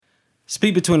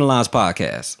Speak Between the Lines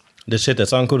podcast. The shit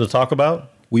that's uncool to talk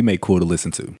about, we make cool to listen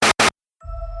to.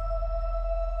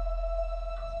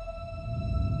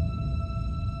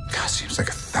 God, seems like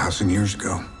 1,000 years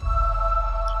ago.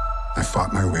 I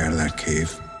fought my way out of that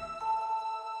cave.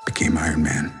 Became Iron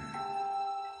Man.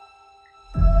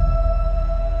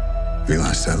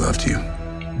 Realized I loved you.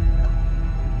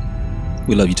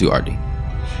 We love you too, RD.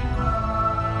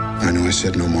 I know I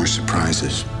said no more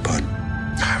surprises, but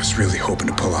I was really hoping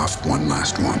to pull off one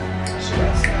last one.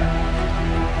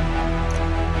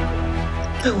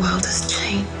 The world has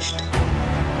changed.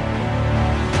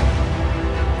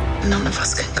 None of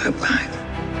us can go back.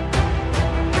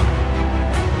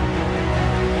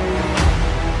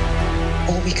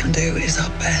 All we can do is our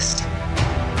best.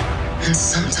 And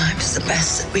sometimes the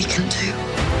best that we can do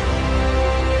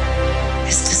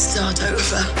is to start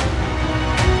over.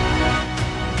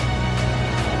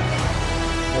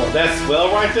 well, that's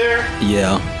well right there.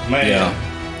 Yeah. Man. Yeah.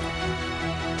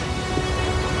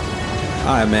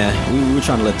 All right, man. We were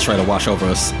trying to let the trailer wash over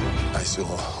us. I saw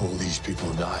all these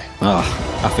people die.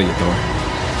 I feel you, Thor.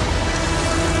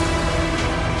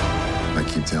 I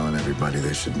keep telling everybody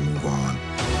they should move on.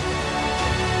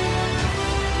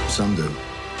 Some do,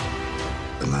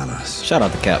 but not us. Shout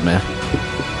out to Cap, man.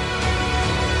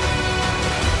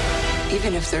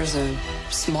 Even if there's a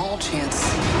small chance.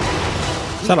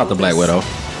 Shout out to Black Widow.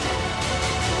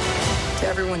 To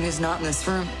everyone who's not in this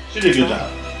room. She did a good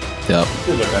job. Yep.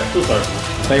 She was okay. She was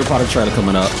thirsty. Favorite part of the trailer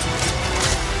coming up.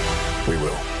 We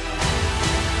will.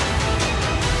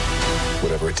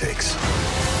 Whatever it takes.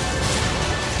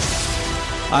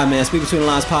 All right, man. Speak Between the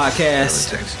Lines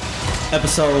podcast. Whatever it takes.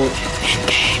 Episode.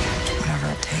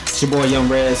 Whatever it takes. It's your boy, Young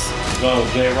Rez. Go,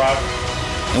 J-Rock.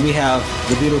 And we have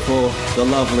the beautiful, the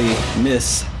lovely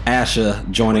Miss Asha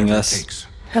joining Whatever it us. takes.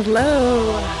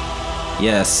 Hello.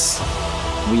 Yes,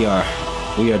 we are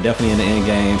definitely in the end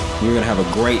game. We're gonna have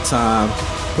a great time.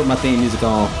 Put my theme music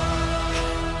on.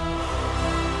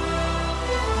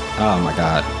 Oh my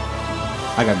God,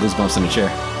 I got goosebumps in the chair.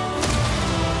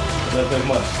 Doesn't take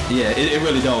much. Yeah, it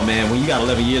really don't, man. When you got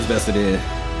 11 years vested in.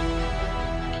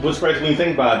 What's crazy when you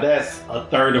think about it, that's a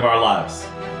third of our lives.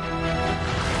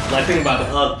 Like, think about it,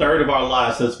 a third of our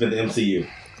lives has been the MCU.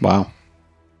 Wow.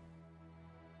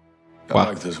 I Wow.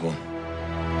 like this one.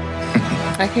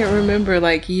 I can't remember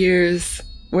like years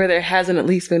where there hasn't at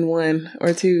least been one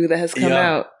or two that has come Yeah.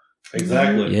 out.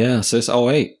 Exactly. Yeah, since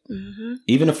 08. Mm-hmm.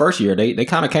 Even the first year, they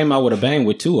kind of came out with a bang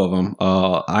with two of them.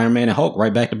 Iron Man and Hulk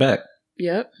right back to back.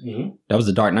 Yep. Mm-hmm. That was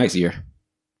the Dark Knight's year.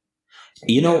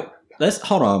 You know, let's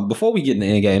hold on. Before we get in the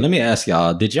end game, let me ask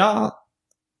y'all, did y'all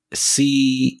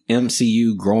see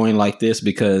MCU growing like this?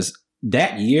 Because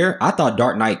that year, I thought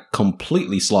Dark Knight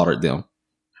completely slaughtered them.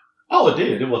 Oh, it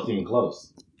did. It wasn't even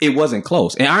close. It wasn't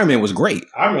close. And Iron Man was great.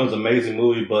 Iron Man was an amazing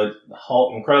movie, but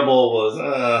Hulk Incredible was,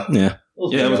 Yeah.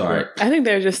 Yeah, it was good. all right. I think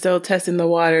they're just still testing the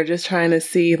water, just trying to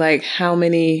see like how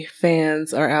many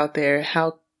fans are out there.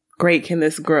 How great can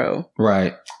this grow?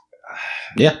 Right.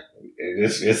 Yeah.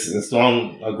 It's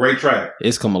on a great track.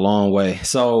 It's come a long way.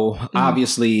 So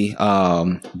obviously,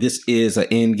 this is an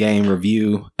Endgame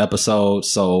review episode.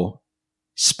 So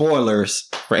spoilers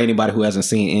for anybody who hasn't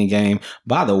seen Endgame.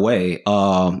 By the way,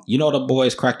 you know the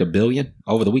boys cracked $1 billion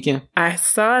over the weekend? I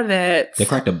saw that. They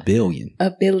cracked $1 billion.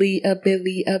 A Billy. A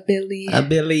Billy.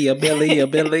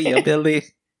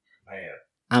 Man.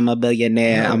 I'm a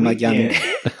billionaire. I'm a young.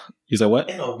 You said what?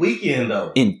 In a weekend,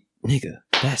 though. Nigga,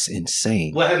 that's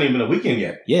insane. Well, it hasn't even been a weekend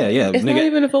yet. Yeah. It's Nigga, not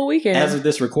even a full weekend. as of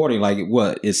this recording, like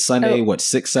what? It's Sunday, Oh.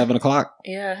 6, 7 o'clock?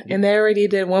 Yeah, and they already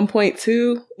did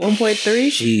 1.2, 1.3.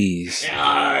 Jeez.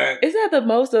 Is that the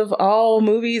most of all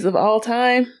movies of all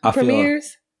time I feel-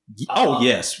 premieres? Oh,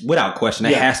 yes. Without question.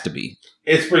 It Yeah. has to be.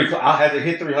 It's pretty cool. I had to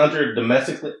hit 300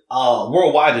 domestically.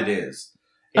 Worldwide it is.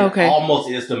 It Okay. almost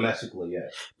is domestically, yes.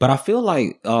 But I feel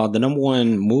like the number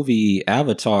one movie,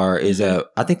 Avatar, is at,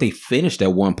 I think they finished at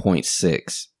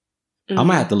 1.6. I Mm-hmm.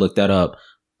 might have to look that up.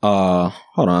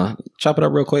 Hold on. Chop it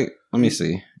up real quick. Let me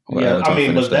see. where Yeah, Avatar I mean,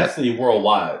 but finished at. that's the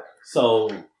worldwide. So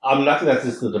I'm not that's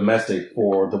just the domestic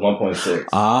for the 1.6.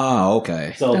 Ah,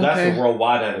 okay. So that's Okay. the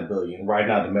worldwide at $1 billion. Right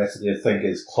now, domestically, I think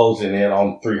it's closing in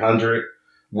on 300,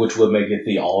 which would make it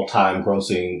the all-time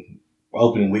grossing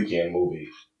opening weekend movie.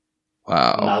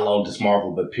 Wow. Not alone just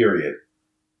Marvel, but period.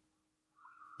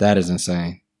 That is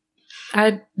insane.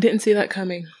 I didn't see that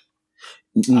coming.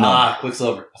 No.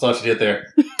 Quicksilver. I saw what you did there.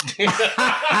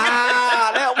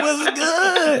 that was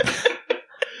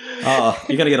good.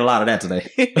 You're gonna get a lot of that today.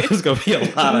 There's gonna be a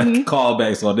lot of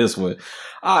callbacks on this one.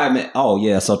 All right, man. Oh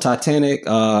yeah. So Titanic.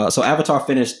 So Avatar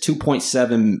finished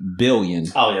 2.7 billion.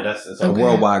 Oh yeah, that's the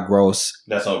worldwide gross.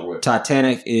 That's over with.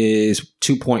 Titanic is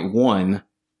 2.1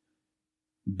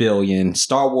 billion.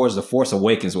 Star Wars: The Force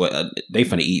Awakens. They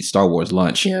finna eat Star Wars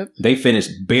lunch. Yep. They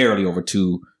finished barely over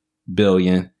 2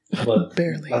 billion. But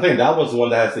barely. I think that was the one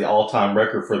that has the all-time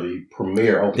record for the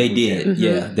premiere opening. They did. weekend.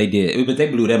 Yeah, they did. But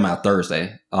they blew them out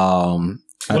Thursday. No.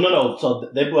 So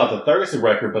they blew out the Thursday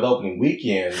record, but opening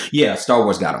weekend. Yeah, Star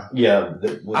Wars got them. Yeah.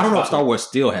 I don't know if Star Wars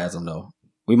still has them though.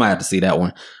 We might have to see that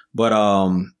one. But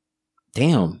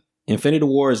damn, Infinity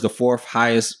War is the 4th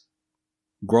highest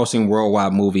grossing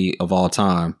worldwide movie of all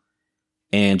time,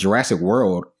 and Jurassic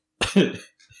World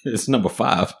is number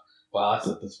 5. Wow, that's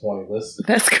a disappointing list.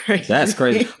 That's crazy. That's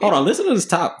crazy. Hold on, listen to this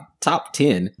top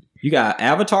 10. You got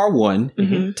Avatar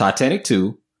 1, Titanic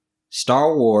 2,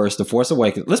 Star Wars: The Force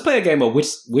Awakens. Let's play a game of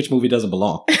which movie doesn't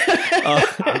belong.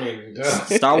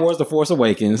 Star Wars: The Force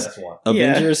Awakens. That's one.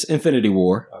 Avengers: Infinity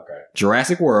War. Okay.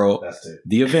 Jurassic World. That's 2.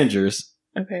 The Avengers.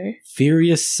 Okay.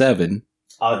 Furious 7.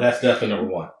 That's definitely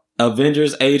number 1.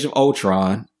 Avengers: Age of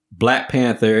Ultron. Black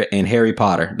Panther and Harry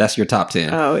Potter. That's your top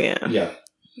 10. Oh yeah. Yeah.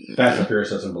 Fast and Furious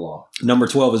doesn't belong. Number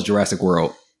 12 is Jurassic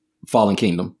World: Fallen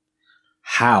Kingdom.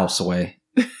 How, Sway?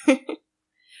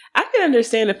 I can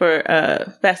understand it for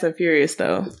Fast and Furious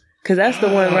though, because that's the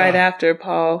one right after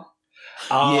Paul.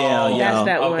 Oh, Yeah. That's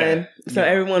that one. So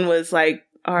everyone was like,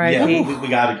 "R.I.P." Yeah, we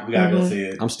gotta go see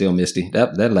it. I'm still misty.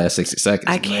 That last 60 seconds.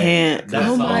 I can't. That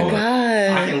Oh my song. god!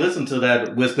 I can listen to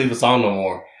that Wiz Khalifa song no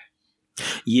more.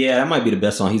 Yeah, that might be the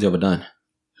best song he's ever done.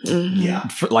 Mhm. Yeah.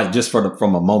 Just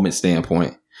from a moment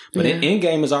standpoint. But Yeah.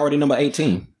 Endgame is already number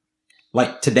 18.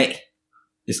 Like today.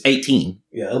 It's 18.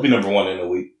 Yeah, it'll be number 1 in a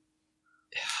week.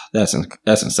 That's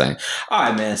insane. All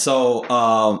right, man. So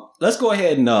let's go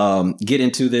ahead and get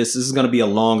into this. This is going to be a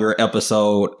longer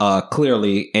episode.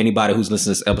 Clearly, anybody who's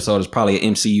listening to this episode is probably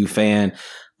an MCU fan.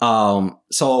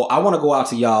 So I want to go out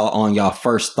to y'all on y'all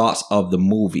first thoughts of the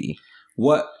movie.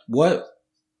 What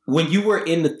when you were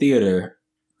in the theater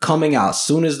coming out,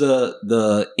 soon as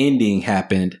the ending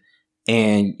happened,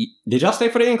 and did y'all stay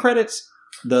for the end credits?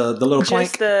 The little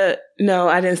plank? No,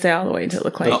 I didn't stay all the way until the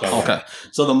clank. Oh, okay.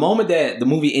 So the moment that the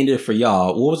movie ended for y'all,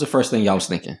 what was the first thing y'all was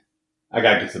thinking? I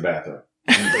gotta get to the bathroom.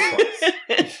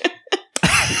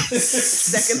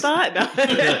 Second thought? No.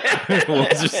 What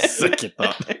was your second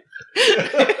thought?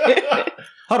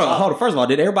 Hold on. First of all,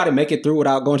 did everybody make it through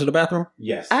without going to the bathroom?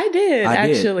 Yes. I did,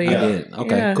 actually. I did.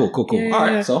 Okay, Yeah. cool. Yeah, All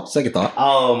right, yeah. so second thought.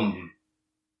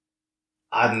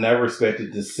 I never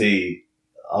expected to see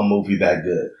a movie that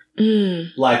good. Mm.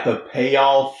 Like the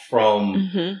payoff from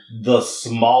Hmm. the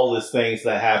smallest things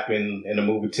that happened in a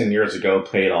movie 10 years ago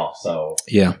paid off. So,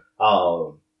 Yeah.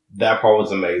 that part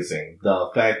was amazing. The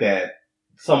fact that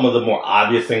some of the more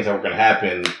obvious things that were going to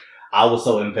happen, I was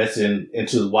so invested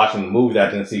into watching the movie that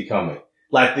I didn't see coming.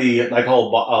 Like the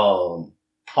whole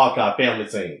Hawkeye family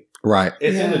scene. Right.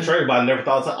 It's in the Yeah. trailer, but I never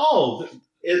thought,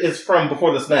 it's from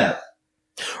before the snap.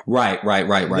 Right. Then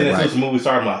as soon as the movie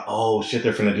started, I'm like, oh shit,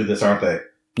 they're finna do this, aren't they?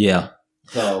 Yeah.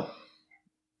 So,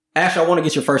 Ash, I want to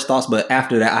get your first thoughts, but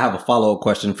after that, I have a follow-up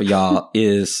question for y'all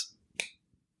is,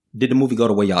 did the movie go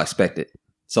the way y'all expected?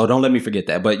 So don't let me forget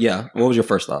that. But yeah, what was your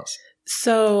first thoughts?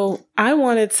 So I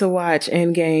wanted to watch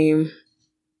Endgame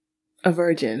a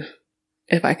virgin,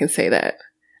 if I can say that.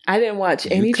 I didn't watch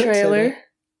You any could say trailer, that.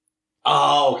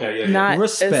 oh, okay, yeah. not a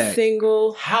Respect.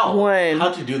 single one.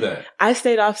 How'd you do that? I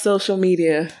stayed off social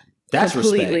media. That's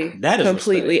completely. respect. That is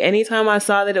completely. respect. Anytime I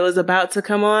saw that it was about to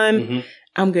come on, Mhm.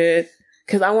 I'm good.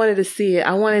 Because I wanted to see it.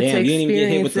 I wanted Damn, to you didn't even get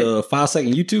hit experience with it. the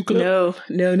 5-second YouTube clip? No.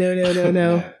 Yeah,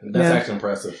 that's No. actually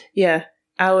impressive. Yeah.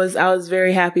 I was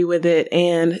very happy with it.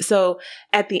 And so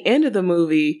at the end of the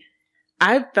movie,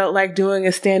 I felt like doing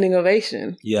a standing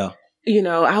ovation. Yeah. You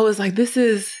know, I was like, this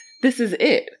is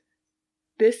it.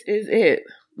 This is it.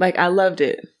 Like, I loved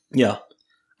it. Yeah.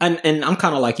 And I'm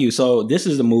kind of like you. So this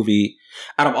is the movie,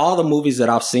 out of all the movies that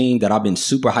I've seen that I've been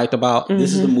super hyped about,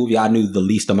 this is the movie I knew the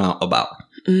least amount about.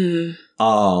 Mm.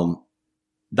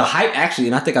 The hype actually,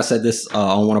 and I think I said this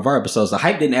on one of our episodes, the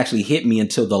hype didn't actually hit me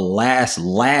until the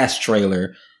last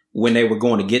trailer when they were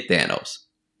going to get Thanos.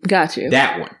 Got you.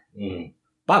 That one. Mm.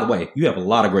 By the way, you have a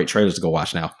lot of great trailers to go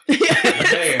watch now. And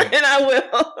I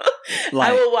will. Like-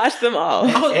 I will watch them all.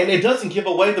 And it doesn't give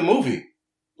away the movie.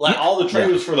 Like, all the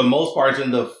trailers, for the most part, in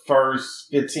the first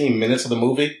 15 minutes of the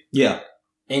movie. Yeah,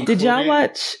 Did y'all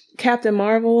watch Captain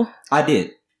Marvel? I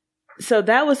did. So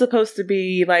that was supposed to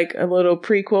be like a little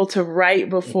prequel to right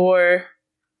before.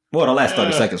 Well, the last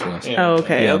 30 seconds was. Yeah. Oh,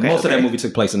 okay. Yeah, okay. most of okay. that movie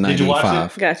took place in Did you watch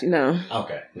 95. Got you. No.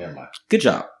 Okay, never mind. Good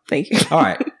job. Thank you. All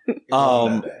right.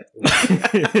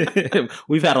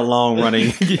 We've had a long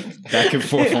running back and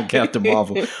forth on Captain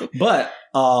Marvel, but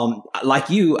like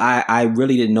you, I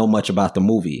really didn't know much about the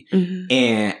movie,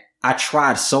 and I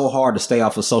tried so hard to stay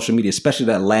off of social media, especially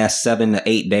that last 7 to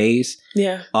 8 days.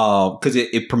 Yeah. Because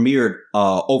it premiered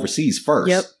overseas first.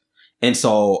 Yep. And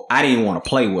so I didn't want to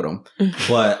play with them,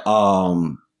 but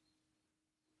I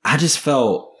just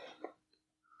felt.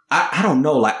 I don't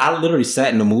know. Like, I literally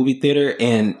sat in the movie theater,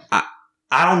 and I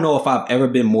don't know if I've ever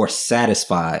been more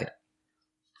satisfied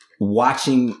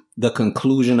watching the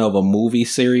conclusion of a movie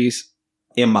series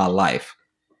in my life.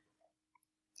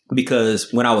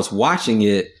 Because when I was watching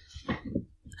it,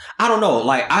 I don't know.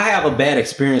 Like, I have a bad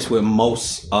experience with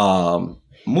most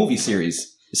movie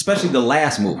series, especially the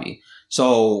last movie.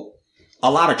 So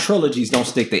a lot of trilogies don't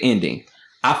stick the ending.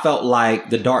 I felt like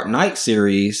the Dark Knight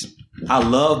series. I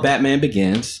love Batman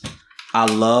Begins. I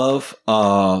love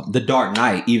The Dark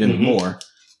Knight even more.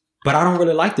 But I don't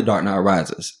really like The Dark Knight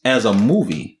Rises as a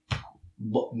movie.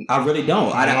 I really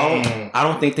don't. I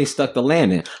don't think they stuck the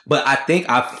landing. But I think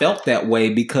I felt that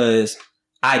way because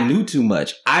I knew too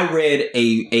much. I read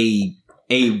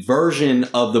a version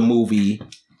of the movie,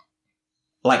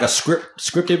 like a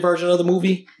scripted version of the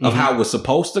movie of how it was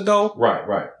supposed to go.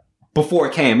 Right. Before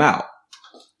it came out.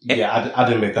 Yeah, I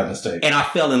didn't make that mistake. And I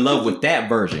fell in love with that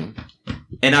version.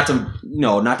 And not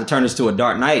to turn this to a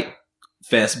Dark Knight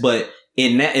fest, but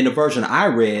in the version I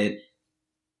read,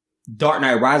 Dark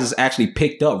Knight Rises actually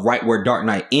picked up right where Dark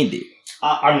Knight ended.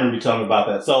 I remember you telling me about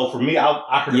that. So for me,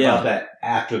 I heard about that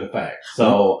after the fact.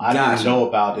 So I didn't know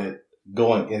about it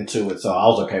going into it, so I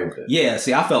was okay with it. Yeah,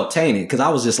 see, I felt tainted because I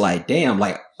was just like, damn,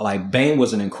 like Bane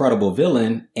was an incredible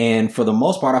villain, and for the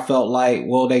most part, I felt like,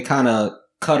 well, they kind of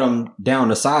cut him down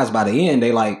to size by the end.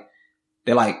 They cut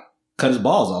his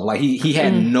balls off. Like he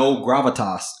had no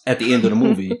gravitas at the end of the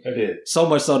movie. They did. So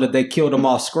much so that they killed him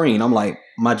off screen. I'm like,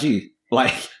 my G,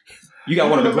 like you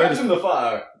got one of the greatest. Imagine the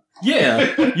fire.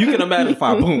 Yeah, you can imagine the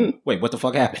fire. Boom. Wait, what the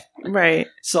fuck happened? Right.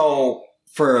 So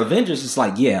for Avengers, it's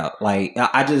like, yeah, like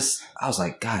I was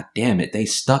like, God damn it, they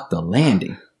stuck the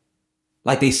landing.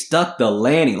 Like they stuck the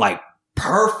landing like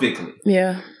perfectly.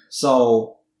 Yeah.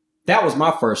 So that was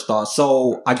my first thought.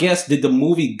 So I guess did the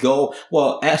movie go?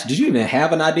 Well, Ash, did you even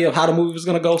have an idea of how the movie was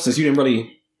going to go? Since you didn't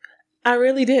really. I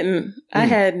really didn't. I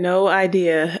had no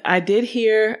idea. I did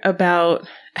hear about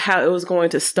how it was going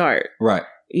to start. Right.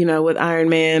 You know, with Iron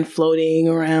Man floating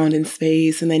around in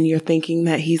space, and then you're thinking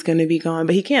that he's going to be gone,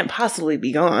 but he can't possibly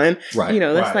be gone. Right. You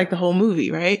know, that's like the whole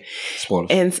movie, right?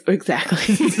 Spoilers. And exactly.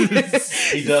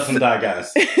 He doesn't die,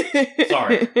 guys.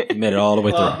 Sorry. He made it all the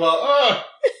way through.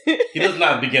 He does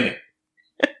not at the beginning.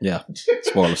 Yeah.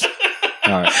 Spoilers.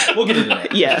 All right. We'll get into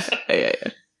that. Yeah.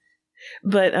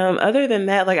 But other than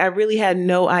that, like I really had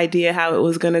no idea how it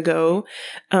was going to go.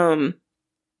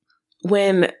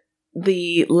 When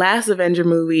the last Avenger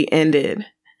movie ended,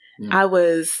 I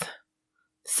was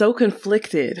so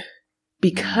conflicted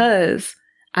because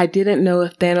I didn't know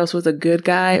if Thanos was a good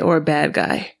guy or a bad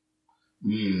guy.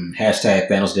 Hashtag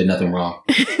Thanos did nothing wrong.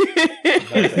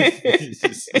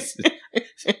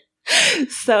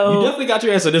 So you definitely got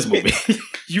your answer in this movie.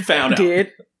 You found out.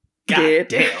 Did. We're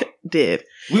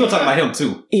going to talk about him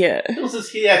too. Yeah.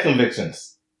 He had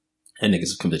convictions. That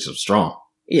nigga's convictions were strong.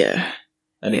 Yeah.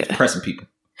 That nigga's pressing people.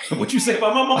 What you say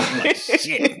about my mom? Like,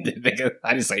 shit, nigga,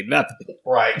 I didn't say nothing.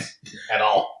 Right. At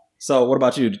all. So what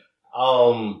about you?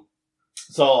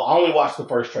 So I only watched the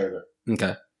first trailer.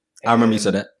 Okay. I remember you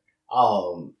said that.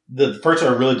 The first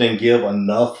trailer really didn't give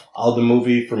enough of the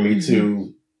movie for me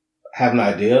to have an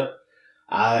idea.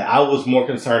 I was more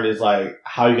concerned is like,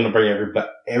 how are you going to bring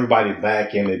everybody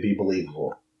back and it be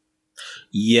believable?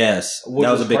 Yes.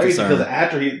 That was a big concern. Because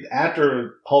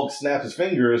after Hulk snapped his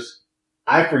fingers,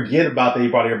 I forget about that he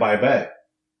brought everybody back.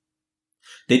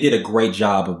 They did a great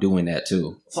job of doing that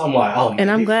too. So I'm like, and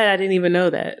I'm glad I didn't even know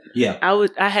that. Yeah.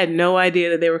 I had no idea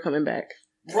that they were coming back.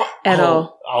 Right. At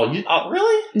all.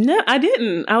 Really? No, I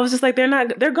didn't. I was just like,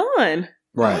 they're gone.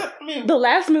 Right. I mean, the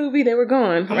last movie, they were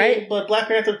gone, right? But Black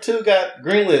Panther 2 got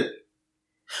greenlit.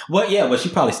 Well, yeah, but she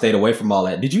probably stayed away from all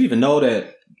that. Did you even know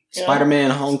that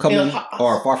Spider-Man Homecoming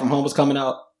or Far From Home was coming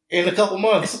out? In a couple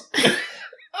months. I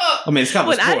mean, it's kind of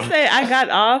when I say I got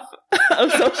off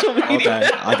of social media. Okay,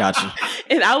 I got you.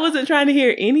 And I wasn't trying to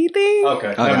hear anything.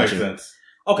 Okay, that makes sense.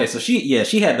 Okay, so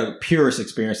she had the purest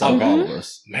experience out of all of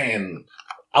us. Man,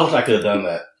 I wish I could have done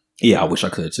that. Yeah, I wish I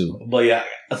could too. But yeah,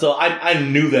 so I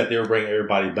knew that they were bringing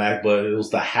everybody back, but it was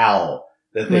the how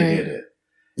that they did it.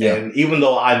 Yeah. And even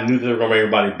though I knew they were going to bring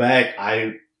everybody back,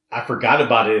 I forgot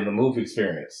about it in the movie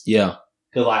experience. Yeah.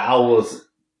 Because I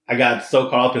got so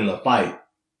caught up in the fight.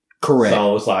 Correct.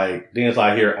 So it's like, then it's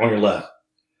like here on your left.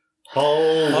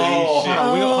 Holy shit.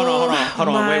 Hold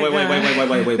on.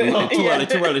 Wait.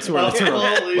 Too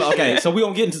early. Well, okay, so we're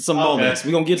gonna get into some moments.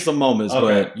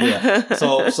 But yeah.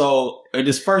 So in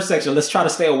this first section, let's try to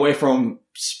stay away from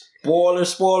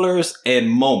spoilers and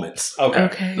moments.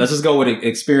 Okay. Let's just go with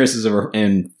experiences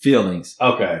and feelings.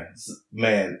 Okay.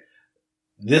 Man,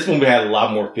 this movie had a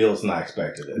lot more feels than I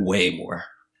expected it. Way more.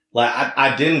 Like,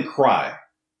 I didn't cry,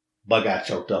 but got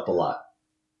choked up a lot.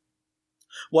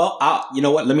 Well, you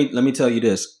know what? Let me tell you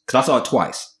this, because I saw it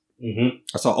twice. Mm-hmm.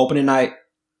 I saw opening night,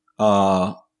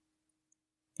 and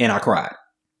I cried.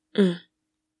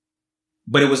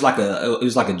 But it was like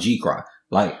a G cry.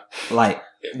 Like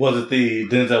was it the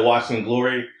Denzel Washington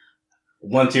Glory?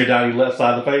 One tear down your left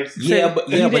side of the face?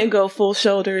 You didn't go full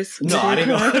shoulders. No, I didn't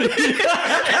go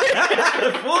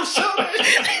full shoulders.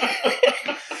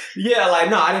 Yeah,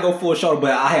 I didn't go full shoulder,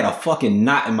 but I had a fucking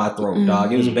knot in my throat,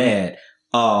 dog. It was bad.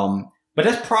 But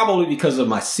that's probably because of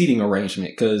my seating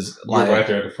arrangement. Because you're right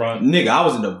there at the front, nigga, I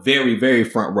was in the very, very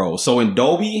front row. So in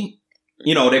Dolby,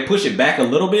 they push it back a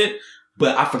little bit,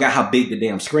 but I forgot how big the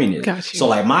damn screen is. Gotcha. So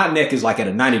my neck is at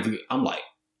a 90 degree. I'm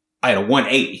at a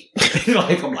 180.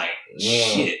 I'm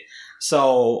shit.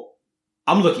 So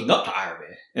I'm looking up to Iron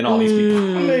Man and all these people.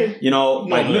 I mean,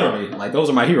 literally, those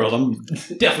are my heroes. I'm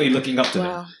definitely looking up to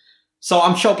them. So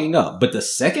I'm choking up. But the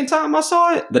second time I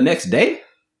saw it, the next day,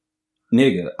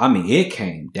 nigga, I mean, it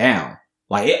came down.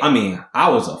 I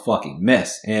was a fucking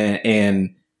mess.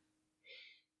 And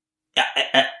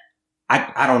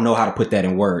I don't know how to put that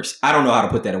in words. But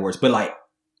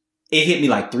it hit me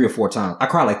 3 or 4 times. I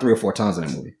cried 3 or 4 times in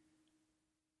that movie.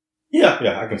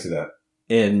 Yeah, I can see that.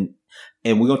 And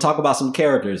we're going to talk about some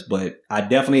characters, but I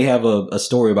definitely have a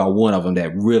story about one of them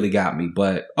that really got me.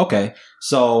 But okay,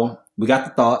 so we got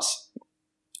the thoughts.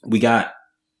 We got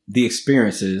the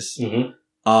experiences. Mm-hmm.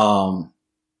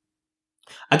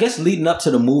 I guess leading up to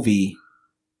the movie,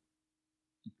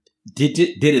 did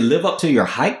it live up to your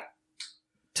hype?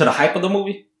 To the hype of the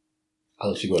movie?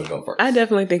 I'll let you go first. I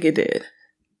definitely think it did.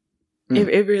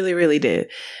 It really, really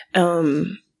did.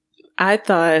 I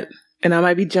thought, and I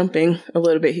might be jumping a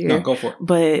little bit here. No, go for it.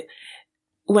 But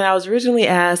when I was originally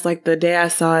asked, the day I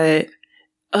saw it,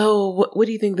 what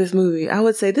do you think of this movie? I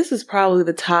would say this is probably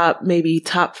the top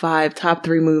 5, top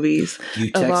 3 movies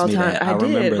of all time. That. I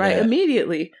did, right? That.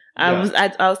 Immediately. Yeah.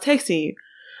 I was texting you.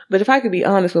 But if I could be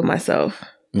honest with myself,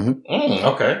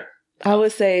 okay, I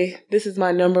would say this is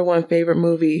my number 1 favorite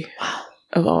movie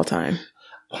of all time.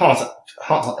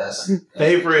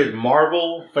 Favorite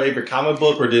Marvel, favorite comic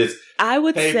book, or this? I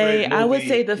would say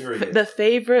the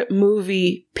favorite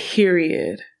movie.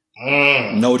 Period.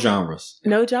 No genres.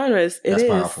 No genres. That's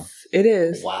powerful. It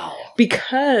is. Wow.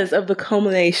 Because of the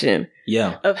culmination.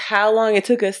 Yeah. Of how long it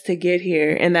took us to get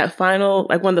here, and that final,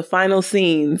 one of the final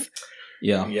scenes.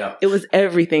 Yeah. It was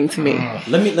everything to me.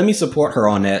 Let me support her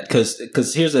on that,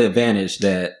 because here's the advantage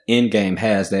that Endgame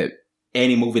has that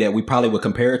any movie that we probably would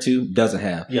compare it to doesn't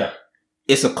have. Yeah.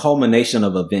 It's a culmination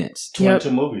of events.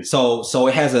 22 movies. So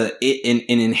it has an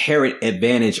inherent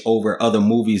advantage over other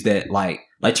movies that like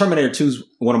Terminator 2 is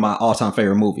one of my all-time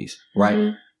favorite movies, right?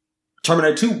 Mm-hmm.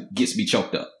 Terminator 2 gets me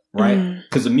choked up, right?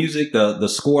 Because the music, the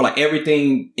score,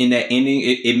 everything in that ending,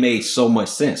 it made so much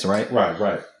sense, right?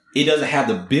 Right. It doesn't have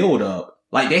the build up.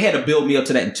 They had to build me up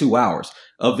to that in 2 hours.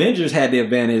 Avengers had the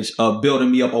advantage of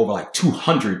building me up over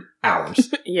 200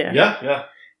 hours. Yeah.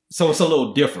 So it's a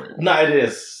little different. No, it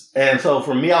is. And so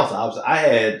for me, also, I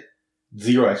had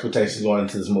zero expectations going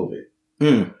into this movie.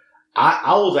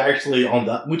 I was actually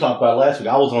we talked about it last week,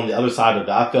 I was on the other side of it.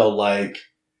 I felt like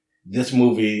this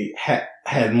movie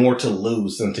had more to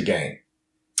lose than to gain.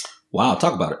 Wow,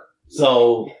 talk about it.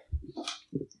 So,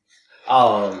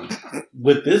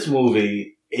 with this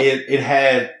movie, it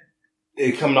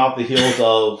coming off the heels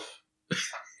of.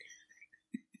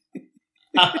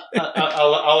 I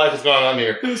like what's going on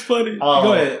here. It was funny.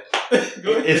 Go ahead.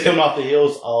 It's coming off the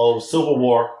heels of Civil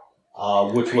War,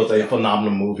 which was a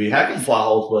phenomenal movie. Had some plot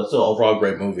holes, but still overall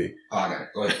great movie. Oh, okay,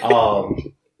 go ahead.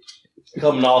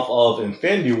 Coming off of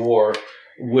Infinity War,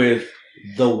 with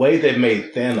the way they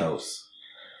made Thanos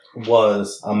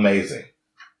was amazing.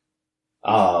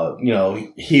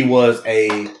 He was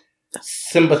a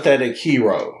sympathetic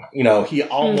hero. He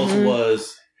almost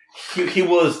was. He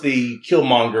was the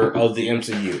Killmonger of the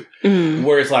MCU,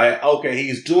 where it's okay,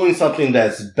 he's doing something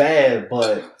that's bad,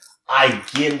 but I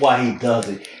get why he does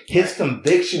it. His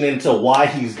conviction into why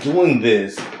he's doing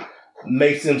this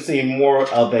makes him seem more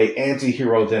of a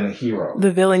anti-hero than a hero.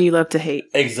 The villain you love to hate.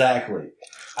 Exactly.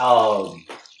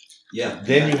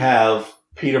 Then you have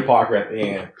Peter Parker at the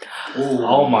end. Ooh,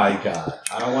 oh my God.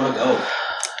 I don't want to go.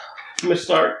 Let me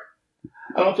start.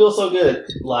 I don't feel so good.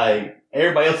 Like,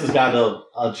 everybody else has got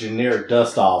a generic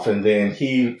dust off, and then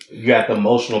you got the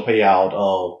emotional payout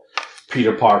of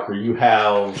Peter Parker. You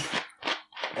have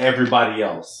everybody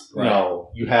else. Right. You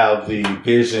know, you have the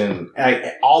Vision.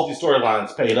 All these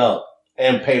storylines paid up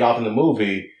and paid off in the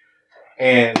movie.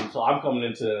 And so I'm coming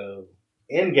into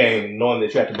Endgame knowing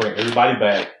that you have to bring everybody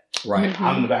back. Right. Mm-hmm.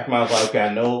 I'm in the back of my mind like, okay,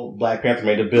 I know Black Panther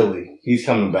made a Billy. He's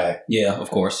coming back. Yeah, of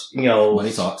course. You know, When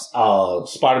he talks.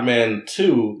 Spider-Man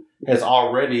 2 is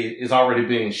already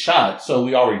being shot, so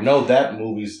we already know that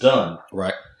movie's done.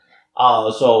 Right.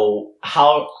 So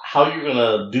how you're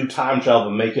gonna do time travel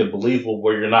and make it believable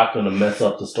where you're not gonna mess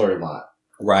up the storyline?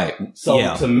 Right. So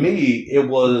Yeah. to me,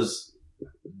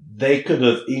 they could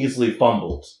have easily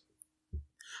fumbled.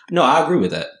 No, I agree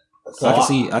with that. So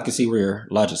I can see where your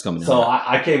logic's coming in. So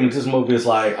I came into this movie. It's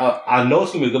like I know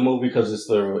it's gonna be a good movie because it's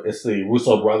the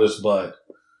Russo brothers, but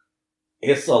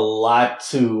it's a lot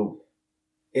to.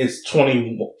 It's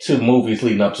 22 movies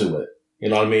leading up to it. You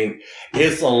know what I mean?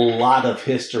 It's a lot of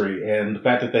history, and the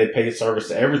fact that they pay service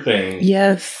to everything.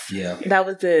 Yes. Yeah. That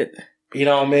was it. You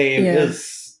know what I mean? Yeah.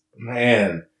 It's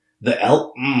I'm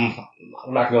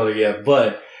not going to yet,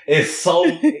 but it's so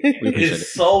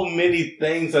it's so many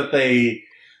things that they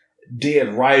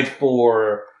did right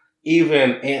for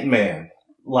even Ant-Man.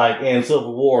 Like in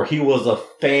Civil War, he was a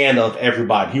fan of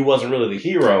everybody. He wasn't really the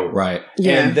hero. Right.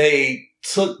 Yeah. And they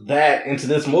took that into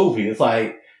this movie. It's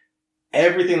like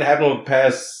everything that happened over the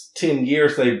past 10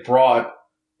 years they brought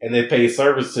and they paid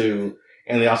service to,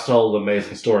 and they also told an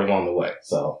amazing story along the way.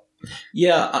 So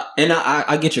Yeah, and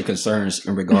I get your concerns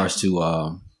in regards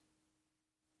to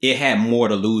it had more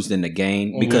to lose than the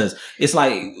gain, because it's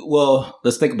like, well,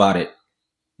 let's think about it.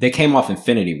 They came off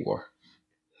Infinity War,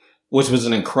 which was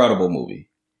an incredible movie.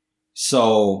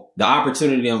 So the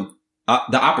opportunity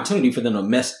for them to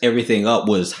mess everything up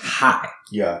was high.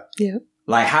 yeah.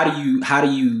 Like, how do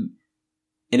you,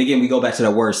 and again, we go back to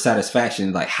that word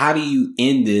satisfaction. Like, how do you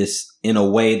end this in a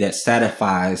way that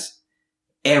satisfies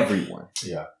everyone?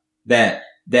 Yeah. That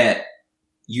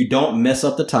you don't mess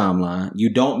up the timeline. You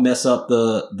don't mess up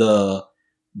the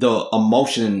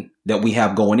emotion that we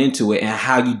have going into it, and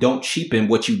how you don't cheapen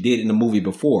what you did in the movie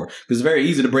before. Because it's very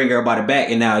easy to bring everybody back,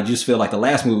 and now I just feel like the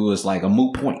last movie was like a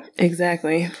moot point.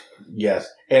 Exactly. Yes.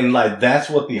 And like, that's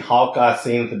what the Hawkeye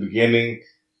scene at the beginning,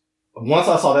 once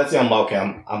I saw that scene, I'm like,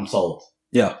 okay, I'm sold.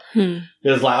 Yeah.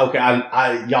 It's like,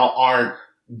 okay, y'all aren't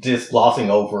just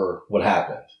glossing over what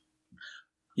happened.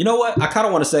 You know what? I kind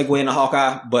of want to segue into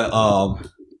Hawkeye, but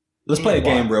let's play a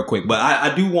game real quick. But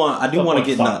I do want to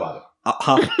get talk about it.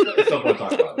 At some point,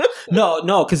 talk about it.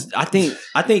 No, because I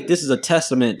think this is a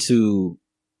testament to.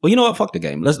 Well, you know what? Fuck the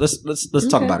game. Let's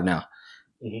talk about it now.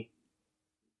 Mhm.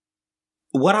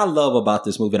 What I love about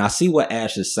this movie, and I see what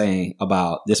Ash is saying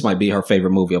about this might be her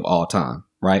favorite movie of all time,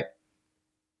 right?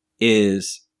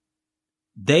 Is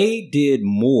they did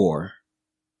more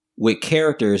with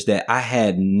characters that I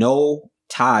had no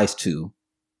ties to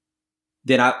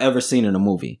than I've ever seen in a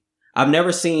movie. I've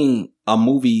never seen a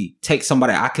movie take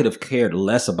somebody I could have cared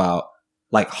less about,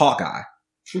 like Hawkeye.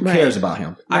 Who cares about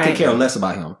him? I could care less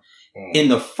about him. In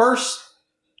the first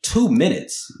 2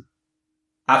 minutes,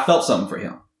 I felt something for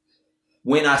him.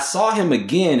 When I saw him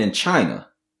again in China,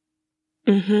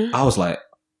 I was like,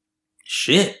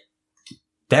 shit,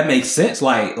 that makes sense.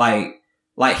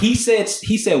 Like he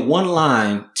said one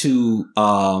line to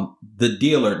the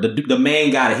dealer, the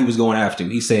main guy that he was going after.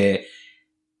 He said,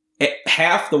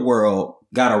 half the world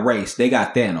got erased. They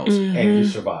got Thanos. And you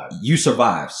survived. You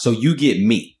survived. So you get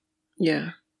me.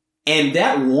 Yeah. And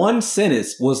that one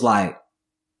sentence was like,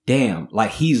 damn,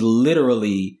 like he's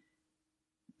literally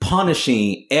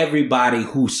punishing everybody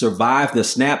who survived the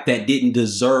snap that didn't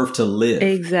deserve to live.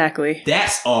 Exactly.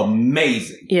 That's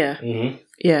amazing. Yeah. Mm-hmm.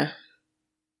 Yeah.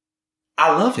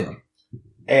 I love him.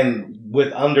 And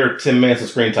with under 10 minutes of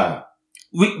screen time.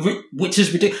 Which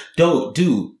is ridiculous.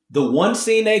 Dude, the one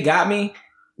scene they got me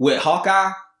with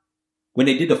Hawkeye, when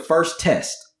they did the first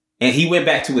test, and he went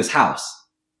back to his house,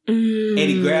 and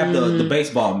he grabbed the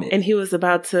baseball mitt. And he was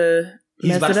about to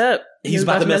mess it up. He's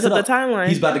about to mess up the timeline.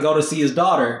 He's about to go to see his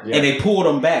daughter, and they pulled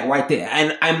him back right there.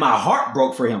 And my heart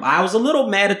broke for him. I was a little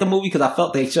mad at the movie because I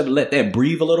felt they should have let that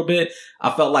breathe a little bit.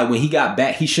 I felt like when he got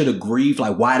back, he should have grieved.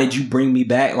 Like, why did you bring me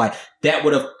back? Like, that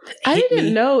would have I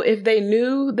didn't know if they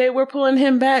knew they were pulling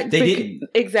him back. They didn't.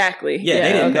 Exactly. Yeah,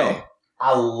 they didn't know.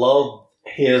 I love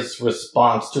his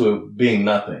response to it being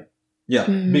nothing. Yeah.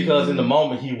 Because in the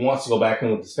moment, he wants to go back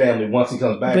in with his family. Once he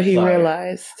comes back, but he he's like,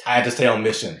 realized. I had to stay on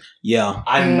mission. Yeah.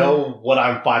 I know what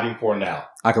I'm fighting for now.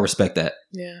 I can respect that.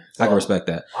 Yeah. I can respect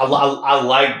that. I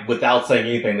like, without saying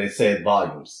anything, they said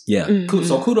volumes. Yeah. Mhm.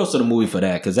 So kudos to the movie for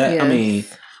that. Because that, I Yes. mean,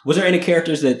 was there any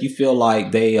characters that you feel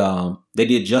like they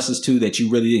did justice to that you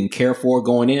really didn't care for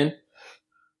going in?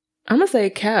 I'm gonna say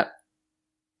Cap.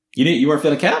 You weren't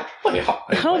feeling Cap?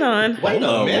 Hold on. Wait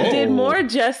a minute. Did more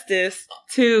justice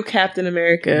to Captain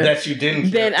America That you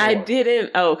didn't than care I for.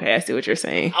 didn't. Oh, okay, I see what you're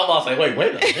saying. I was like, wait a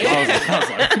minute. I was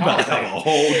like, you about to have a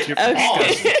whole different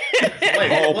Okay.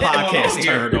 Wait, whole what's going podcast on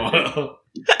here? turned on.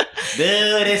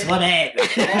 Dude, this woman.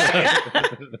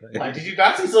 Like, did you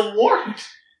not see some war?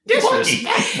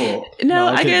 Disrespectful. No, No,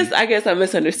 I okay. guess I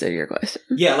misunderstood your question.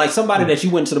 Yeah, like somebody that you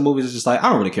went to the movies is just like, I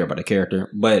don't really care about the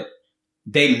character, but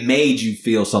they made you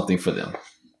feel something for them.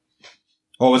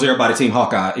 Or was everybody Team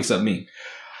Hawkeye except me?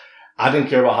 I didn't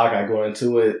care about Hawkeye going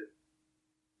into it.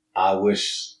 I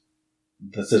wish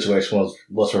the situation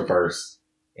was reversed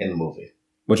in the movie.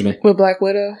 What you mean? With Black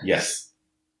Widow? Yes.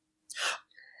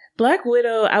 Black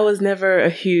Widow, I was never a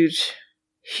huge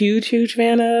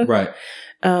fan of. Right.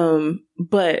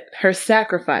 But her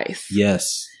sacrifice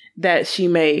Yes. that she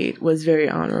made was very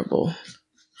honorable.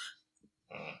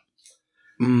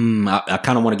 I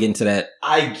kind of want to get into that.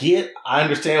 I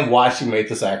understand why she made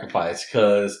the sacrifice,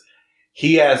 because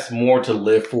he has more to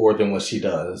live for than what she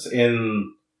does.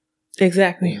 In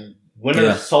Exactly.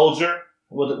 Winter Soldier,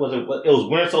 it was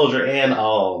Winter Soldier and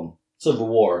Civil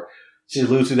War. She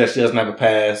alludes to that she doesn't have a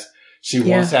past. She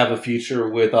wants to have a future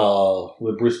with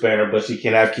Bruce Banner, but she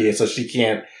can't have kids, so she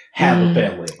can't have a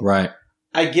family. Right.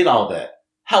 I get all that.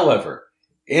 However,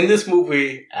 in this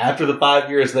movie, after the 5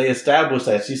 years, they established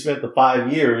that she spent the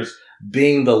 5 years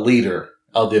being the leader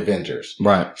of the Avengers.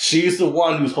 Right. She's the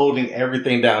one who's holding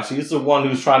everything down. She's the one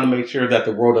who's trying to make sure that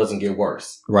the world doesn't get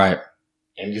worse. Right.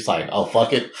 And you're just like, oh,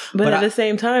 fuck it. But at the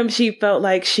same time, she felt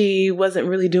like she wasn't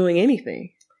really doing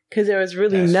anything because there was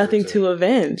really That's nothing true, too. to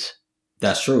avenge.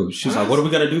 That's true. She's like, what are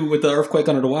we going to do with the earthquake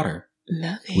under the water?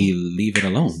 Nothing. We leave it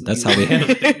alone. That's how we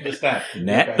handle it. Just that.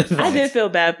 Nat? I did feel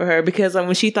bad for her because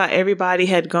when she thought everybody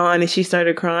had gone and she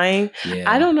started crying, Yeah.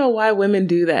 I don't know why women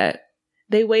do that.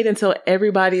 They wait until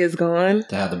everybody is gone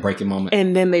To have the breaking moment.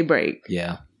 and then they break.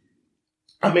 Yeah.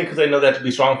 I mean, because they know that to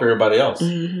be strong for everybody else.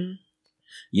 Mm-hmm.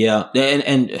 Yeah.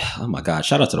 And oh my God,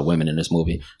 shout out to the women in this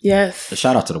movie. Yes.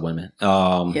 Shout out to the women.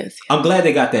 Yes. I'm glad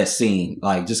they got that scene.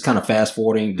 Like just kind of fast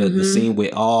forwarding the scene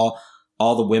with all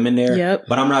the women there. Yep.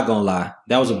 But I'm not gonna lie,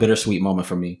 that was a bittersweet moment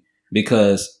for me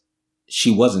because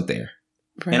she wasn't there,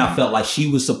 Right. and I felt like she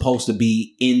was supposed to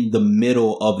be in the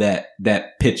middle of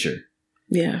that picture.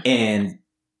 Yeah. And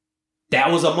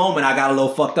that was a moment I got a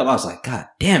little fucked up. I was like, God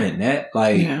damn it, Nat!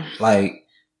 Like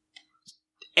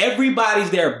everybody's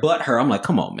there but her. I'm like,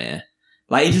 come on, man.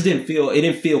 Like it didn't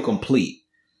feel complete.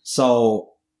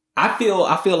 So I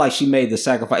feel like she made the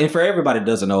sacrifice. And for everybody that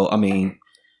doesn't know, I mean,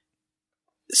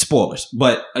 spoilers,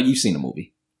 but you've seen the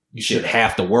movie. You should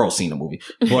half the world seen the movie.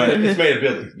 But It's made $1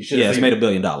 billion. You should yeah, it's made $1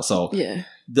 billion. So Yeah.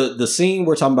 the scene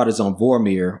we're talking about is on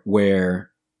Vormir,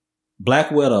 where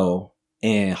Black Widow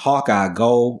and Hawkeye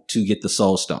go to get the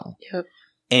Soul Stone. Yep.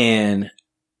 And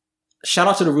shout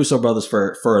out to the Russo brothers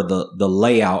for the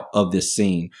layout of this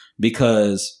scene,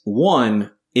 because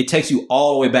one, it takes you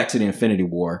all the way back to the Infinity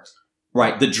War,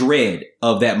 right? The dread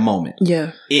of that moment.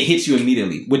 Yeah. It hits you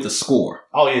immediately with the score,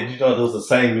 Oh, yeah. Did you know it was the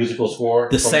same musical score?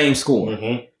 the same score.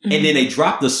 Mm-hmm. And then they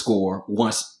drop the score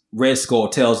once Red Skull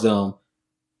tells them,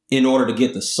 in order to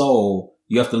get the soul,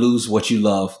 you have to lose what you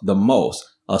love the most,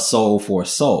 a soul for a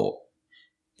soul.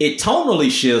 It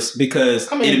tonally shifts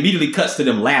because it immediately cuts to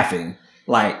them laughing.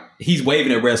 Like, he's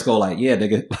waving at Red Skull like, yeah,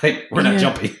 nigga, like, we're not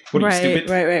jumping. What are you, stupid?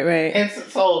 Right.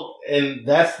 And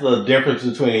that's the difference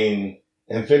between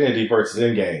Infinity versus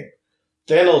Endgame.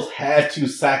 Thanos had to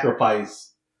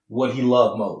sacrifice what he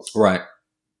loved most. Right.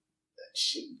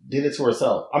 She did it to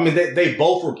herself. I mean, they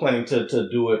both were planning to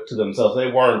do it to themselves. They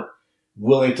weren't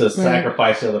willing to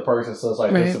sacrifice the other person. So it's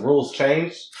like, does the rules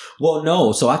change? Well,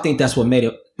 no. So I think that's what made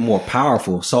it more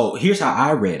powerful. So here's how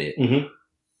I read it. Mm-hmm.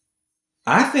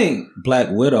 I think Black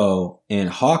Widow and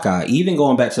Hawkeye, even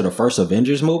going back to the first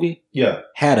Avengers movie,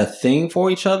 had a thing for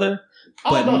each other,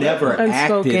 but never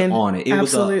acted on it.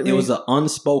 It was an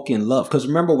unspoken love. Because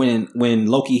remember when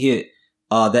Loki hit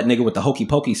that nigga with the hokey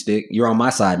pokey stick, you're on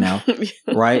my side now,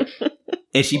 right?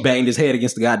 And she banged his head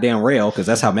against the goddamn rail because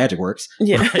that's how magic works.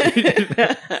 Yeah.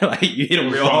 Right? Like you hit him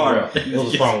real hard. It was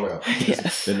a strong rail.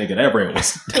 Yes. The nigga, that rail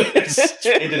was.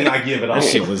 It did not give it all. That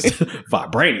shit was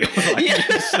vibranium.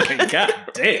 Like, God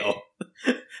damn.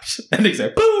 That nigga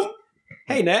said, boom.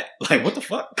 Hey, Nat. Like, what the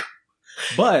fuck?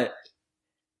 But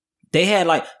they had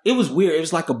like, it was weird. It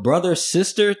was like a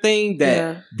brother-sister thing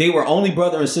that they were only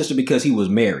brother and sister because he was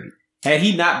married. Had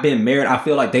he not been married, I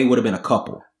feel like they would have been a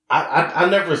couple. I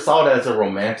never saw that as a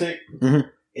romantic. Mm-hmm.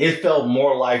 It felt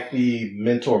more like the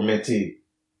mentor-mentee.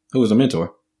 Who was the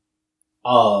mentor?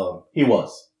 He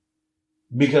was.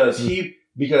 Because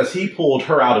he pulled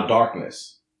her out of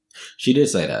darkness. She did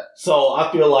say that. So I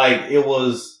feel like it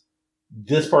was,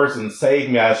 this person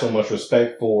saved me. I have so much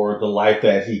respect for the life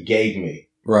that he gave me.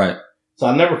 Right. So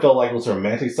I never felt like it was a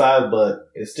romantic side, but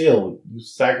it's still, you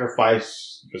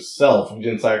sacrifice yourself. You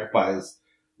didn't sacrifice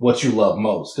what you love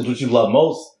most. Because what you love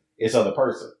most is other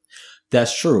person.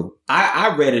 That's true.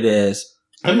 I read it as,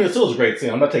 I mean, it still was a great scene.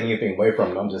 I'm not taking anything away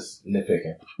from it. I'm just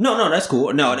nitpicking. No, that's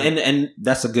cool. No, and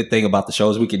that's a good thing about the show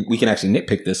is we can actually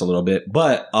nitpick this a little bit.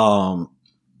 But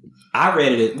I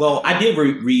read it. Well, I did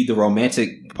read the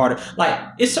romantic part of, like,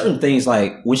 it's certain things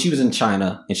like when she was in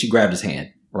China and she grabbed his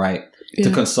hand, right,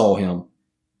 to console him.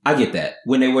 I get that.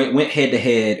 When they went head to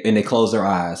head and they closed their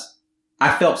eyes,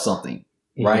 I felt something,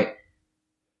 right?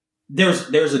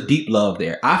 There's a deep love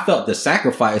there. I felt the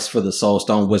sacrifice for the Soul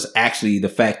Stone was actually the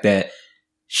fact that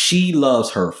she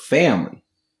loves her family.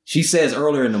 She says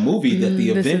earlier in the movie that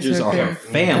the Avengers are her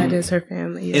family. That is her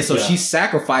family. Yeah. And so she's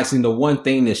sacrificing the one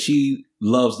thing that she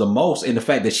loves the most, and the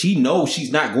fact that she knows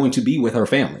she's not going to be with her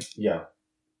family. Yeah.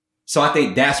 So I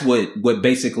think that's what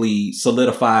basically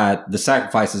solidified the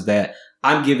sacrifices, that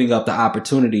I'm giving up the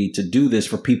opportunity to do this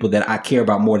for people that I care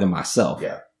about more than myself.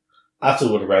 Yeah. I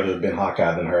still would have rather been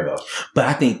Hawkeye than her, though. But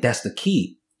I think that's the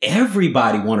key.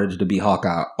 Everybody wanted it to be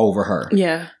Hawkeye over her.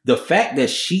 Yeah. The fact that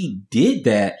she did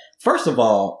that, first of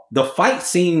all, the fight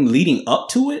scene leading up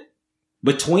to it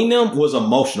between them was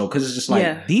emotional, because it's just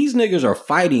like, these niggas are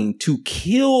fighting to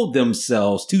kill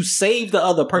themselves to save the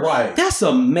other person. Right. That's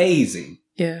amazing.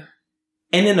 Yeah.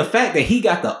 And then the fact that he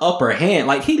got the upper hand,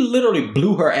 like he literally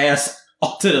blew her ass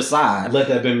off to the side. Let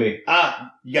that be me.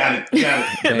 You got it. You got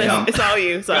it. Damn. It's all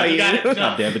you. It's all you. Got it.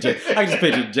 God damn it, Jay. I just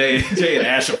picture Jay and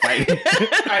Ash are fighting.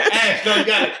 Ash, no, you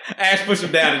got it. Ash pushed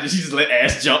him down and she just let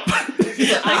Ash jump.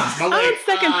 He's like, my leg. On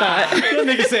second thought. That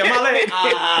nigga said, my leg.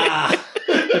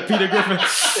 Peter Griffin.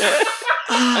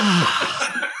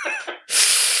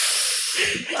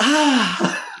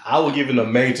 I will give an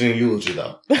amazing eulogy,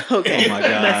 though. Okay. Oh my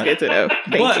God. That's good to know.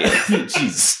 Thank you.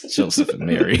 Jesus. Joseph and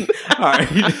Mary. All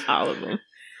right. All of them.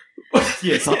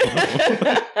 Yes, all of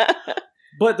them.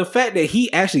 But the fact that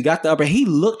he actually got the upper, he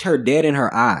looked her dead in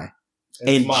her eye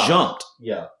and jumped.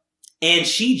 Yeah. And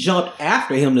she jumped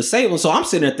after him to save him. So I'm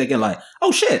sitting there thinking like,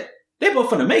 oh shit, they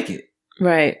both finna make it.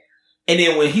 Right. And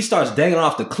then when he starts dangling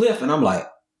off the cliff, and I'm like,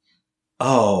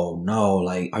 oh no,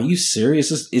 like, are you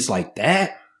serious? It's like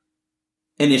that?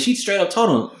 And then she straight up told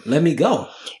him, let me go.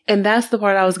 And that's the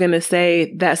part I was going to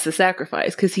say, that's the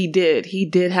sacrifice, because he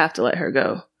did have to let her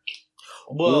go.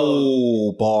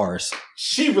 Whoa, bars.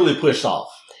 She really pushed off.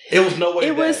 It was no way.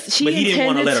 It was, she but he didn't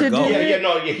want to let her go.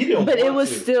 He didn't. But it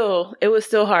was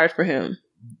still hard for him.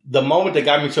 The moment that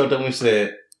got me choked up, when he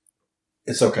said,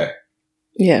 "It's okay."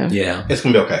 Yeah. Yeah. It's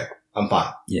gonna be okay. I'm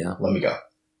fine. Yeah. Let me go.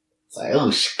 It's like,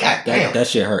 oh, god damn. That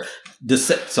shit hurt.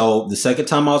 So the second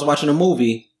time I was watching the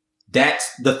movie, that's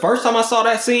the first time I saw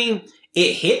that scene,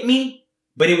 it hit me,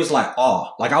 but it was like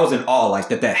awe. Like I was in awe, like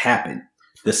that happened.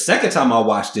 The second time I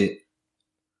watched it,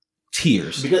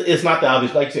 tears. Because it's not that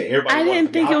obvious. Like you said, everybody. I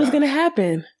didn't think it was going to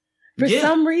happen. For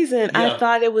some reason, I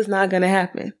thought it was not going to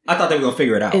happen. I thought they were going to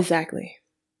figure it out. Exactly.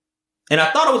 And I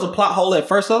thought it was a plot hole at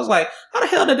first. So I was like, how the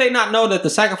hell did they not know that the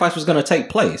sacrifice was going to take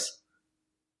place?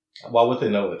 Why would they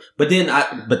know it? But then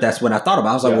but that's when I thought about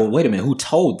it. I was like, well, wait a minute. Who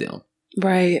told them?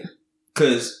 Right.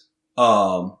 Because,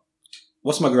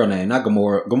 what's my girl name? Not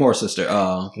Gamora. Gamora's sister.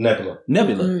 Nebula.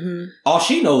 Mm-hmm. All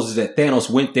she knows is that Thanos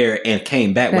went there and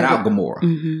came back without Gamora.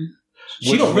 Mm-hmm.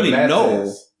 She don't really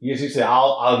know. Yes, she said,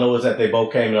 all know is that they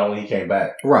both came and only he came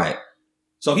back. Right.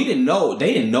 So he didn't know.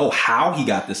 They didn't know how he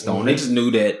got the stone. Mm-hmm. They just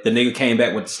knew that the nigga came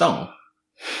back with the stone.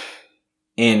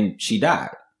 And she died.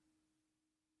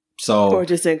 So or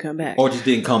just didn't come back.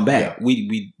 Yeah.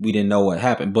 We didn't know what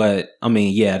happened. But I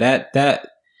mean, yeah, that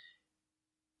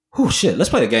oh shit,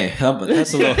 let's play the game.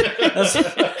 That's a little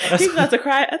He's about to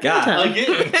cry at the time.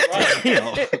 You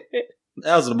know,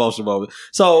 that was an emotional moment.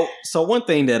 So one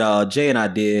thing that Jay and I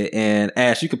did, and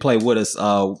Ash, you can play with us.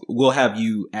 We'll have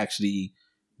you actually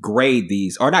grade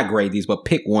these, or not grade these, but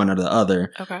pick one or the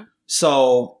other. Okay.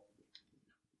 So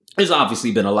there's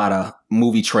obviously been a lot of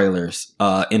movie trailers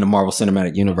in the Marvel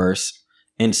Cinematic Universe,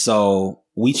 and so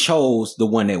we chose the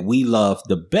one that we love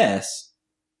the best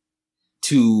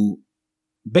to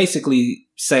basically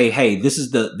say, hey, this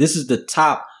is the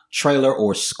top trailer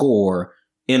or score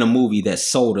in a movie that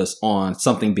sold us on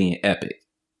something being epic.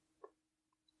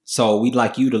 So we'd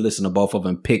like you to listen to both of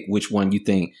them, pick which one you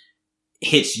think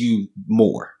hits you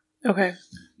more. Okay.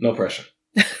 No pressure.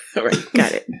 All right.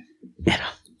 Got it.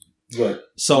 Good.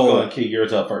 So go ahead, Key,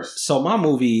 yours up first. So my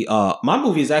movie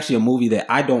is actually a movie that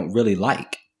I don't really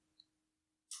like.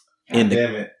 Damn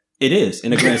it. It is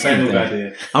in the grand scheme of I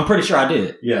things. did. I'm pretty sure I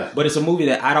did. Yeah. But it's a movie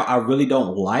that I really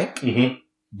don't like. Mm-hmm.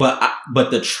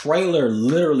 But the trailer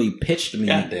literally pitched me.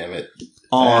 God damn it.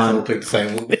 On we'll pick the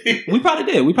same movie. We probably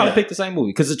did. We probably picked the same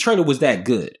movie because the trailer was that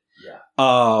good.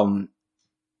 Yeah.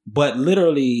 But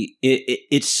literally,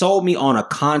 it sold me on a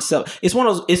concept. It's one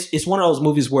of those. It's one of those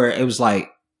movies where it was like,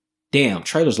 damn,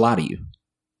 trailers lie to you.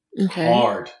 Okay.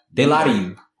 Hard. They lie to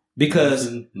you because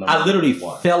I literally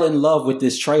fell in love with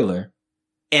this trailer,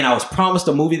 and I was promised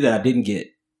a movie that I didn't get.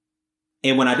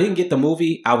 And when I didn't get the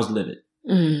movie, I was livid.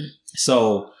 Mm.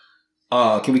 So,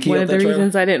 can we keep one up of the that trailer?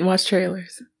 reasons I didn't watch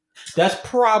trailers. That's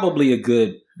probably a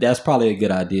good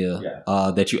idea.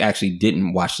 That you actually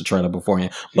didn't watch the trailer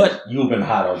beforehand. But you've been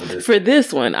hot over this. For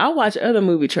this one, I'll watch other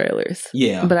movie trailers.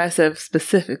 Yeah. But I said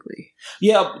specifically.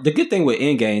 Yeah, the good thing with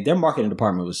Endgame, their marketing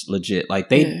department was legit. Like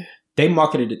they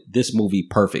marketed this movie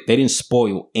perfect. They didn't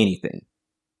spoil anything.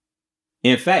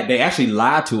 In fact, they actually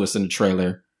lied to us in the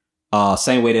trailer.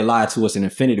 Same way they lied to us in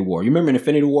Infinity War. You remember in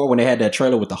Infinity War when they had that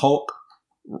trailer with the Hulk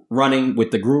running with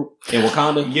the group in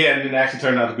Wakanda? Yeah, and then it actually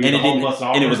turned out to be the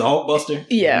Hulkbuster. And it was the Hulkbuster?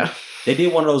 Yeah. They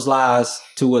did one of those lies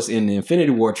to us in the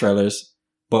Infinity War trailers,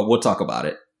 but we'll talk about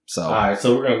it. So, all right,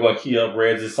 so we're going to go key up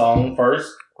Red's song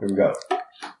first. Here we go.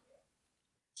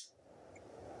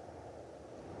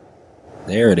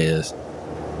 There it is.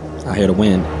 I hear the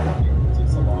wind.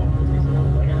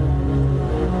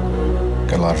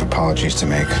 Got a lot of apologies to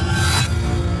make.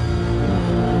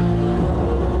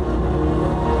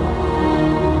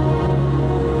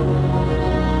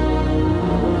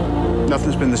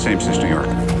 Nothing's been the same since New York.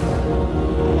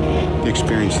 You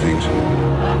experience things,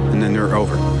 and then they're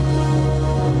over.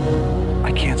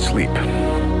 I can't sleep.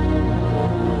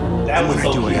 That was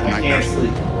so key. I can't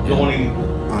sleep. Going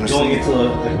into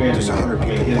a there's 100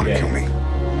 people who want to kill me.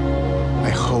 I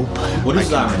hope what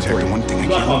is I can protect one thing I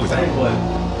can't live without. But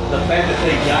the fact that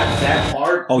they got that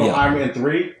part from Iron Man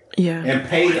 3 and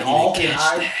paid off in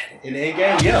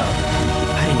Endgame,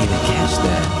 I didn't even catch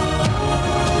that.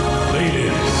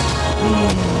 Ladies,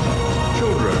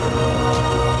 children,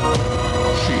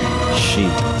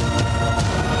 sheep.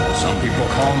 Some people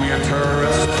call me a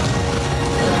terrorist.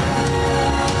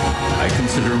 I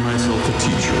consider myself a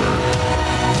teacher.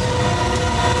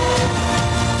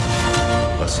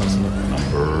 Lesson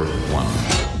number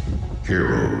 1.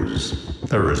 Heroes.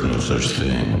 There is no such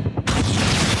thing.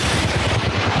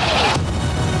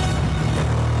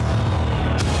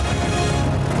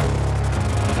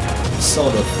 So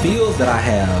the feels that I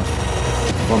have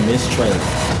from this trailer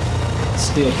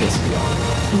still piss me off.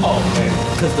 Oh man,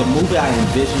 because the movie I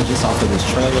envisioned just off of this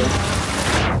trailer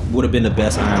would have been the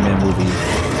best Iron Man movie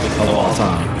of all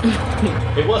time.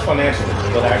 It was financially,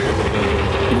 but actually was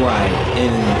good. Right,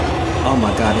 and oh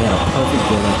my god, they had a perfect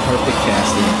villain, perfect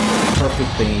casting,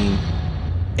 perfect theme.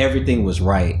 Everything was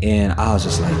right, and I was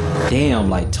just like, damn,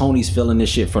 like Tony's feeling this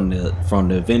shit from the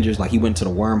Avengers. Like he went to the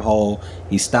wormhole,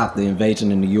 he stopped the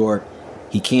invasion in New York.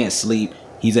 He can't sleep.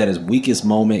 He's at his weakest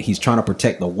moment. He's trying to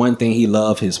protect the one thing he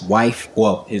loved, his wife,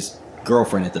 well, his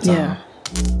girlfriend at the time. Yeah.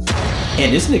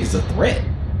 And this nigga's a threat.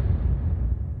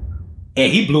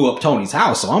 And he blew up Tony's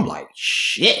house, so I'm like,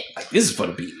 shit, like this is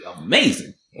gonna be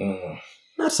amazing.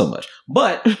 Not so much,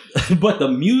 but the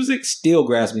music still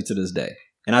grabs me to this day,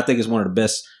 and I think it's one of the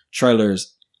best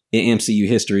trailers in MCU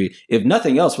history, if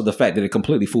nothing else, for the fact that it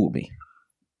completely fooled me.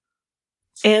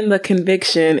 And the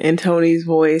conviction in Tony's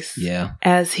voice,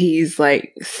 as he's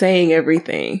like saying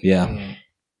everything,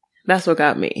 that's what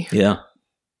got me. Yeah,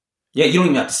 you don't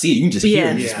even have to see it; you can just hear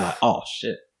it. Just like, oh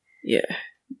shit,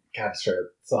 God, sure.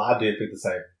 So I did pick the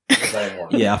same one.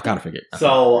 Yeah, I've kind of figured.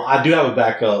 So I do have a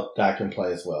backup that I can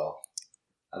play as well.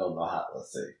 I don't know how.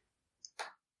 Let's see.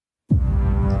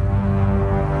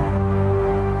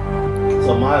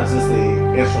 So mine is just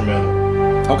the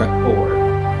instrumental. Okay. For it.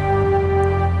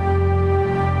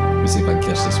 Let me see if I can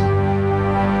catch this one.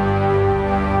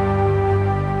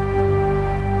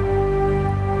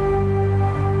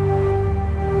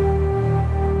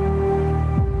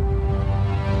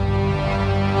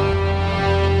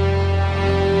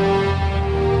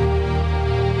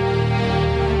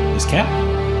 This Cap?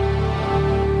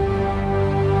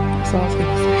 That's all I was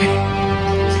gonna say.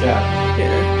 This Cap. Yeah.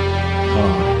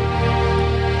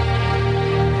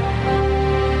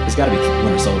 It's gotta be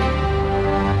Winter Soldier.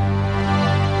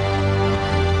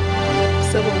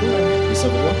 Civil War. The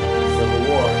Civil War? Civil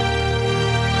War.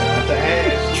 Shout out to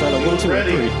Ash. Trailer 1, 2, and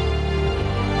 3.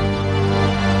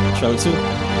 Trailer 2. Damn,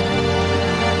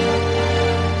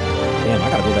 I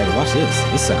gotta go back and watch this.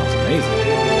 This sounds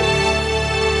amazing.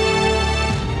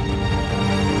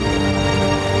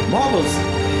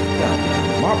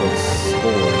 Marvel's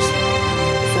scores.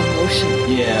 It's emotion.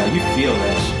 Yeah, you feel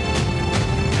that shit.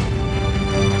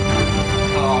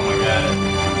 Oh my god.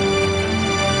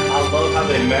 I love how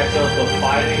they match up the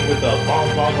fighting with the bomb.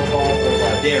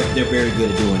 They're very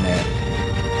good at doing that.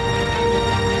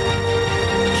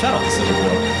 Shout out to Civil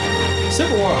War.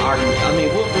 Civil War, I mean,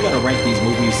 we're gonna rank these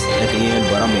movies at the end,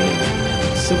 but I mean,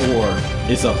 Civil War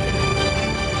is up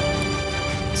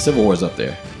there. Civil War is up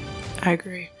there. I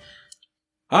agree.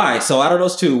 All right, so out of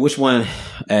those two, which one,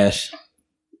 Ash?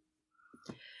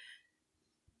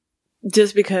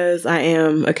 Just because I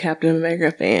am a Captain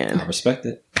America fan, I respect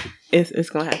it. it's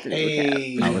gonna have to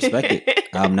be with Cap. I respect it.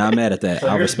 I'm not mad at that. So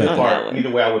I here's the respect part. it. Either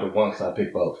way, I would have won because I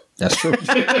picked both. That's true.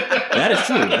 That is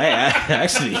true. Hey,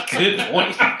 actually, good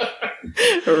point.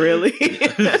 Really?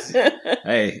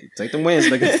 Hey, take them wins,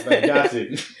 nigga. I got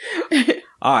you.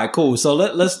 All right, cool. So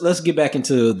let's get back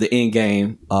into the end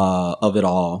game of it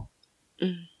all.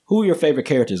 Who are your favorite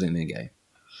characters in the end game?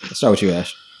 Let's start with you,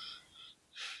 Ash.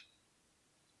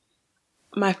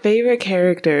 My favorite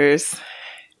characters,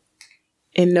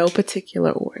 in no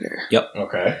particular order. Yep.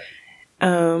 Okay.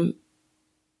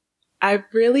 I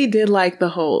really did like the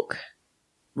Hulk.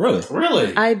 Really?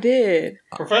 Really? I did.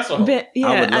 Professor Hulk. But, yeah,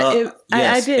 I would love-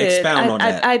 I did. expound on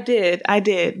that. I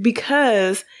did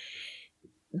because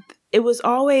it was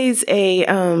always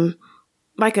a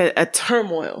like a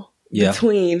turmoil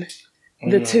between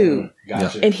the two,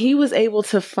 Gotcha. and he was able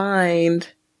to find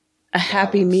a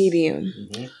happy medium,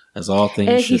 As all things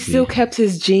and should he still be. kept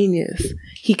his genius.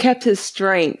 He kept his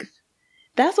strength.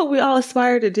 That's what we all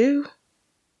aspire to do.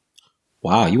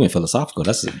 Wow, you went philosophical.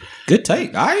 That's a good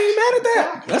take. I ain't mad at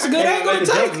that. That's a good angle to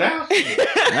take. Now.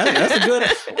 That's a good.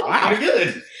 Wow, Pretty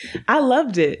good. I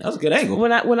loved it. that was a good angle.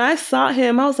 When I saw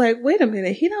him, I was like, wait a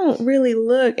minute, he don't really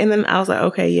look. And then I was like,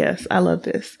 okay, yes, I love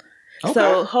this. Okay.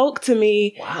 So Hulk to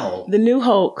me, Wow. the new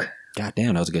Hulk. God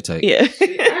damn, that was a good take. Yeah.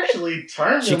 She actually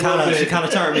turned She kind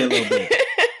of turned me a little bit.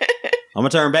 I'm gonna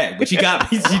turn back, but she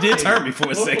got me. She did turn me for a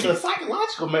With second. the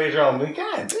psychological major on me.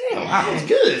 God damn. Wow. That was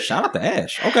good. Shout out to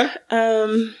Ash. Okay.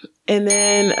 And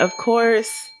then of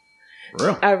course,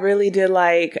 Real. I really did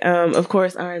like, of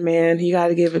course, Iron Man. You got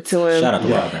to give it to him. Shout out to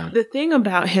Yeah. Rob Downey. The thing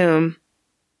about him,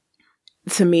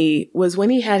 to me, was when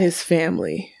he had his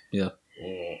family. Yeah.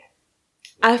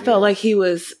 I felt like he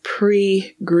was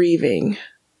pre-grieving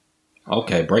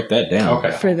Okay, break that down.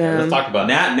 Okay. for them. Let's talk about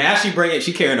that. Now she bring it.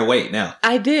 She carrying the weight now.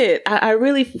 I did. I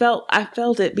really felt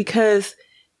it because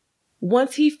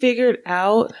once he figured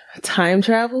out time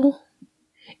travel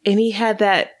and he had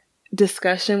that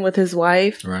discussion with his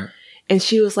wife Right. and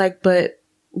she was like, but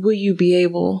will you be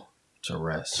able To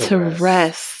rest. To to rest.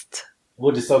 rest?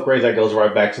 Which is so crazy that goes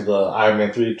right back to the Iron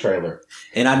Man 3 trailer.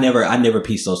 And I never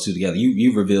pieced those two together.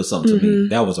 You revealed something to me. Mhm.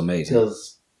 That was amazing.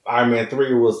 Because Iron Man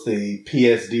 3 was the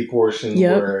PSD portion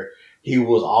Yep. where he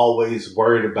was always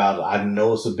worried about, I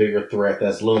know it's a bigger threat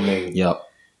that's looming. Yep.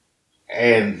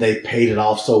 And they paid it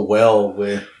off so well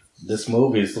with this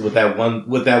movie. So with that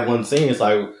one scene, it's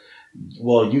like,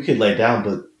 well, you could lay down,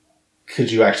 but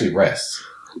could you actually rest?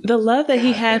 The love that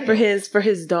he had for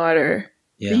his daughter,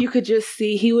 Yeah. you could just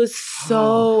see he was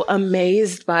so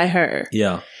amazed by her.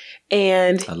 Yeah.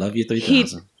 And I love you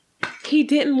 3000. he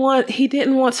didn't want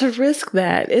to risk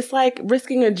that. It's like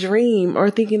risking a dream or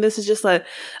thinking this is just a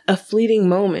fleeting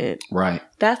moment. Right.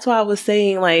 That's why I was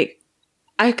saying, like,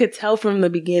 I could tell from the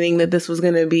beginning that this was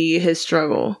going to be his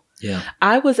struggle. Yeah.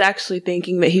 I was actually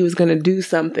thinking that he was going to do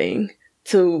something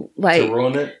to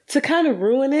ruin it? to kind of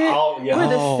ruin it Oh, yeah. for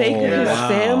the sake of his wow.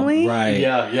 family. Right.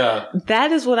 Yeah.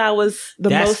 That is what I was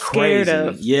That's most scared crazy.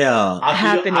 of. Yeah.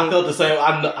 Happening. I felt the same.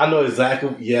 I know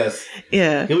exactly. Yes.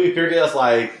 Yeah. He figured us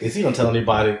like, is he gonna tell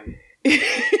anybody?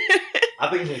 I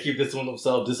think he's gonna keep this one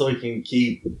himself just so he can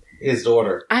keep his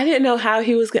daughter. I didn't know how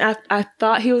he was going to, I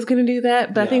thought he was going to do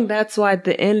that, but I Yeah. think that's why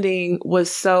the ending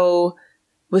was so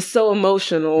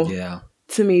emotional Yeah.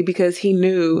 to me because he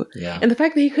knew. Yeah. And the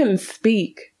fact that he couldn't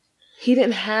speak, he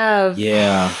didn't have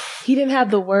Yeah.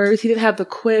 the words, he didn't have the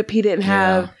quip, he didn't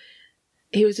have,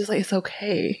 he was just like, it's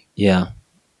okay, Yeah.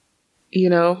 you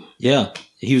know? Yeah.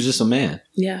 He was just a man.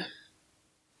 Yeah.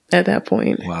 At that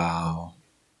point. Wow.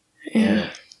 Yeah.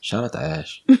 Shout out to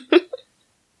Ash.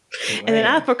 And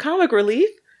then for comic relief,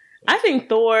 I think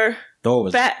Thor, Thor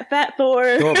was fat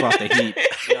Thor. Thor brought the heat.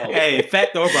 Hey, Fat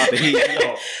Thor brought the heat.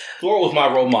 Yo, Thor was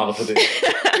my role model for this.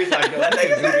 He's like, yo, that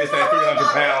nigga do this at 300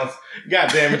 pounds. God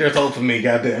damn it, there's hope for me.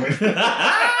 God damn it.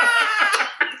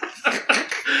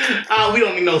 We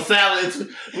don't need no salads.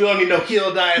 We don't need no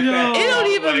keto diet. Fat. It don't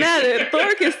even matter.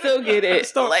 Thor can still get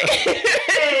it. Like,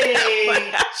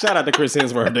 Hey. Shout out to Chris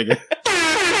Hemsworth, nigga.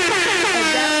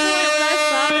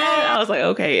 I was like,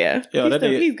 okay, yeah. Yo,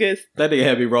 he's good. That nigga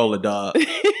had me rolling, dog.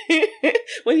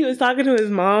 When he was talking to his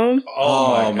mom.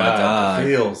 Oh my God.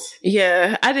 Feels.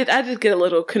 Yeah, I did get a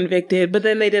little convicted, but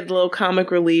then they did a little comic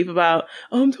relief about,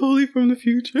 I'm totally from the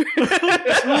future.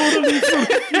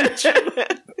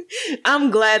 I'm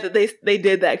glad that they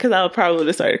did that because I probably would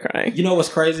have started crying. You know what's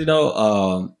crazy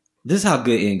though? This is how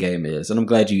good Endgame is, and I'm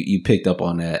glad you picked up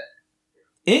on that.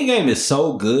 Endgame is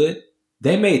so good,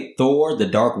 they made Thor: The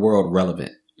Dark World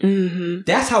relevant. Mm-hmm.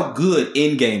 That's how good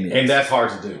Endgame is. And that's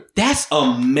hard to do. That's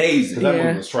amazing. Because that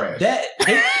movie was trash.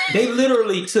 They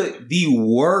literally took the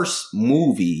worst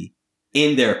movie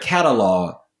in their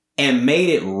catalog and made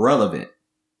it relevant.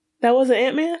 That wasn't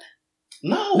Ant-Man?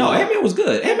 No, Ant-Man was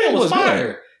good. Ant-Man was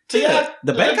fire. good. Yeah,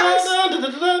 the bad guys.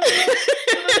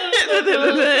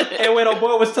 And when old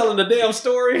boy was telling the damn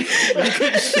story, you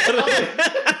couldn't shut up.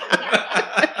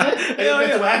 Hell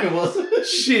yeah. What happened was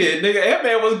Shit, nigga,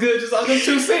 Ant-Man was good just on them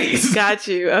 2 scenes. Got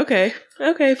you. Okay,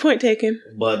 point taken.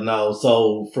 But no,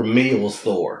 so for me it was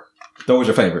Thor. Thor was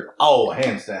your favorite? Oh,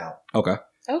 hands down. Okay.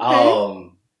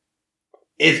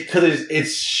 It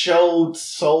showed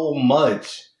so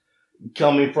much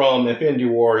coming from Infinity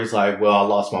War. He's like, well, I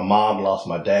lost my mom, I lost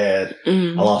my dad, I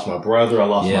lost my brother, I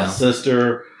lost my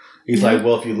sister. He's like,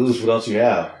 well, if you lose, what else you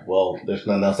have? Well, there's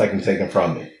nothing else I can take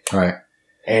from me. All right.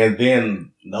 And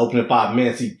then in the opening 5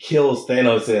 minutes, he kills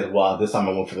Thanos and said, well, this time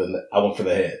I went for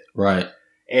the head. Right.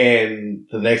 And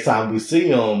the next time we see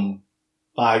him,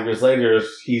 5 years later,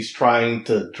 he's trying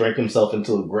to drink himself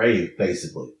into a grave,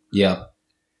 basically. Yeah.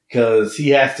 Because he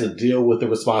has to deal with the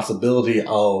responsibility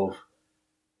of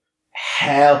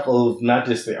half of not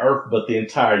just the Earth, but the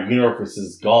entire universe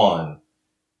is gone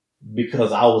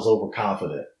because I was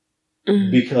overconfident.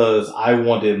 Mm-hmm. Because I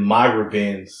wanted my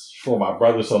revenge for my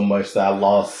brother so much that I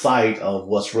lost sight of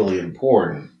what's really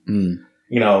important. Mm.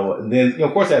 You know, and then,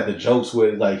 of course, I have the jokes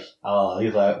with, like,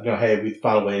 he's like, hey, we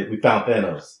found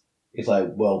Thanos. It's like,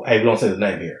 well, hey, we don't say the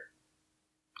name here.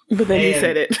 But then he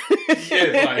said it.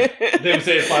 Yeah, like, then we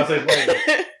say it 5 seconds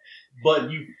later.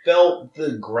 But you felt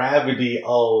the gravity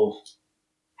of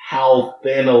how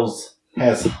Thanos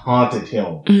has haunted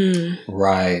him. Mm.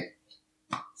 Right.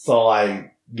 So, like,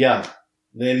 yeah.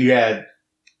 Then you had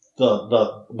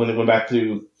the when it went back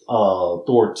to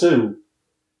Thor 2,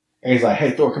 and he's like,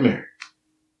 hey, Thor, come here.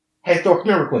 Hey, Thor, come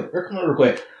here real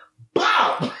quick.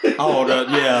 Bow! Oh,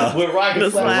 yeah. When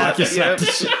Rocket slapped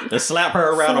the slap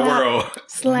her around the world.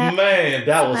 Slap. Man,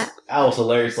 that was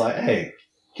hilarious. Like, hey,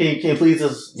 can you please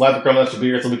just wipe the crumb out your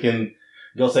beard so we can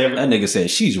go save her? That nigga said,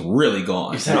 she's really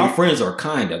gone. And our friends are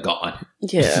kind of gone.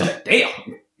 Yeah. Damn.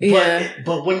 Yeah.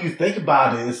 But when you think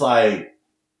about it, it's like,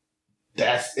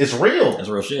 it's real. That's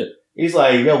real shit. He's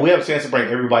like, yo, we have a chance to bring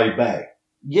everybody back.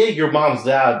 Yeah, your mom's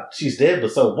died. She's dead,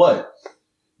 but so what?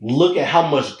 Look at how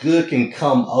much good can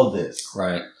come of this.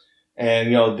 Right.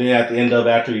 And, then at the end of,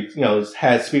 after he,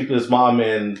 had speak with his mom,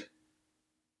 and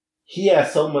he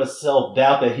has so much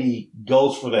self-doubt that he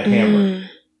goes for the hammer.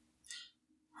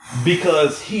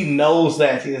 Because he knows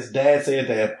that his dad said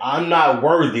that if I'm not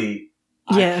worthy,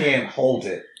 I can't hold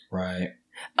it. Right.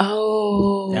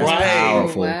 Oh, that's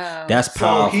powerful. Wow. That's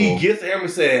powerful. So he gets him and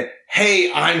said,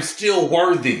 hey, I'm still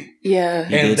worthy. Yeah.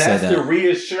 And that's the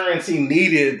reassurance he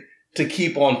needed to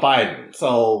keep on fighting.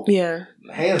 So,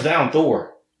 hands down,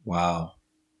 Thor. Wow.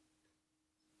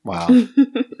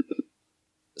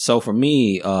 So for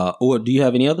me, or do you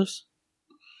have any others?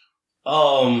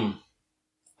 I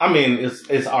mean,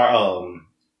 it's our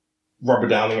Robert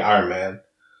Downey Iron Man.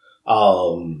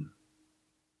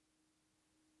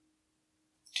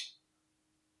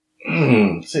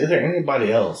 See, is there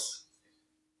anybody else?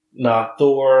 Nah,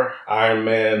 Thor, Iron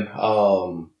Man.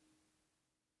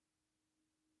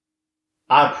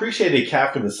 I appreciated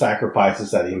Cap for the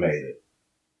sacrifices that he made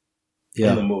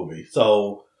in the movie.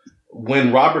 So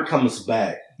when Robert comes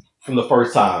back from the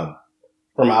first time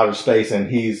from outer space,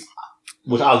 and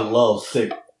which I love,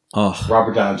 sick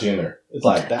Robert Downey Jr. It's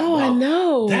like that. Oh, I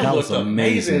know. That was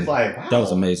amazing. It's like, wow. That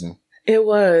was amazing. It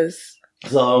was.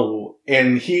 So,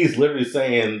 and he's literally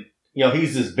saying,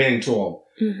 he's just bending to him.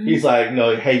 Mm-hmm. He's like,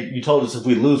 hey, you told us if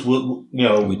we lose, we're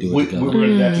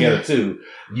in that together too.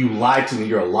 You lied to me.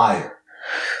 You're a liar.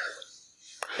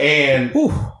 And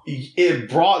it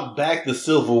brought back the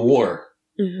Civil War.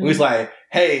 Mm-hmm. He's like,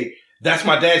 hey, that's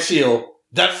my dad's shield.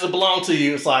 That doesn't belong to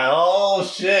you. It's like, oh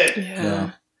shit.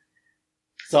 Yeah.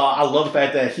 So I love the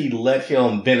fact that he let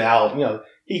him vent out.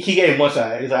 He gave him one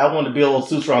shot. He's like, I want to build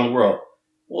suits around the world.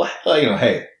 Well,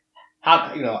 hey,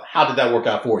 how did that work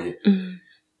out for you? Mm-hmm.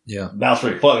 Yeah. That was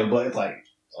pretty funny, but it's like,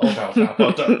 oh, that was kind of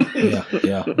fucked up.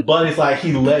 Yeah. But it's like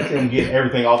he let him get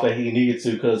everything off that he needed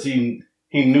to because he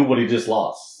knew what he just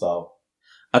lost. So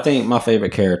I think my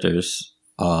favorite characters.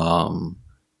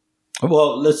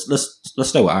 Well, let's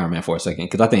stay with Iron Man for a second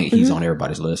because I think he's on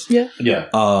everybody's list. Yeah.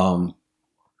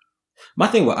 My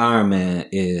thing with Iron Man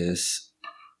is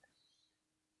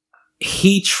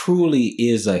he truly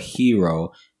is a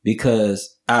hero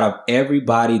because out of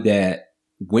everybody that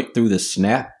went through the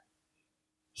snap,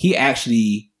 he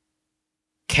actually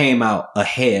came out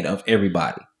ahead of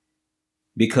everybody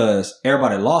because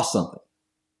everybody lost something.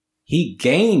 He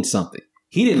gained something.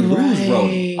 He didn't lose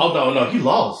Rhodey. Oh no, he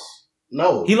lost.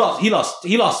 No, He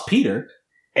lost Peter.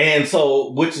 And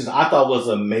so, which is I thought was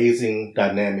amazing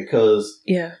dynamic because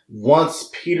once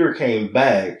Peter came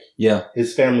back,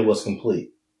 his family was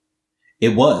complete.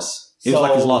 It was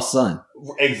like his lost son.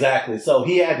 Exactly. So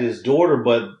he had his daughter,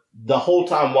 but the whole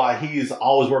time while he's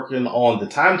always working on the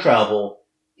time travel,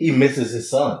 he misses his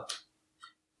son.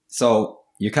 So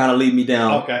you kind of lead me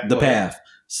down the path.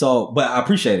 So, but I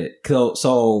appreciate it.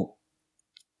 So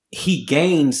he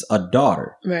gains a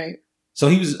daughter. Right. So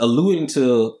he was alluding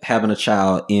to having a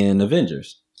child in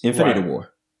Avengers, Infinity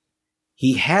War.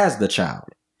 He has the child.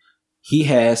 He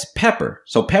has Pepper.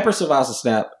 So Pepper survives the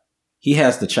snap. He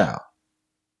has the child.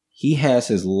 He has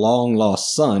his long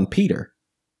lost son, Peter.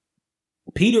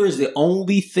 Peter is the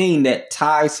only thing that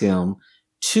ties him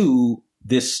to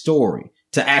this story,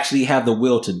 to actually have the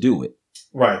will to do it.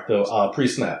 Right, the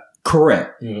pre-snap.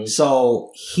 Correct. Mm-hmm.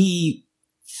 So he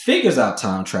figures out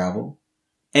time travel.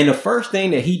 And the first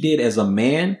thing that he did as a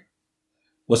man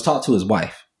was talk to his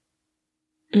wife.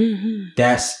 Mm-hmm.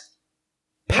 That's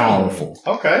powerful.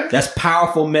 Okay. That's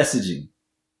powerful messaging.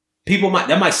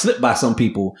 That might slip by some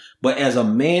people, but as a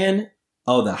man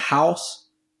of the house,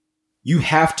 you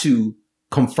have to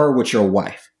confer with your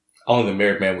wife. Only the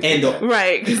married man would say that.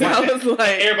 Right. Because I was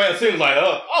like... Everybody assumes like,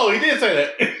 oh, he did say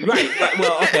that. Right.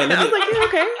 Well, okay. I was like, yeah,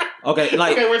 okay. Okay,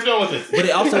 like, okay, where's going with this? But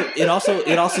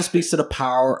it also speaks to the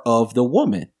power of the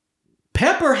woman.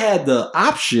 Pepper had the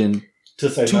option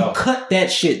to cut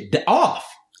that shit off,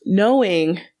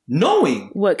 knowing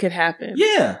what could happen.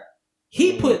 Yeah,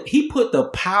 he put the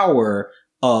power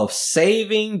of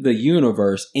saving the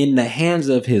universe in the hands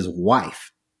of his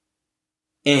wife,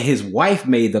 and his wife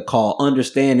made the call,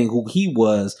 understanding who he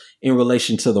was in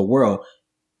relation to the world.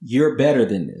 You're better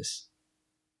than this.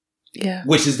 Yeah.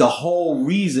 Which is the whole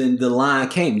reason the line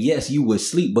came. Yes, you would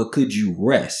sleep, but could you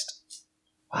rest?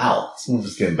 Wow, this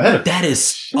movie's getting better. That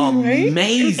is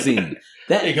amazing.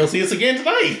 That you go see us again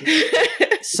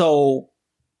tonight. So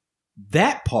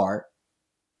that part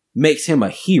makes him a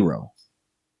hero.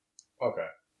 Okay.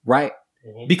 Right?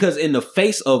 Mm-hmm. Because in the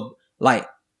face of, like,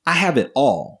 I have it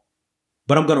all,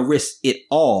 but I'm going to risk it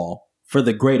all for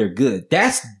the greater good.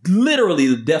 That's literally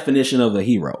the definition of a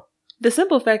hero. The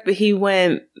simple fact that he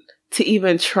went to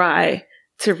even try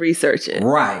to research it.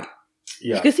 Right.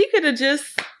 Yeah. Because he could have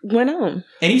just went on.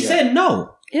 And he said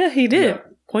no. Yeah, he did. Yeah.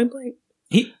 Point blank.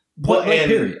 Point blank,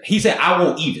 period. He said, I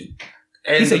won't even.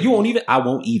 And he said, you won't even? I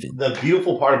won't even. The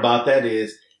beautiful part about that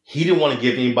is he didn't want to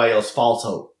give anybody else false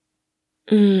hope.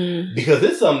 Because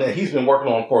it's something that he's been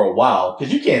working on for a while.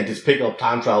 Because you can't just pick up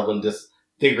time travel and just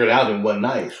figure it out in one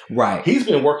night. Right. He's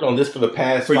been working on this for the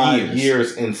past 5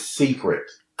 years in secret.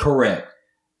 Correct.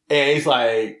 And he's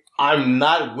like, I'm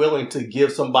not willing to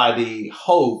give somebody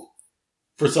hope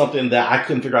for something that I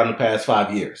couldn't figure out in the past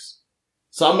 5 years.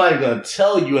 So I'm not even going to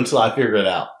tell you until I figure it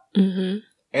out. Mm-hmm.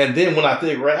 And then when I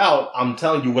figure it out, I'm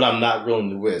telling you what I'm not willing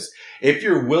to risk. If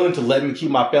you're willing to let me keep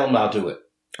my family, I'll do it.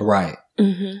 Right.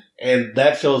 Mm-hmm. And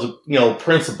that shows,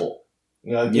 principle.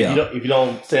 If you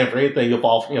don't stand for anything, you'll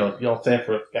fall. If you don't stand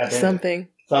for something,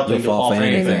 you'll fall for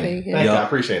anything. Yeah. I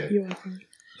appreciate it. You're welcome.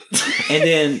 And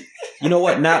then, you know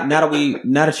what? Now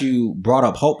that you brought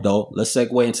up hope, though, let's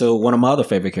segue into one of my other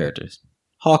favorite characters,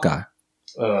 Hawkeye.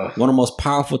 One of the most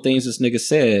powerful things this nigga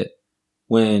said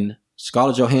when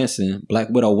Scarlett Johansson, Black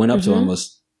Widow, went up to him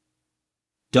was,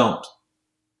 "Don't."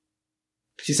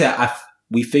 She said,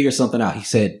 "We figured something out." He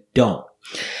said, "Don't."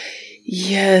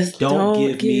 Yes,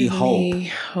 don't give me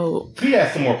hope. He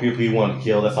had some more people he wanted to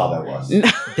kill. That's all that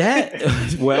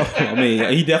was. Well, I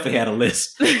mean, he definitely had a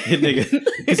list, nigga,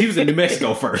 because he was in New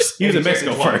Mexico first. He was in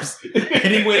Mexico first,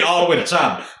 and he went all the way to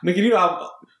China. Nigga,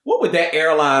 what would that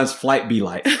airline's flight be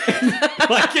like?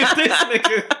 Like, if this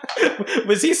nigga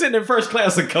was he sitting in first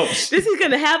class of coach? Is he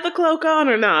gonna have the cloak on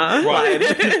or not? Right.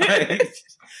 Like,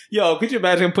 yo, could you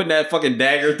imagine him putting that fucking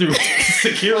dagger through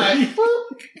security?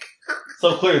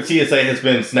 So clear, TSA has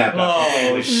been snapped out.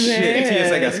 Oh, shit.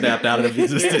 TSA got snapped out of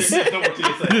existence. No more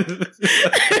TSA.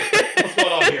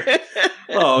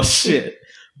 Oh shit!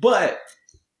 But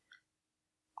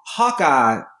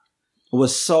Hawkeye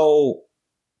was so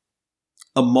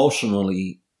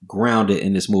emotionally grounded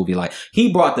in this movie. Like,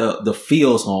 he brought the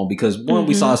feels home because one,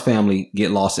 we saw his family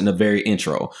get lost in the very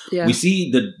intro. Yeah. We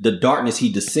see the darkness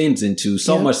he descends into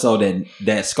so much so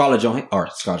that Scarlett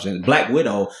Johansson, Black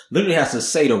Widow, literally has to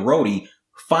say to Rhodey,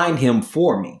 "Find him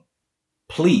for me,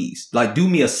 please. Like, do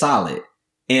me a solid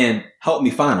and help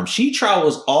me find him." She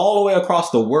travels all the way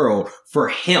across the world for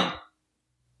him,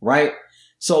 right?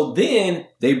 So then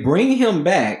they bring him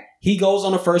back. He goes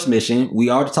on the first mission.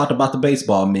 We already talked about the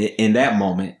baseball mitt in that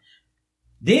moment.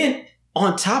 Then,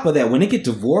 on top of that, when they get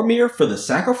to Vormir for the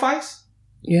sacrifice,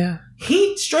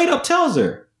 he straight up tells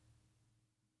her,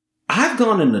 "I've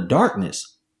gone in the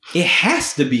darkness. It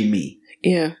has to be me.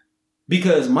 Yeah.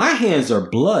 Because my hands are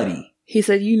bloody." He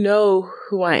said, "You know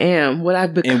who I am, what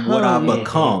I've become." And what I've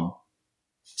become.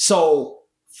 So,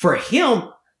 for him,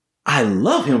 I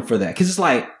love him for that. Because it's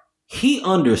like, he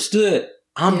understood,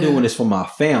 I'm doing this for my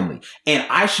family. And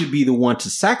I should be the one to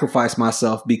sacrifice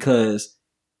myself because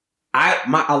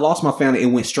I lost my family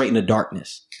and went straight into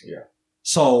darkness. Yeah.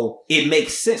 So it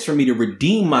makes sense for me to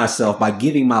redeem myself by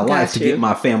giving my life to get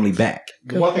my family back.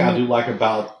 The one thing I do like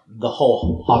about the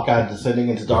whole Hawkeye descending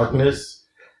into darkness,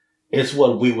 it's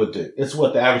what we would do. It's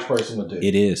what the average person would do.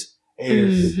 It is.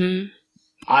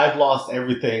 I've lost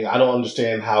everything. I don't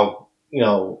understand how,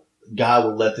 God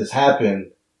would let this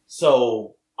happen.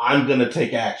 So I'm going to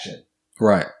take action.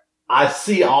 Right. I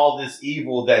see all this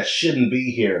evil that shouldn't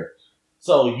be here.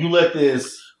 So you let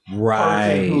this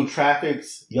person who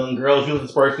traffics young girls, you let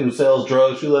this person who sells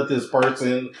drugs, you let this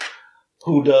person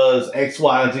who does X,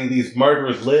 Y, and Z, these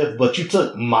murderers live, but you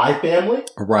took my family?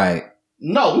 Right.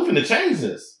 No, we're finna change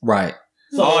this. Right.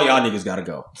 So all y'all niggas gotta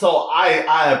go. So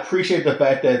I appreciate the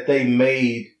fact that they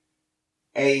made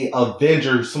a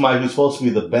Avenger, somebody who's supposed to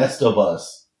be the best of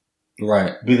us,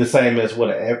 be the same as what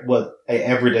a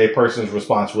everyday person's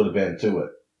response would have been to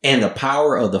it. And the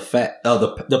power of the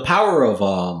power of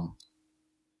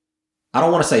I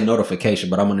don't want to say notification,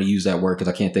 but I'm going to use that word because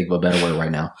I can't think of a better word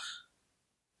right now.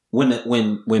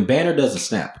 When Banner does a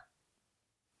snap,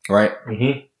 right?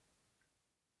 Mm-hmm.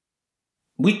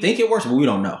 We think it works, but we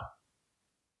don't know.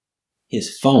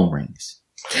 His phone rings.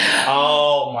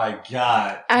 Oh my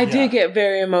God! I did get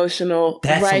very emotional.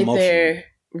 That's right emotional.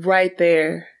 Right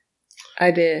there. I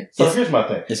did. So here's my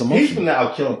thing. It's emotional. He's been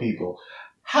out killing people.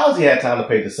 How's he had time to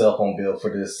pay the cell phone bill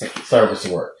for this service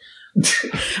to work?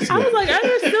 I was like, are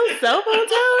there still cell phone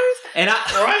towers? And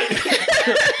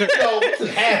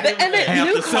and then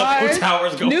new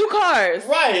cars. New cars.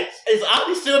 Right. Is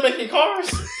Audi still making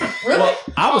cars? Really? Well,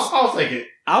 I was thinking.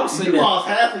 You lost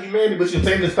half of humanity, but you're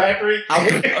taking this factory?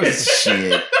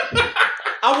 Shit.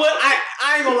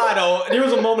 I ain't gonna lie though. There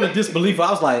was a moment of disbelief.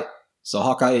 I was like, so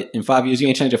Hawkeye, in 5 years, you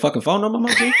ain't changed your fucking phone number,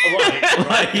 my G?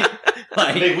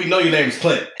 Like, we know your name is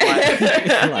Clint.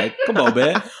 Like, come on,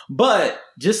 man. But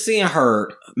just seeing her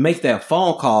make that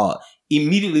phone call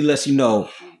immediately lets you know,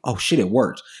 oh shit, it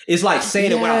worked. It's like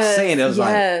saying it without saying it. It was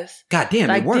like, God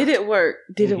damn, it worked. Did it work?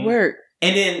 Did it work?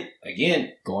 And then,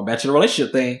 again, going back to the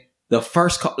relationship thing, the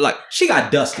first call, like, she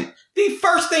got dusted. The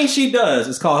first thing she does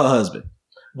is call her husband.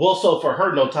 Well, so for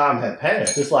her, no time had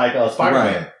passed. It's like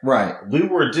Spider-Man. Right. We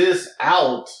were just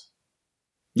out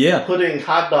putting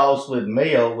hot dogs with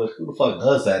mayo. With who the fuck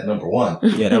does that, number one?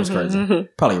 Yeah, that was crazy.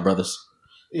 Probably your brothers.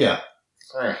 Yeah.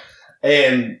 All right.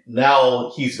 And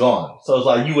now he's gone. So it's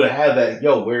like you would have that,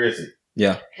 where is he?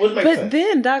 Yeah. But sense.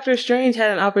 Then Doctor Strange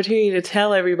had an opportunity to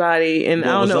tell everybody, and I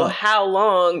don't know how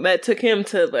long that took him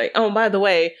to like, oh, by the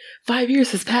way, 5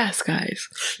 years has passed, guys.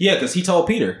 Yeah, because he told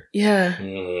Peter. Yeah.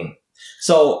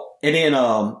 So, and then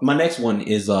my next one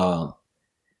is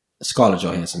Scarlett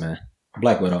Johansson, man.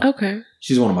 Black Widow. Okay.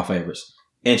 She's one of my favorites.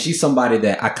 And she's somebody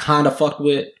that I kind of fucked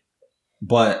with,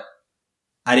 but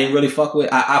I didn't really fuck with.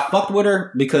 I fucked with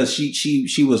her because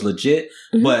she was legit,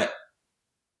 but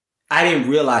I didn't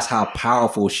realize how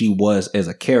powerful she was as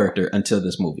a character until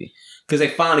this movie. Because they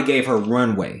finally gave her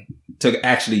runway to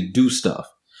actually do stuff.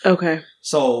 Okay.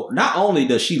 So not only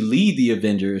does she lead the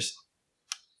Avengers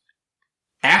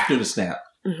after the snap,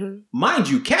 mind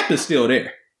you, Cap is still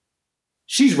there.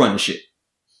 She's running shit.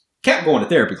 Cap going to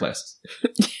therapy classes.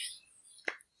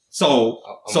 So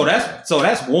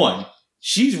that's one.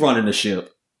 She's running the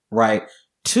ship, right?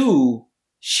 Two,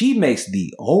 she makes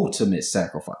the ultimate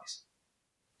sacrifice.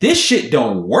 This shit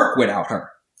don't work without her.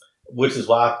 Which is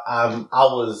why I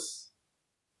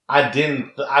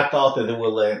thought that they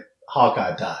would let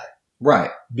Hawkeye die.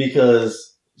 Right.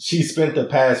 Because she spent the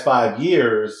past 5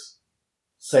 years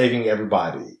saving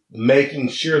everybody, making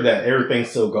sure that everything's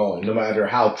still going, no matter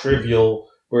how trivial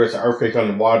whether it's an earthquake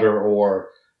underwater or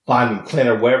finding Clint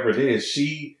or whatever it is,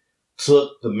 she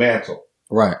took the mantle.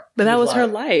 Right. But that She was was her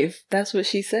like- life. That's what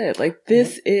she said. Like,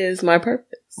 this is my purpose.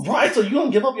 Right, so you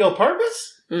don't give up your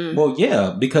purpose? Mm. Well,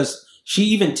 yeah, because she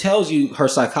even tells you her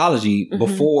psychology Mhm.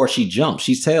 before she jumps.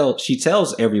 She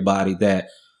tells everybody that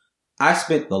I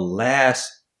spent the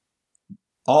last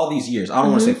all these years. I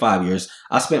don't want to say 5 years.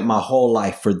 I spent my whole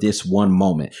life for this one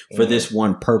moment, for this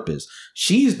one purpose.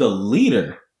 She's the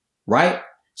leader, right?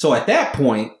 So at that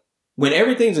point, when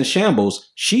everything's in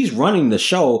shambles, she's running the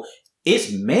show.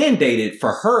 It's mandated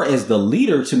for her as the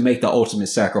leader to make the ultimate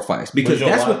sacrifice because But you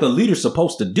know that's why? what the leader's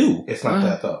supposed to do. It's not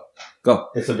that though. Go.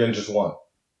 It's Avengers 1.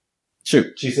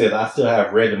 Shoot. She said, I still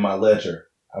have red in my ledger.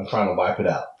 I'm trying to wipe it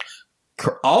out.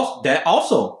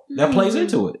 That plays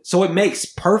into it. So it makes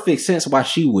perfect sense why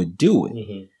she would do it.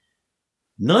 Mm-hmm.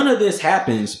 None of this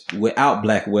happens without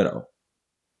Black Widow.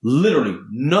 Literally,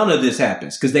 none of this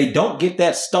happens because they don't get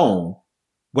that stone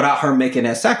without her making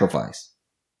that sacrifice.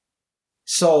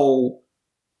 So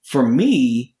for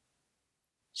me,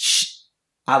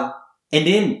 oh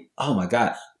my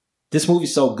God, this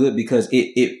movie's so good because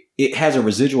it has a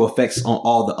residual effects on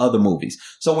all the other movies.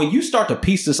 So when you start to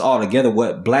piece this all together,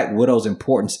 what Black Widow's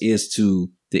importance is to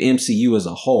the MCU as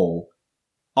a whole,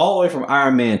 all the way from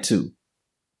Iron Man 2.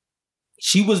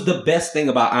 She was the best thing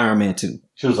about Iron Man 2.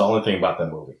 She was the only thing about that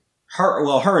movie.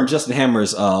 Her and Justin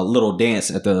Hammer's little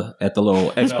dance at the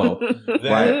little expo.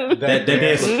 That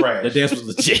dance was trash. The dance was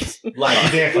legit. Like,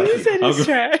 he danced like You shit. said it's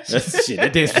trash. That's shit.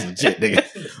 That dance was legit, nigga.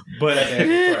 But That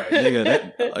dance was trash.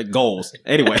 nigga, that goals.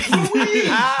 Anyway,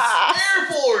 Air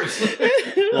Force!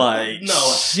 like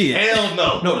No. shit. Hell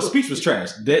no. No, the speech was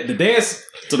trash. The dance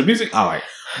to the music, all right.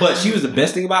 But she was the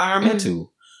best thing about Iron Man 2.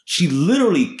 She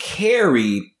literally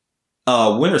carried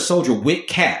Winter Soldier with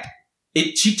Cap.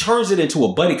 She turns it into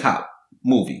a buddy cop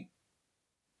movie.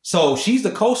 So she's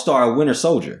the co-star of Winter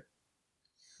Soldier.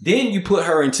 Then you put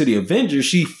her into the Avengers.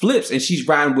 She flips and she's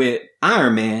riding with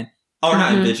Iron Man. Or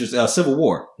not Avengers, Civil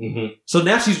War. Mm-hmm. So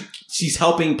now she's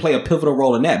helping play a pivotal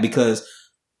role in that because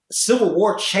Civil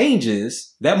War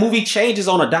changes. That movie changes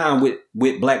on a dime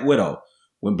with Black Widow.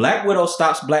 When Black Widow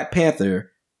stops Black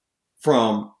Panther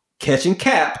from catching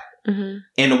Cap and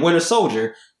the Winter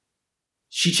Soldier,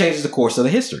 she changes the course of the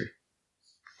history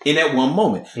in that one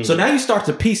moment. Mm-hmm. So now you start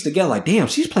to piece together like, damn,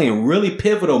 she's playing really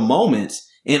pivotal moments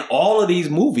in all of these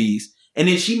movies. And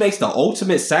then she makes the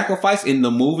ultimate sacrifice in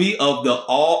the movie of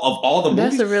all the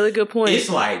movies. That's a really good point. It's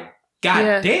like,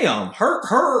 God damn,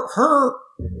 her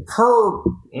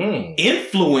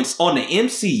influence on the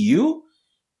MCU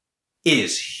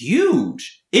is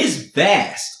huge. It's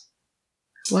vast.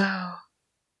 Wow.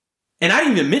 And I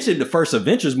didn't even mention the first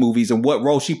Avengers movies and what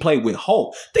role she played with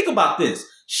Hulk. Think about this.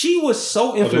 She was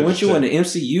so influential in the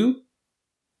MCU.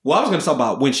 Well, I was going to talk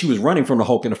about when she was running from the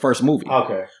Hulk in the first movie.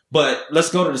 Okay. But let's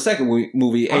go to the second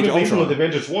movie, Age of Even Ultron. with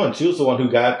Avengers 1, she was the one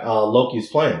who got Loki's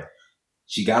plan.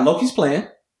 She got Loki's plan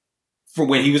for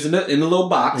when he was in the little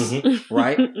box,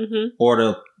 right? Or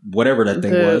the whatever that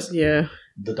thing was. Yeah.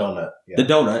 The donut. Yeah. The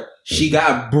donut. She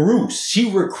got Bruce.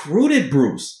 She recruited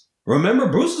Bruce. Remember,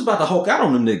 Bruce was about to Hulk out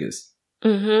on them niggas.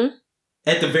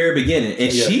 At the very beginning.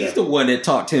 And she's the one that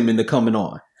talked him into coming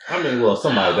on. I mean, well,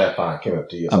 somebody that fine came up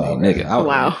to you. I mean, nigga.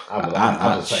 Wow.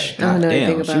 I'm just saying. I don't know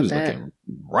anything Damn, she about was that. looking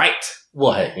right.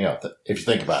 Well, hey, you know, if you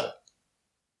think about it.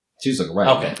 She was looking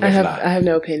right. Okay. I have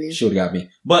no opinion. She would have got me.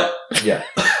 But Yeah.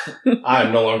 I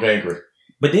am no longer angry.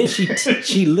 But then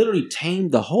she literally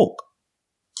tamed the Hulk.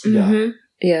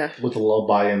 Yeah. With a little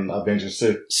buy in Avengers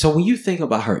 2. So when you think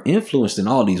about her influence in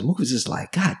all these movies, it's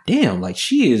like, God damn, like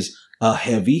she is a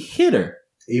heavy hitter.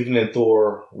 Even in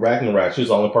Thor Ragnarok, she was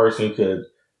the only person who could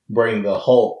bring the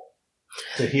Hulk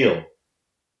to heal.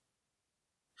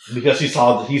 Because he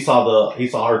saw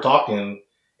her talking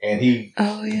and he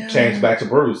changed back to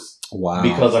Bruce. Wow.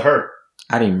 Because of her.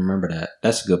 I didn't even remember that.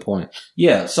 That's a good point.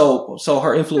 Yeah, so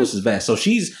her influence is vast. So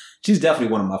she's definitely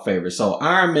one of my favorites. So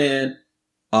Iron Man,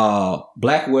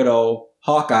 Black Widow,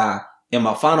 Hawkeye, and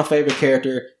my final favorite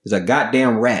character is a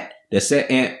goddamn rat that set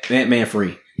Ant-Man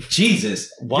free.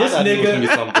 Jesus. This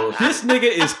nigga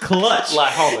is clutch.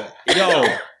 Like, hold it. Yo.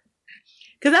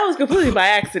 Because that was completely by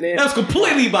accident. That was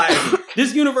completely by accident.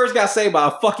 This universe got saved by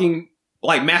a fucking,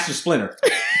 like, Master Splinter.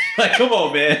 Like, come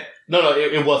on, man. No,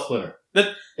 it was Splinter.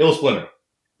 It was Splinter.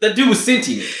 That dude was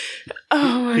sentient.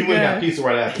 Oh my He went and got god. pizza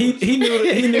right after. He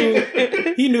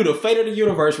knew the fate of the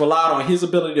universe relied on his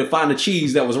ability to find the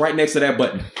cheese that was right next to that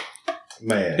button.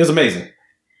 Man. It was amazing.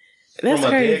 That's From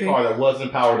a crazy. dead car that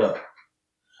wasn't powered up.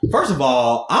 First of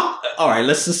all, all right,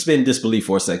 let's suspend disbelief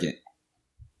for a second.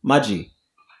 My G.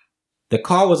 The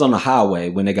car was on the highway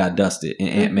when they got dusted in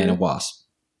Ant-Man and Wasp.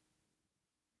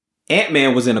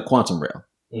 Ant-Man was in a quantum realm.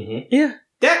 Mm-hmm. Yeah.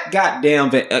 That goddamn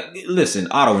listen,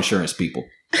 auto insurance people.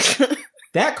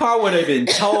 That car would have been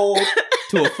towed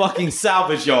to a fucking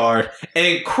salvage yard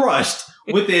and crushed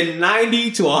within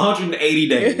 90 to 180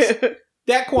 days.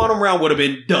 That quantum realm would have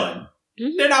been done.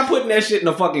 They're not putting that shit in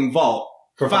a fucking vault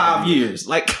for 5 years.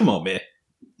 Like, come on, man.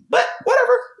 But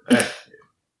whatever.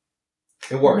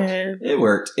 It worked. Man. It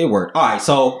worked. It worked. All right.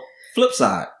 So, flip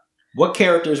side. What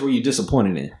characters were you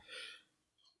disappointed in?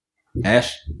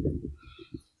 Ash?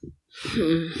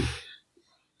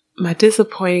 My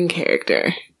disappointing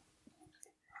character.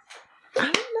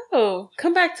 I don't know.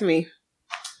 Come back to me.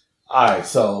 Alright,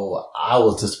 so I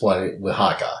was disappointed with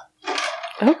Hawkeye.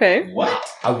 Okay. What?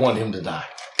 I want him to die.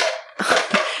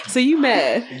 So you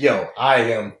mad? Yo, I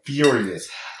am furious.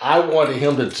 I wanted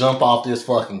him to jump off this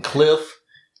fucking cliff.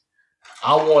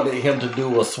 I wanted him to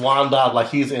do a swan dive like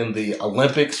he's in the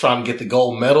Olympics trying to get the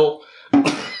gold medal.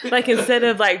 Like instead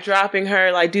of like dropping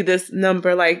her, like do this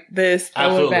number like this,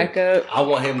 throw it back up. I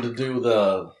want him to do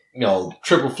the,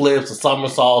 triple flips, the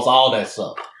somersaults, all that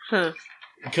stuff. Huh.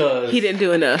 Because he didn't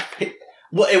do enough.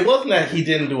 Well, it wasn't that he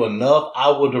didn't do enough. I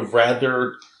would have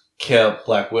rather kept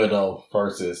Black Widow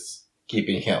versus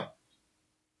keeping him.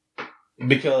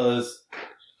 Because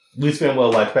we spent,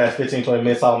 past 15, 20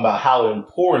 minutes talking about how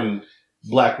important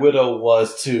Black Widow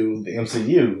was to the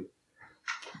MCU.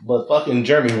 But fucking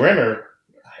Jeremy Renner,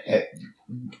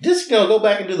 just, go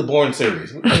back and do the Bourne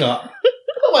series.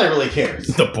 Nobody really cares.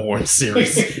 The Bourne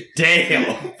series.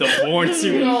 Damn. The Bourne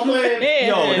series. You know what I'm saying?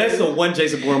 Yo, that's the one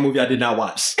Jason Bourne movie I did not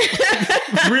watch.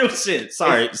 Real shit.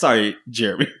 Sorry,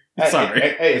 Jeremy. Sorry.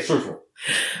 Hey, it's truthful.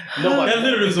 Nobody. That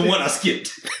literally was the one I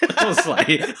skipped. I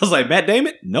was like, Matt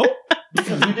Damon? Nope.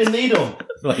 Because you didn't need him.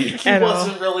 He At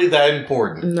wasn't really that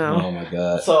important. No. Oh my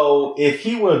God. So if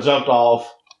he would have jumped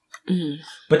off.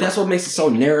 But that's what makes it so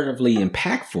narratively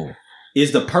impactful.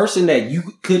 Is the person that you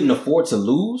couldn't afford to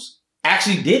lose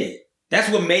actually did it. That's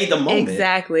what made the moment.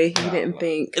 Exactly. He didn't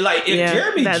think. Like, if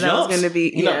Jeremy that jumps, was going to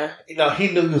be, he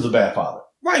knew he was a bad father.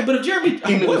 Right, but if Jeremy,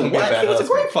 he knew he was a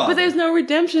great father. But there's no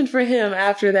redemption for him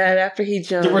after that, after he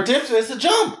jumped. The redemption is to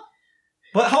jump.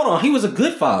 But hold on, he was a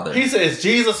good father. He says,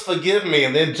 Jesus, forgive me,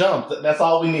 and then jumped. That's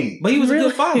all we need. But he was a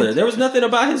good father. There was nothing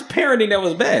about his parenting that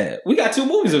was bad. We got 2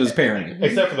 movies of his parenting.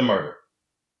 Except for the murder.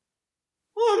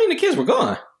 Well, I mean, the kids were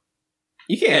gone.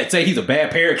 You can't say he's a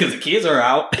bad parent because the kids are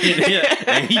out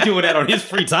and he doing that on his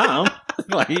free time.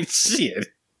 Like, shit.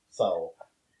 So,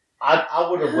 I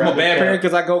would have I'm a bad parent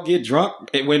because I go get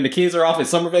drunk when the kids are off at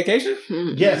summer vacation?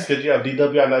 Yes, because you have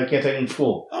DWI now, you can't take them to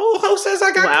school. Oh, who says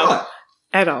I got caught?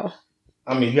 At all.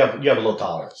 I mean, you have a little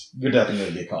tolerance. You're definitely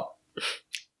going to get caught.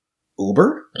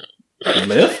 Uber?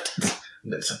 Lyft?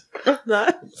 Listen.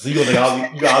 Not. So you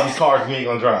got all these cars you ain't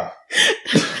going to drive.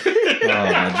 Oh,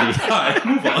 my G. All right,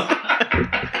 move on.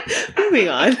 Moving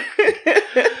on.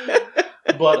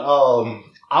 But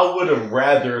I would have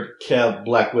rather kept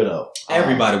Black Widow.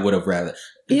 Everybody would have rather.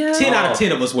 Yeah. 10 out of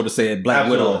 10 of us would have said Black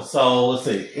Absolutely. Widow. So let's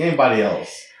see. Anybody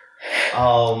else?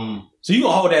 So you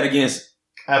gonna hold that against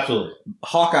Absolutely.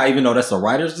 Hawkeye, even though that's a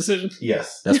writer's decision?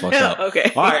 Yes. That's fucked up.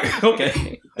 Okay. All right.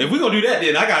 Okay. If we're gonna do that,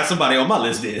 then I got somebody on my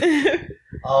list then.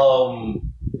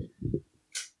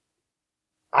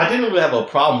 I didn't really have a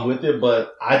problem with it,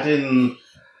 but I didn't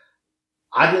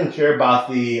care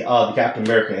about the Captain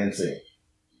America NC.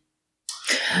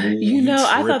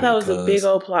 I thought that was a big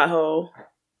old plot hole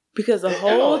because the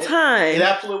whole time it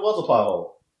absolutely was a plot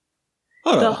hole.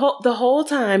 the whole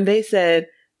time they said,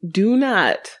 "Do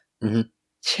not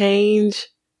change,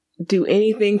 do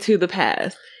anything to the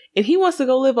past," and he wants to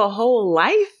go live a whole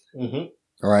life. Mm-hmm.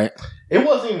 All right. It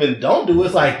wasn't even don't do it.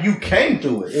 It's like you came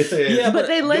through it. It says, but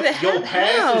they let it happen. Your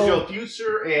past is your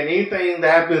future, and anything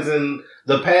that happens in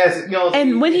the past,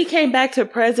 And when he came back to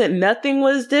present, nothing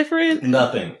was different.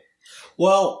 Nothing.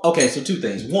 Well, okay, so 2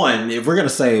 things. One, if we're going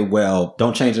to say, well,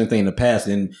 don't change anything in the past,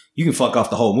 then you can fuck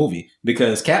off the whole movie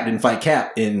because Cap didn't fight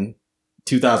Cap in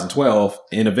 2012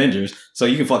 in Avengers, so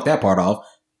you can fuck that part off.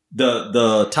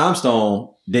 The Time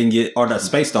Stone didn't get, or the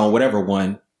Space Stone, whatever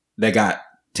one that got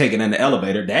taken in the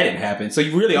elevator, that didn't happen. So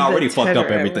you really already fucked up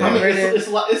everything. I mean, it's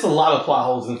a lot of plot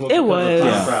holes in it was.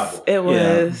 Time travel. It was.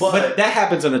 Yeah. But that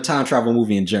happens in a time travel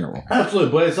movie in general.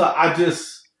 Absolutely. But it's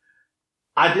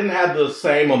I didn't have the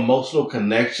same emotional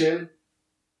connection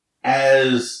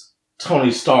as Tony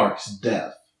Stark's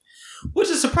death. Which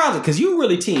is surprising because you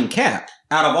really Team Cap.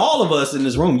 Out of all of us in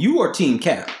this room, you are Team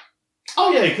Cap.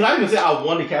 Oh yeah, because I even said I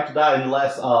wanted Cap to die in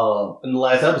the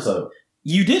last episode.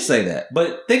 You did say that,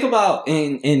 but think about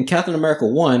in Captain America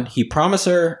 1, he promised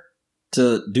her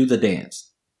to do the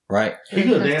dance, right? He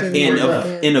could dance.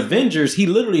 In Avengers, he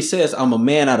literally says, "I'm a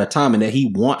man out of time," and that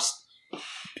he wants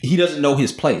he doesn't know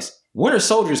his place. Winter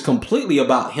Soldier is completely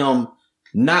about him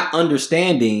not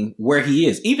understanding where he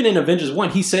is. Even in Avengers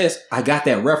 1, he says, I got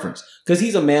that reference. Because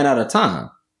he's a man out of time.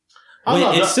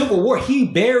 In Civil War, he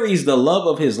buries the love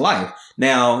of his life.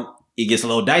 Now, it gets a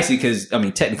little dicey because, I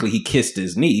mean, technically he kissed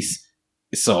his niece.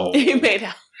 So He made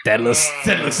out. that looks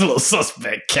a little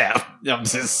suspect, Cap. I'm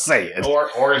just saying.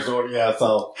 Or his daughter, yeah,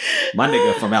 so. My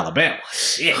nigga from Alabama.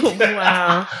 Shit.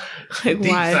 Wow. Like,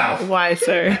 Deep why? South. Why,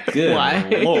 sir? Good Why?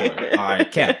 Lord. All right,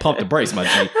 Cap, pump the brakes, my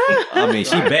G. I mean,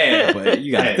 she bad, but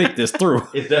you got to think this through.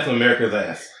 It's definitely America's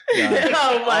ass.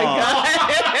 Oh my god.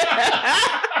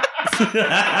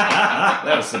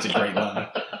 That was such a great line.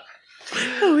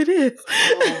 Oh, it is.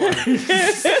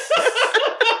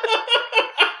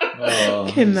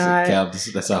 Cannot. Cap,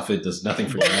 this outfit does nothing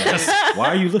for your ass. Why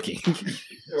are you looking?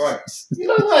 Right. You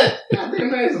know what?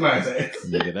 Goddamn, that is a nice ass.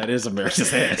 Nigga, that is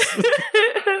America's ass.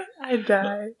 I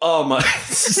died. Oh my.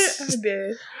 I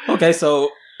did. Okay, so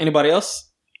anybody else?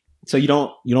 So you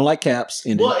don't like Cap's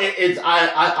ending? Well, it's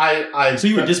I. So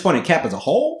you were disappointed in Cap as a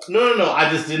whole? No. I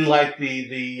just didn't like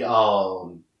the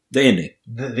ending.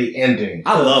 The ending.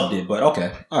 I loved it, but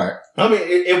okay, all right. I mean,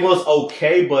 it was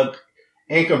okay, but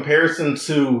in comparison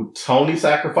to Tony's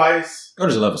sacrifice,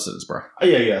 There's a level sentence, bro.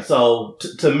 yeah. So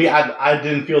to me, I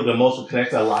didn't feel the emotional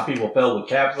connection that a lot of people felt with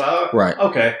Cap. Right.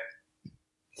 Okay.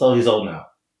 So he's old now.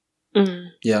 Mm.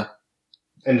 Yeah.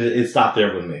 And it stopped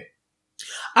there with me.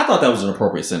 I thought that was an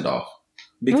appropriate send off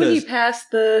When because he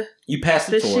passed the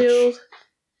torch. shield,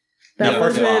 Now, that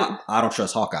first of all, wasn't. I don't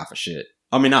trust Hawkeye for shit.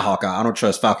 I mean, not Hawkeye. I don't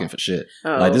trust Falcon for shit.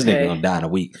 Oh, Like this okay. nigga gonna die in a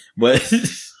week. But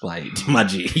like, my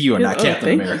G, you are not Oh, Captain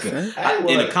thank you, America. sir.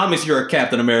 In the comics, you're a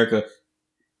Captain America,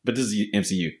 but this is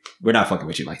MCU. We're not fucking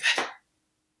with you like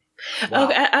that. Wow.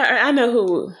 Okay, I know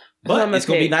who. But it's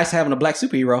gonna be nice having a black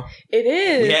superhero. It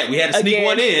is. We had to sneak Again.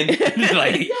 one in.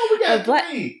 Like Yeah, we got A black-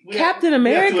 three. Captain We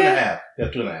America? have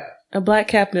 2.5. A black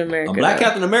Captain America. a black though.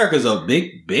 Captain America is a big.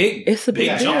 It's a We big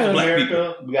got jump deal. for Captain black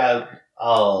America. We got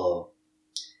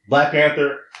Black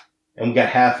Panther, and we got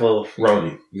half of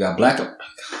Rhodey. You got black.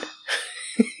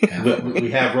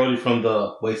 We have Rhodey from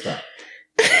the waist up.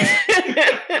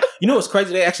 You know what's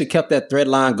crazy? They actually kept that thread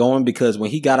line going because when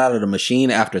he got out of the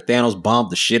machine after Thanos bombed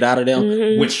the shit out of them,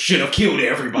 Mhm. which should have killed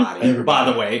everybody, by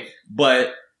the way.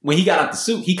 But when he got out the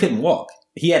suit, he couldn't walk.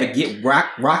 He had to get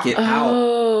Rocket out.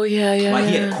 Oh, yeah. Like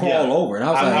he had to crawl Yeah. over. And I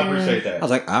was I like, appreciate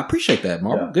that. I appreciate that,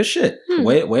 Marvel. Yeah. Good shit.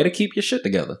 Way to keep your shit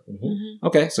together. Mhm.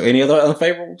 Okay, so any other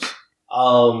unfavorables?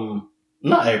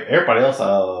 Not everybody else.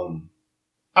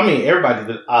 I mean, everybody.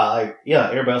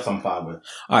 Everybody else I'm fine with.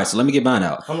 All right, so let me get mine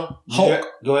out. Hold on. Hulk.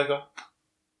 Go ahead, go.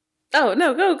 Oh,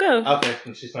 no, go. Okay,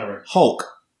 she's not ready. Hulk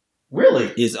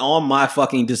Really? is on my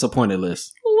fucking disappointed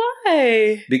list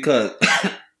Why? because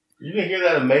You didn't hear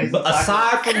that amazing? but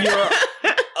aside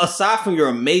from your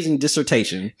amazing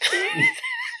dissertation,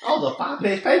 the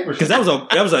 5-page paper. because that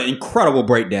was an incredible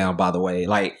breakdown, by the way.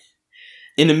 Like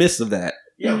in the midst of that,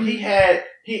 Yo, he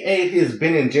ate his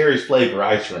Ben and Jerry's flavor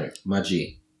ice cream. my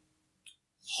G,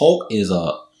 Hulk is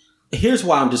here's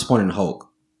why I'm disappointed in Hulk,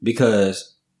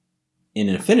 because in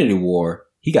Infinity War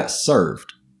he got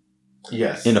served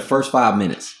Yes. in the first 5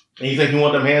 minutes. And you think you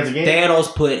want them hands again?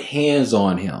 Thanos put hands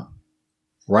on him,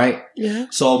 right? Yeah.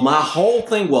 So my whole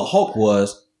thing with Hulk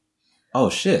was, oh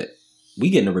shit, we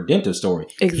getting a redemptive story.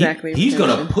 Exactly. He's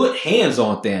gonna put hands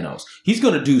on Thanos. He's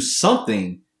gonna do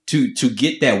something to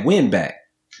get that win back.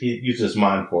 He used his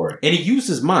mind for it. And he used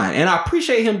his mind. And I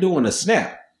appreciate him doing a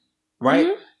snap. Right?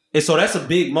 Mhm. And so that's a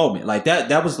big moment. Like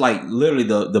that was like literally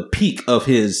the peak of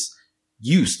his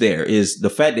use there is the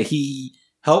fact that he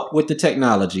helped with the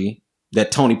technology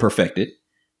that Tony perfected.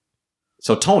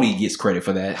 So Tony gets credit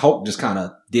for that. Hulk just kind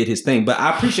of did his thing. But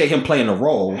I appreciate him playing the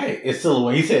role. Hey, it's still a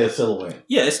win. He said it's still a win.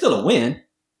 Yeah, it's still a win.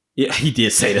 Yeah, he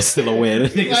did say that's still a win.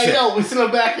 He's like, yo, we sent him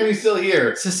back and he's still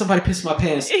here. Since somebody pissed my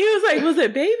pants. He was like, was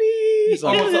it baby? He's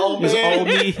almost old It was man. old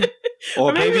me.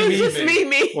 Or maybe baby it was me. just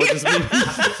me. Or just me.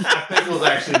 I think it was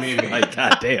actually me. Like,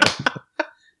 goddamn.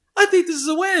 I think this is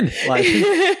a win. Like,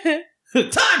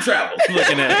 time travel.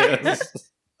 Looking at it.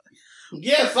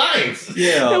 Yeah, science. And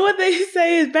Yeah. what they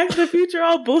say is Back to the Future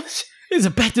all bullshit. It's a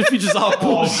Back to the Future's all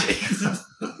bullshit.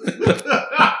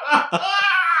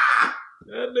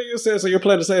 That nigga said, so you're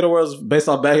planning to say the world's based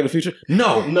off Back in the Future?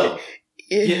 No. No.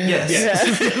 Yes.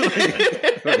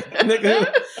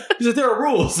 Nigga. He said, there are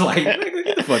rules. Like, nigga,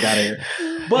 get the fuck out of here.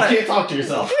 You But can't talk to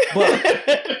yourself.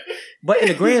 But in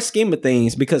the grand scheme of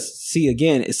things, because see,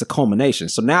 again, it's a culmination.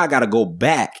 So now I got to go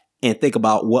back and think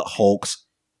about what Hulk's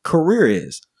career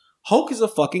is. Hulk is a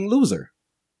fucking loser.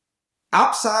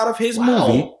 Outside of his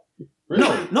movie.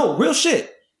 Really? No, real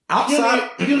shit. Outside.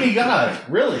 Give me God.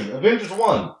 Really? Avengers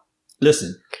 1.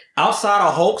 Listen, outside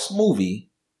of Hulk's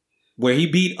movie, where he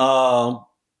beat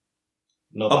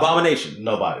Abomination.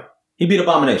 Nobody. He beat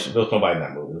Abomination. There was nobody in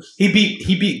that movie. He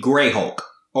beat Grey Hulk.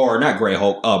 Or not Grey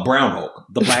Hulk, Brown Hulk.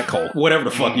 The Black Hulk. Whatever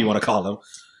the fuck you want to call him.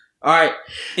 Alright.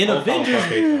 In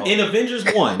Avengers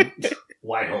 1.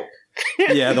 White Hulk.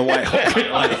 Yeah, the White Hulk.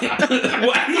 White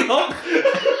Hulk?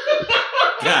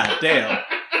 God damn.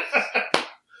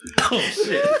 Oh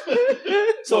shit.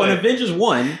 So in Avengers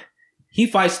 1, he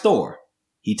fights Thor.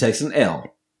 He takes an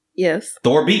L. Yes.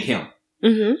 Thor beat him.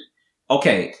 Mm-hmm.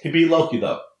 Okay. He beat Loki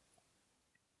though.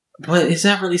 But is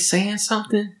that really saying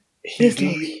something? He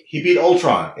beat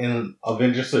Ultron in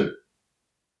Avengers 2.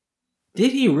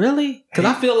 Did he really? Because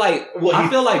I feel like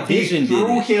Vision threw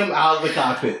did him out of the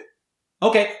cockpit.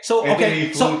 Okay,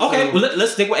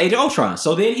 let's stick with Age of Ultron.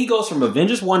 So then he goes from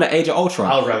Avengers 1 to Age of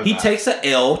Ultron. He takes an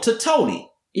L to Tony.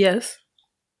 Yes.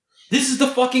 This is the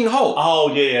fucking Hulk.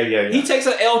 Oh, yeah. He takes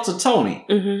an L to Tony.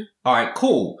 Mm-hmm. All right,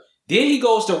 cool. Then he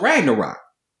goes to Ragnarok.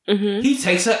 Mm-hmm. He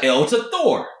takes an L to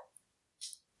Thor.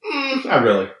 Not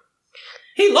really.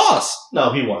 He lost.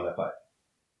 No, he won that fight.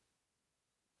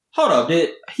 Hold up, did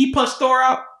he punch Thor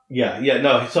out? Yeah,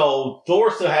 no. So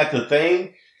Thor still had the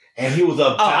thing, and he was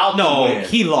about to win.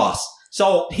 He lost.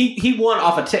 So he won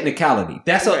off a technicality.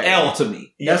 That's an L to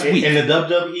me. That's weak. In the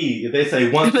WWE, if they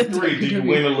say 1, 2, 3, do you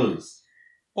win or lose?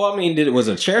 Well, I mean, was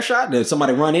it a chair shot? Did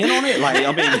somebody run in on it? Like,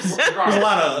 I mean,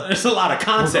 there's a lot of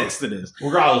context to this.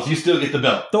 Regardless, you still get the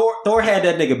belt. Thor had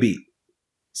that nigga beat.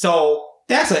 So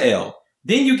that's an L.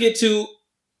 Then you get to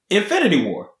Infinity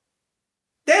War.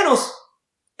 Thanos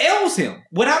L's him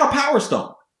without a Power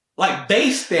Stone. Like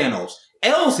base Thanos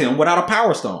L's him without a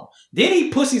Power Stone. Then he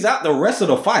pussies out the rest of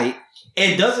the fight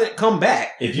and doesn't come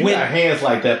back. If you got hands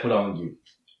like that put on you.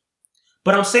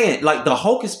 But I'm saying, like, the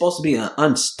Hulk is supposed to be an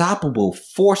unstoppable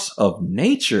force of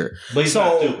nature. But he's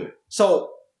not stupid. So,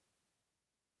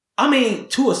 I mean,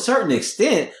 to a certain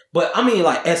extent, but I mean,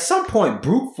 like, at some point,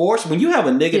 brute force, when you have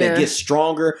a nigga that gets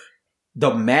stronger,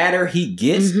 the madder he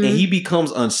gets and he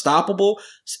becomes unstoppable,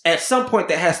 at some point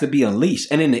that has to be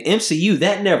unleashed. And in the MCU,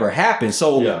 that never happened.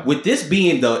 So, with this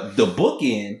being the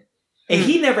bookend, and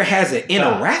he never has an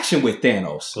interaction with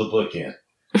Thanos. The bookend.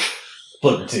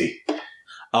 Booker T.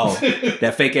 Oh,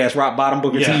 that fake ass rock bottom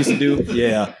Booker T used to do?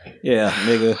 Yeah,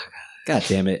 nigga. God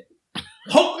damn it.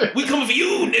 Hulk, we coming for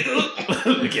you, nigga.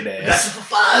 Look at that. That's for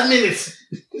 5 minutes.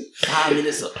 5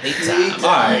 minutes of playtime. All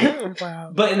right.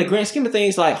 Wow. But in the grand scheme of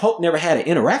things, like, Hulk never had an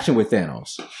interaction with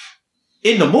Thanos.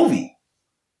 In the movie.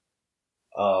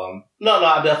 No,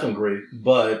 I definitely agree.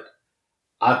 But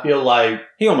I feel like...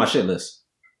 He on my shit list.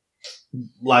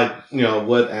 Like, you know,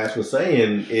 what Ash was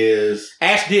saying is...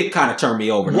 Ash did kind of turn me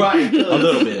over. Right. A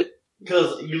little bit.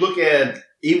 Because you look at,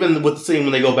 even with the scene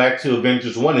when they go back to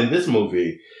Avengers 1 in this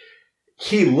movie,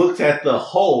 he looks at the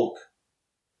Hulk.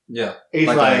 Yeah. He's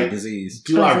like, disease.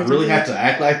 Do I really have to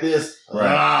act like this?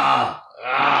 Right.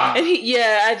 And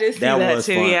I just see that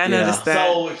too. Fun. Yeah, I noticed that.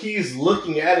 So he's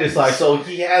looking at it, it's like, so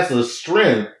he has the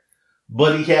strength,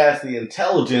 but he has the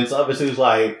intelligence. Obviously, he's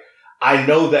like, I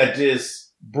know that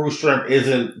just brute strength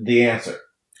isn't the answer.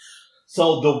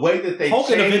 So the way that they Hulk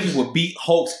and Avengers would beat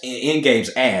Hulk's in Endgame's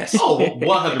ass. Oh,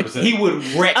 100%. He would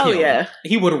wreck him. Yeah.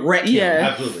 He would wreck him.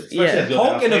 Absolutely.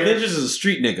 Hulk and Avengers is a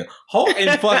street nigga. Hulk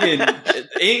and fucking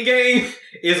Endgame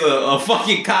is a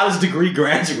fucking college degree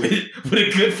graduate with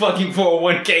a good fucking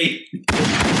 401k.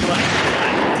 Like,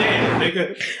 God damn,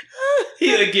 nigga.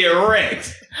 He'll get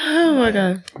wrecked. Oh my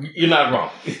God. You're not wrong.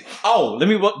 Oh, let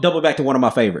me double back to one of my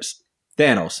favorites.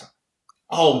 Thanos.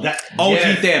 Oh, that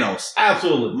OG Thanos.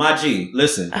 Absolutely. My G.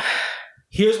 Listen.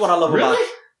 Here's what I love about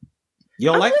you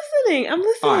don't like? I'm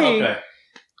listening. Right, okay.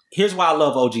 Here's why I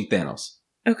love OG Thanos.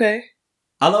 Okay.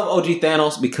 I love OG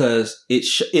Thanos because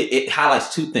it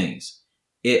highlights two things.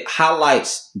 It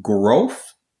highlights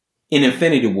growth in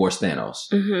Infinity War Thanos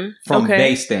from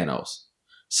base Thanos.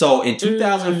 So in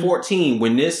 2014,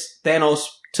 when this Thanos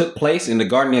took place in the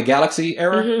Guardian of the Galaxy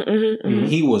era,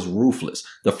 he was ruthless.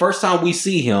 The first time we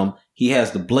see him, he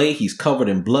has the blade. He's covered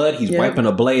in blood. He's wiping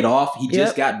the blade off. He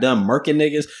just got done murking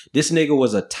niggas. This nigga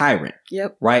was a tyrant.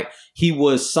 Yep. Right? He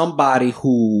was somebody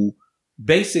who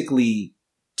basically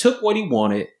took what he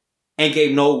wanted and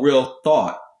gave no real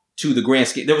thought to the grand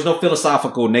scheme. There was no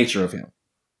philosophical nature of him.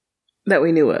 That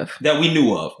we knew of.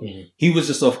 Mm-hmm. He was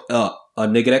just a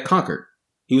nigga that conquered.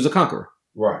 He was a conqueror.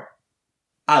 Right.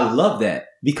 I love that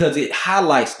because it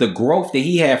highlights the growth that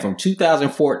he had from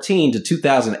 2014 to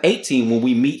 2018 when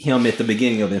we meet him at the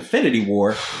beginning of Infinity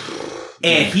War.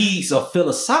 And he's a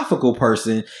philosophical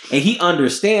person and he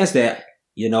understands that,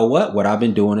 you know what I've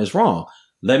been doing is wrong.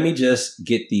 Let me just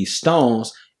get these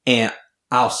stones and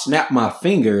I'll snap my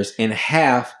fingers and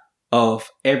have of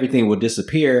everything will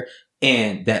disappear.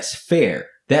 And that's fair.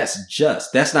 That's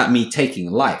just. That's not me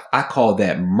taking life. I call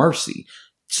that mercy.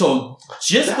 So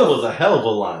that was a hell of a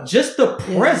line. Just the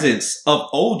presence of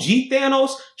OG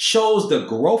Thanos shows the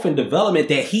growth and development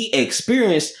that he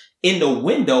experienced in the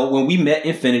window when we met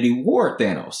Infinity War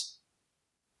Thanos.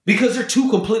 Because they're two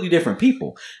completely different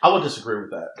people. I would disagree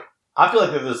with that. I feel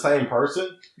like they're the same person.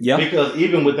 Yeah. Because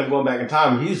even with them going back in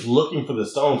time, he's looking for the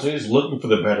stone, so he's looking for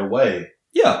the better way.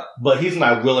 Yeah. But he's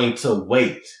not willing to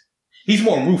wait. He's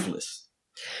more ruthless.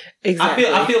 Exactly.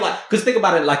 I feel like, because think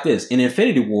about it like this. In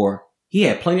Infinity War, he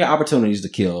had plenty of opportunities to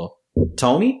kill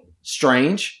Tony,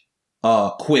 Strange,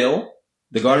 Quill,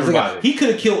 the Guardians of the Galaxy. He could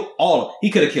have killed he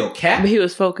could have killed Cap. But he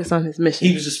was focused on his mission.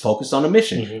 He was just focused on the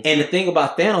mission. Mm-hmm. And the thing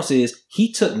about Thanos is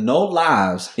he took no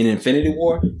lives in Infinity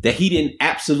War that he didn't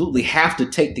absolutely have to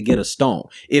take to get a stone.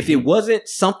 If it wasn't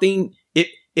something,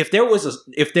 if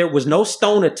there was no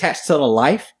stone attached to the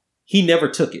life, he never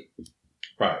took it.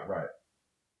 Right.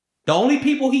 The only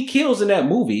people he kills in that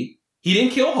movie, he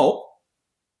didn't kill Hulk.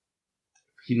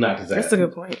 He knocked his ass. That's a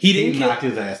good point. He knocked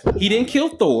his ass. He didn't kill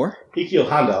Thor. He killed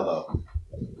Heimdall though.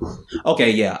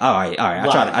 Okay, yeah. All right.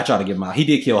 I try to give him out. He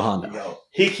did kill Heimdall. Yo,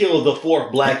 he killed the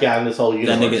fourth black guy in this whole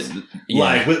universe. That nigga, yeah.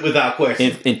 Like, without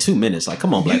question. In 2 minutes. Like,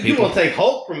 come on, black people. You gonna take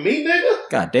Hulk from me, nigga?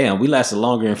 God damn, we lasted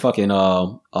longer than fucking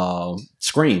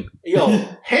Scream. Yo,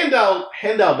 Heimdall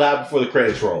died before the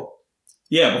credits roll.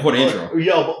 Yeah, before the intro.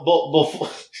 Yo, before,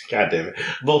 God damn it.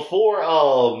 Before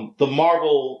the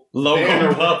Marvel logo,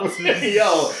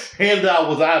 yo, Heimdall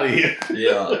was out of here.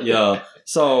 Yeah.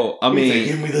 So, I mean, said,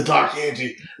 give me the dark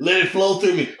energy. Let it flow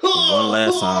through me. One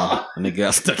last time. And it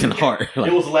got stuck in the heart.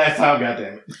 It was the last time,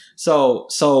 goddammit. So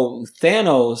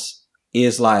Thanos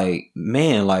is like,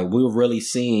 man, like, we're really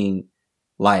seeing,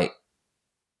 like,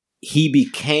 he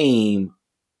became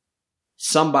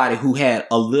somebody who had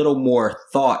a little more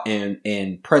thought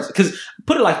and presence. Because,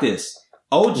 put it like this.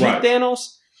 OG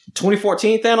Thanos,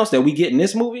 2014 Thanos that we get in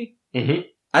this movie,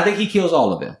 I think he kills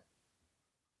all of them.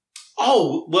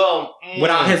 Oh, well.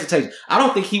 Without hesitation. I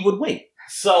don't think he would wait.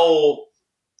 So,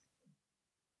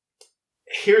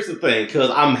 here's the thing, because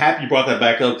I'm happy you brought that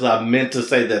back up, because I meant to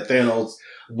say that Thanos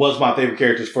was my favorite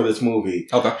characters for this movie.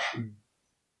 Okay.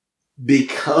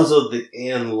 Because of the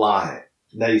end line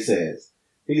that he says.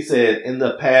 He said, in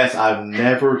the past, I've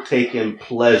never taken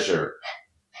pleasure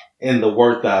in the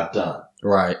work that I've done.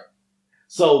 Right.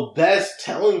 So, that's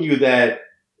telling you that,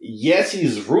 yes,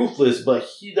 he's ruthless, but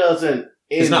he doesn't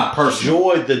it's not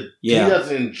personal. He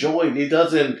doesn't enjoy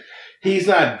it. He's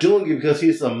not doing it because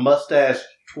he's a mustache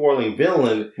twirling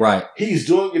villain. Right. He's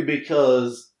doing it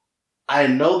because I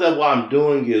know that what I'm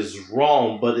doing is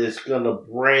wrong, but it's going to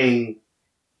bring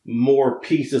more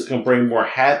peace. It's going to bring more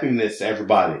happiness to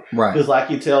everybody. Right. Because like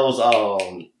he tells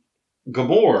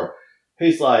Gamora,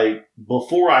 he's like,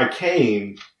 before I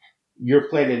came, your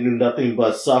planet knew nothing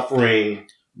but suffering.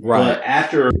 Right. But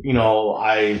after,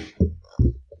 I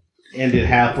ended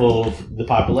half of the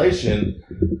population,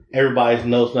 everybody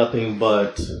knows nothing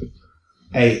but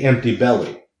a empty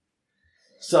belly.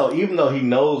 So even though he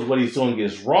knows what he's doing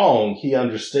is wrong, he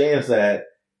understands that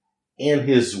in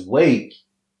his wake,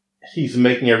 he's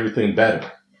making everything better.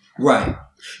 Right.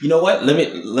 You know what?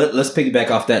 Let's piggyback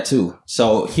off that too.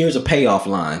 So here's a payoff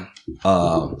line.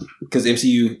 Because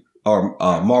MCU or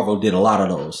Marvel did a lot of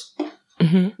those.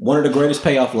 Mm-hmm. One of the greatest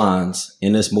payoff lines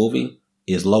in this movie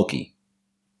is Loki.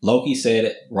 Loki said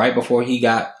it right before he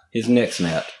got his neck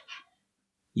snapped.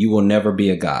 You will never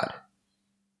be a god.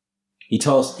 He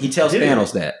tells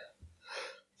Thanos that.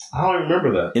 I don't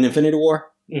remember that. In Infinity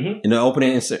War? Mm-hmm. In the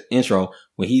opening intro,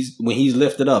 when he's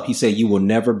lifted up, he said, you will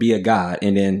never be a god.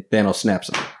 And then Thanos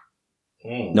snaps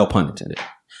him. No pun intended.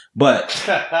 But,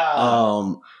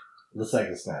 the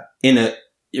second snap.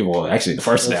 Actually the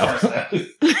first snap.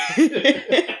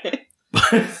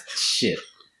 Shit.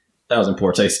 That was in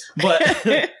poor taste. But,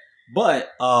 yeah,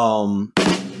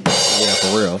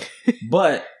 for real.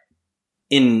 But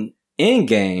in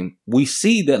Endgame, we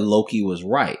see that Loki was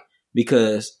right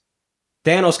because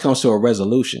Thanos comes to a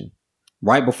resolution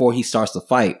right before he starts the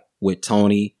fight with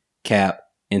Tony, Cap,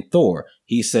 and Thor.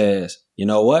 He says, you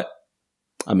know what?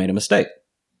 I made a mistake.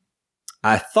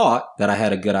 I thought that I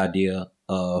had a good idea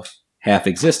of half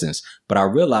existence, but I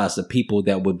realized the people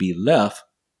that would be left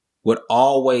would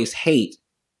always hate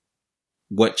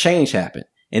what change happened,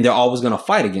 and they're always going to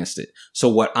fight against it. So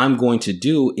what I'm going to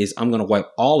do is I'm going to wipe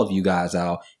all of you guys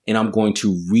out, and I'm going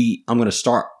to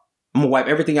wipe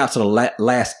everything out to the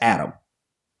last atom.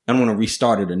 I'm going to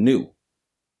restart it anew.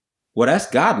 Well, that's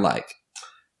godlike.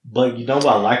 But you know what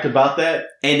I liked about that?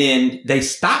 And then they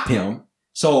stop him.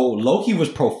 So Loki was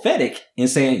prophetic in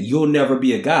saying you'll never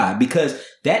be a god, because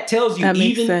that tells you That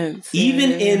makes even sense. even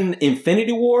Yeah. in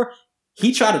Infinity War,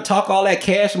 he tried to talk all that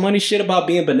cash money shit about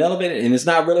being benevolent, and it's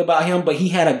not really about him, but he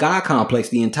had a god complex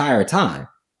the entire time.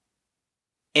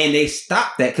 And they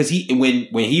stopped that because when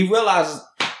he realizes,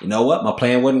 you know what, my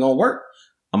plan wasn't gonna work,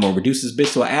 I'm gonna reduce this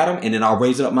bitch to an atom and then I'll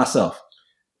raise it up myself.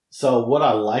 So what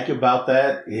I like about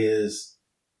that is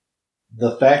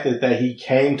the fact that he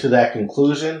came to that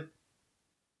conclusion,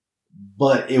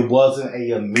 but it wasn't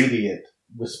a immediate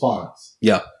response.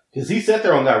 Yeah. Because he sat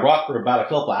there on that rock for about a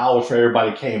couple of hours before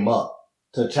everybody came up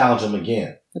to challenge him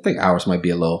again. I think ours might be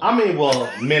a little. I mean, well,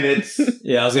 minutes,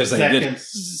 Yeah, I was gonna say,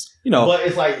 seconds. you know, But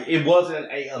it's like, it wasn't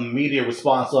a immediate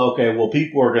response. So, okay, well,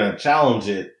 people are going to challenge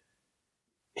it.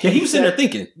 yeah, he was sitting there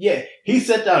thinking, Yeah, he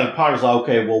sat down and pondered, like,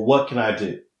 okay, well, what can I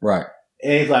do? right,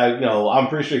 And he's like, I'm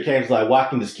pretty sure he came to like, well, I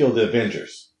can just kill the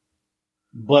Avengers.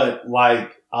 But like,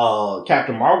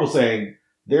 Captain Marvel saying,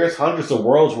 there's hundreds of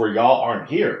worlds where y'all aren't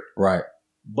here, right,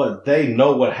 but they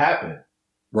know what happened.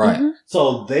 right, Mhm.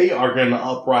 So they are going to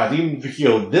uprise. Even if you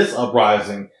kill this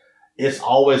uprising, it's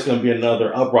always going to be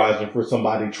another uprising for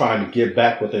somebody trying to get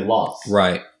back what they lost.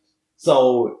 right,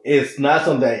 So it's not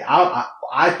something that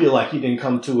I feel like he didn't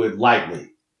come to it lightly. It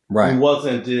right,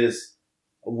 wasn't just,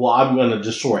 well, I'm going to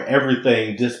destroy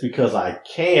everything just because I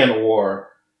can, or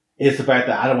it's the fact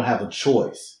that I don't have a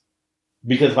choice.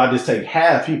 Because if I just take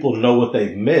half, people know what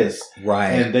they've missed,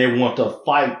 right. and they want to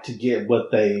fight to get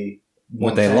what they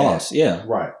Lost, yeah.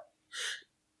 Right.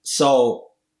 So,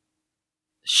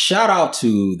 shout out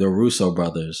to the Russo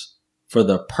brothers for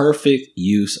the perfect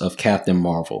use of Captain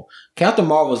Marvel. Captain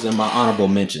Marvel's in my honorable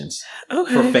mentions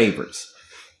Okay. for favorites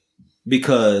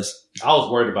because I was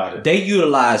worried about it. they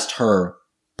utilized her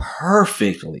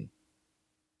perfectly.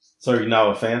 So you're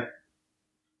not a fan?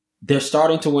 They're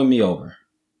starting to win me over.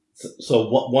 So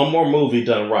one more movie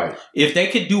done right. If they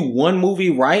could do one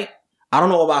movie right, I don't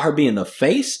know about her being the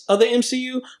face of the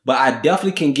MCU, but I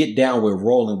definitely can get down with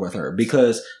rolling with her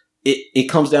because it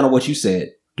comes down to what you said,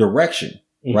 direction,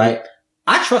 Mhm. right?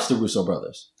 I trust the Russo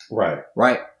brothers, Right.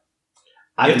 right?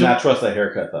 I did not trust that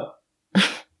haircut though.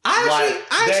 I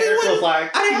actually was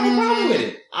like, I didn't have a problem with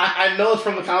it. I know it's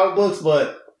from the comic books,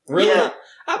 but really, Yeah,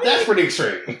 I mean, that's pretty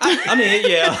extreme. I mean,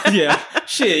 yeah.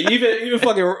 Shit, even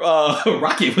fucking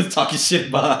Rocky was talking shit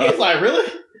about. It's like, really?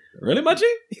 Really, my G?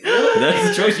 That's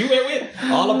the choice you went with?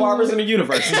 All the barbers in the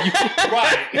universe.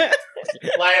 Right.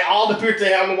 Like all the pictures they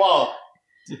have on the wall.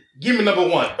 Give me number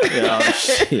one. Yeah,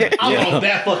 shit. I Yeah. want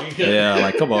that fucking good. Yeah,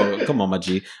 like come on, my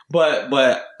G. But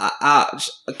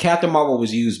Captain Marvel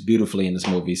was used beautifully in this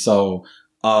movie. So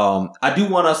I do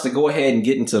want us to go ahead and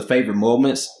get into favorite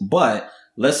moments, but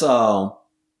let's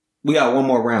we got one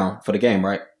more round for the game,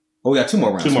 right? Oh, we got two more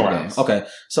rounds. Two more for the rounds. game. Okay.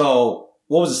 So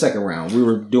what was the second round? We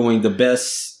were doing the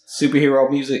best superhero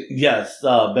music, Yes,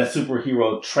 best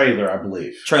superhero trailer, I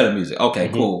believe. trailer music. Okay,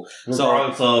 Mhm. cool. So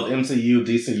Regardless of MCU,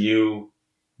 DCU,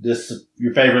 this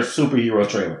your favorite superhero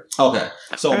trailer. okay.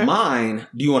 So Okay. mine,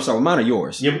 do you want to start with mine or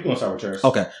yours? Yeah, we're gonna start with yours.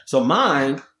 Okay, so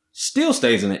mine still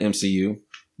stays in the MCU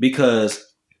because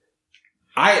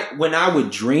when I would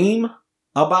dream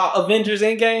about Avengers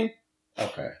Endgame,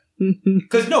 Okay.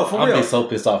 because no, for I'll real, be so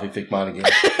pissed off if you pick mine again.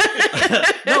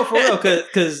 no, for real,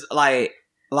 because like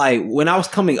when I was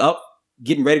coming up,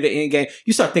 getting ready to Endgame,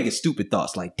 you start thinking stupid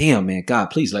thoughts like, "Damn, man, God,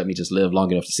 please let me just live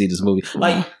long enough to see this movie."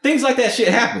 Like things like that shit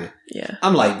happen. Yeah.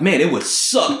 I'm like, man, it would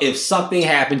suck if something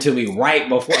happened to me right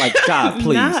before. Like, God,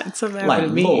 please. Not so bad Like,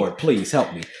 with me. Lord, please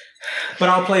help me. But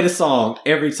I'll play the song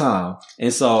every time.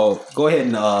 And so go ahead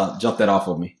and jump that off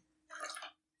of me.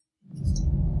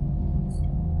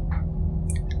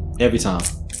 Every time.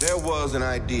 There was an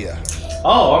idea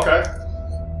Oh, okay.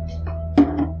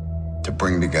 To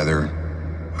bring together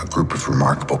a group of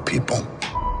remarkable people.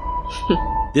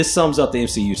 This sums up the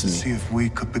MCU to me. See if we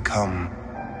could become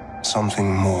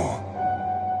something more.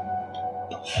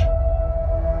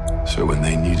 So when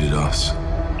they needed us,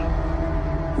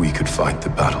 we could fight the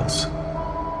battles.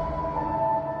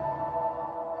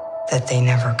 That they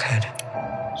never could.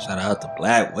 Shout out to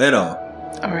Black Widow.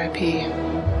 R.I.P.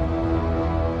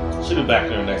 She'll be back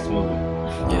in her next movie.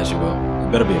 Yeah, she will.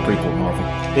 It better be a prequel, Marvel.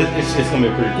 It's gonna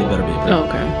be pretty It cool. better be a prequel.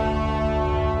 Okay.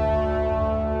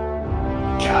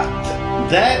 God,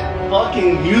 that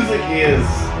fucking music is.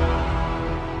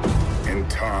 In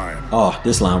time, Oh,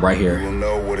 this line right you here. will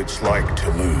know what it's like to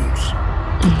lose.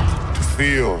 To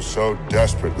feel so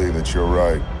desperately that you're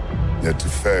right, yet to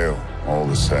fail all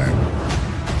the same.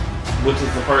 Which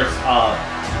is the first time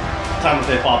that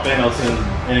they fought Thanos in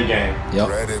Endgame. Yep.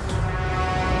 Dread it,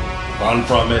 Run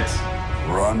from it.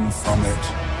 run from it.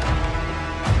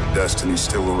 Destiny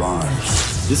still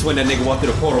arrives. This is when that nigga walked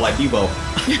through the portal like Debo.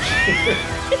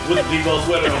 With the Debo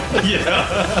sweater on.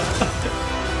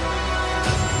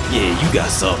 Yeah, you got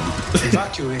something.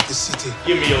 Evacuate the city.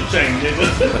 Give me your chain,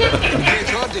 nigga.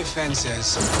 Get your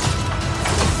defenses.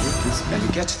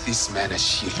 And get this man a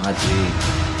shield. My G.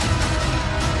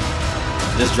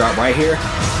 This drop right here.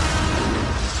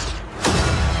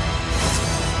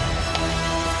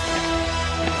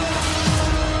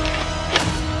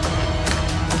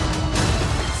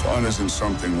 Fun isn't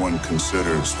something one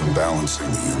considers when balancing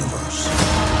the universe.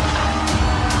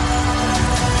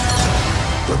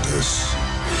 But this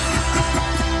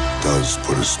does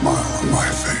put a smile on my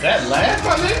face. That last,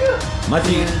 my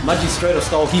nigga? My G straight up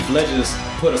stole Heath Ledger's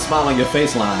put a smile on your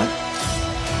face line.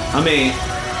 I mean,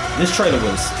 this trailer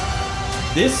was...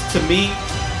 This, to me,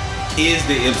 is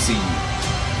the MCU.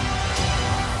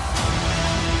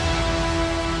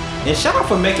 And shout out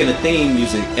for making the theme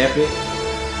music epic,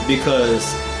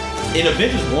 because in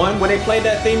Avengers 1, when they played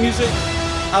that theme music,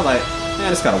 I was like,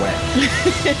 man, it's kind of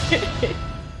whack.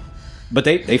 But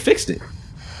they fixed it.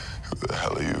 Who the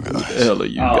hell are you guys? Who the hell are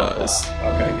you guys?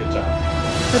 Okay, good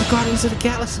job. The Guardians of the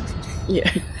Galaxy.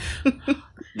 Yeah.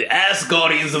 The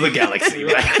Asgardians of the Galaxy.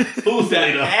 Right? Who's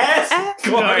that?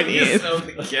 Asgardians of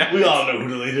the Galaxy. We all know who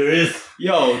the leader is.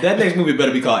 Yo, that next movie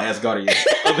better be called Asgardians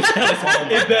of the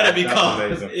Galaxy. It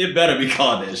better be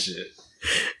called that shit.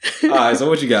 All right, so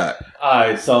what you got? All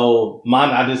right, so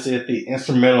mine, I just said the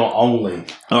instrumental only.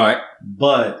 All right.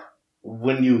 But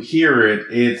when you hear it,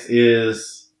 it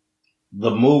is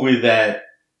the movie that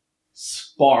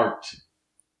sparked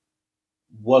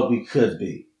what we could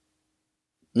be.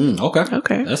 Okay.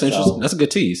 Okay. That's interesting. That's a good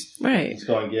tease. Right. Let's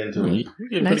go and get into it. You're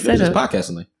getting Nice pretty good at this setup.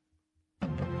 podcasting.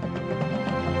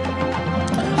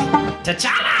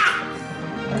 T'Challa!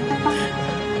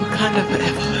 Wakanda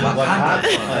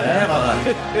forever.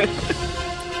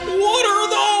 What are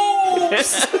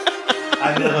those?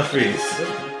 I never freeze.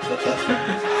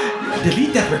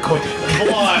 Delete that recording. Come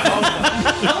on.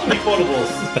 How many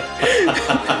quotables?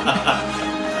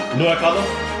 You know what I call them?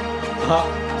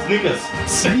 Sneakers.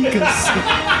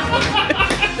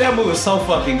 That movie was so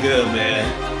fucking good,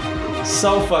 man.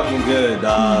 So fucking good,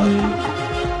 dog.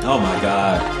 Oh my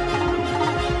god.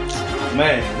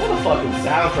 Man, what a fucking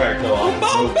soundtrack though.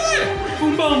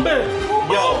 Boom, boom, bam.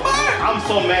 Yo, I'm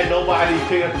so mad nobody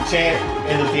picked up the chant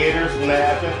in the theaters when that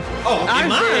happened. Oh,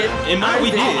 in mine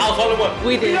we did. I was the only one.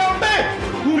 We did. We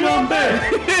on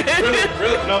back.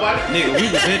 Really? Nobody? Nigga,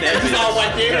 we was in that This is all bitch.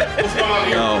 white theater? What's going on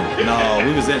here? No,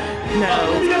 we was in.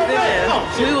 No, we don't yeah. know.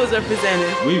 We was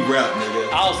represented. We rap,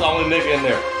 nigga. I was the only nigga in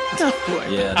there.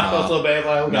 Yeah, I felt so bad.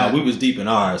 Like, No, we was deep in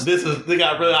ours. They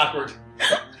got really awkward.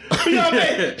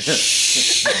 Beyonce!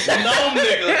 Shh! No,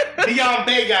 nigga.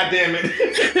 Beyonce, goddammit.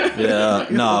 Yeah,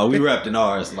 no, we rapped in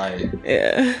ours. Like,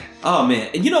 Yeah. oh man,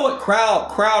 and you know what?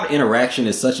 Crowd interaction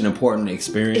is such an important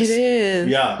experience. It is.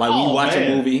 Yeah. Like when you watch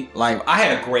man. a movie, like I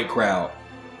had a great crowd.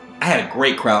 I had a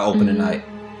great crowd opening night.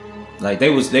 Like they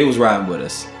was riding with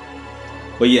us.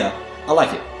 But yeah, I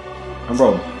like it. I'm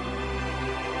rolling.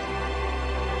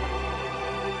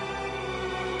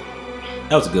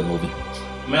 That was a good movie.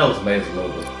 Man, that was an amazing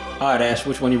movie. All right, Ash,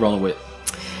 which one you rolling with?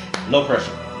 No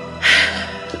pressure.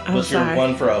 I'm What's your sorry.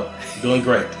 one pro? Doing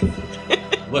great.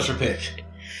 What's your pick?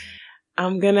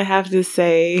 I'm gonna have to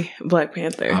say Black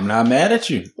Panther. I'm not mad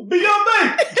at you.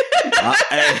 Beyonce!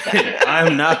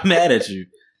 I'm not mad at you.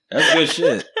 That's good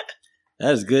shit.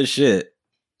 That's good shit.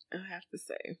 I have to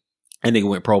say. That nigga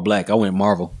went pro-black. I went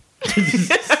Marvel.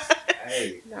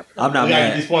 Hey. I'm not We gotta get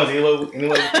mad. these points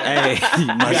anyway. Hey, We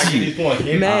my gotta get shit. these points.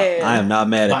 I am not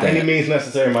mad at By any that. means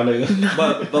necessary, my nigga.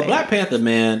 But Black Panther,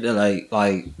 man, like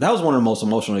that was one of the most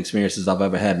emotional experiences I've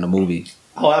ever had in a movie.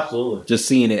 Oh, absolutely. Just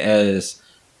seeing it as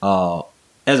a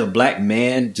black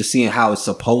man, just seeing how it's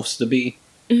supposed to be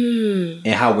and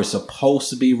how we're supposed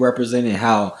to be represented.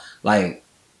 How, like,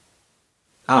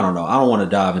 I don't know. I don't want to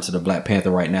dive into the Black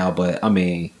Panther right now, but I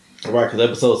mean, Right, because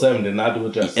episode 7 did not do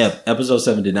it justice. episode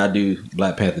 7 did not do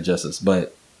Black Panther justice,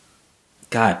 but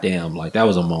goddamn, like that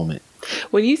was a moment.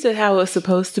 When you said how it was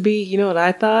supposed to be, you know what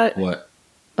I thought? What?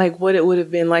 Like what it would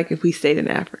have been like if we stayed in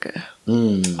Africa.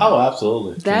 Oh,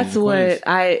 absolutely. That's what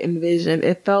I envisioned.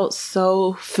 It felt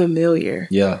so familiar.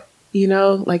 Yeah. You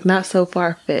know, like not so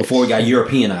far fetched. Before we got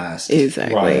Europeanized.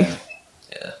 Exactly. Right.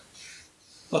 Yeah.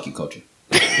 Fuck you, culture.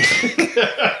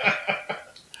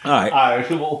 All right. All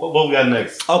right, what we got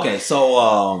next? Okay, so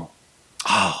all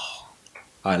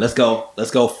right, let's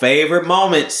go. Favorite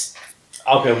moments.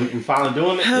 Okay, we finally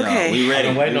doing it? Okay. Yeah, we ready.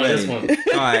 I've been waiting We on ready. this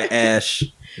one. All right, Ash,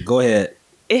 go ahead.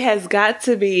 It has got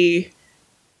to be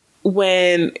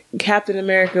when Captain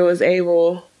America was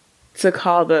able to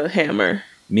call the hammer.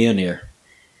 Mjolnir.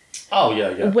 Oh,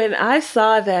 yeah. When I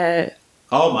saw that,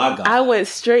 oh my God, I went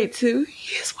straight to,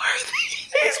 he's worthy.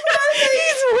 He's worthy.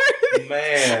 He's worthy.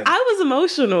 Man. I was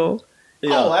emotional.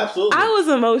 Yeah. Oh, absolutely. I was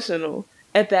emotional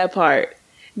at that part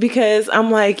because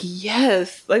I'm like,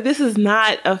 yes, like this is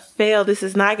not a fail. This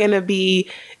is not going to be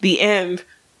the end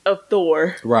of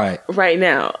Thor right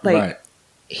now. Like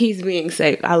he's being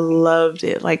saved. I loved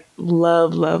it. Like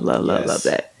love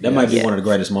that. That might be one of the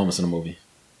greatest moments in the movie.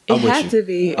 It had to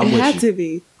be. It had to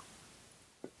be.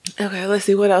 Okay, let's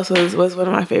see what else was one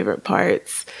of my favorite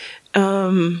parts.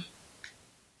 There's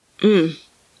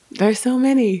so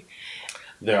many.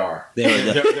 There are.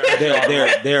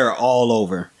 They're all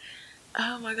over.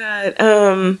 Oh my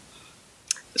God.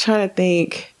 Trying to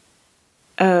think.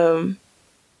 Oh,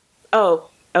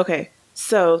 okay.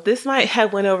 So this might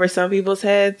have went over some people's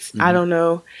heads. Mm-hmm. I don't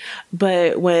know.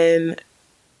 But when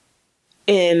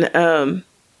in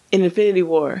Infinity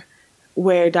War,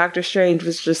 where Doctor Strange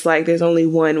was just like, there's only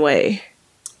one way.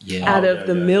 Yeah. Out of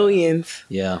the millions.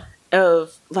 Yeah.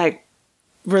 Of like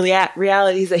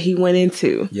realities that he went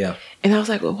into. Yeah. And I was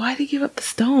like, well, why did he give up the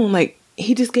stone? Like,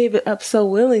 he just gave it up so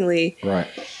willingly. Right.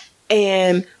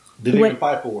 And didn't even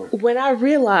fight for it. When I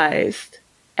realized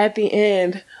at the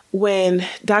end, when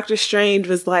Doctor Strange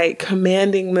was like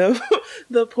commanding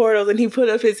the portals and he put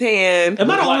up his hand.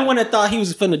 Am I the only one that thought he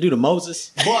was finna do the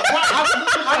Moses?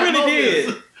 I really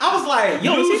did. I was like,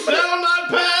 yo, you shall not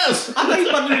pass. I thought he was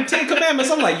about to do the 10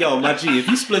 Commandments. I'm like, yo, my G, if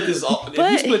you split this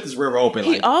river open,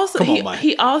 he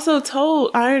also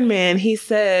told Iron Man, he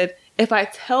said, if I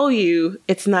tell you,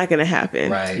 it's not going to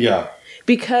happen. Right. Yeah.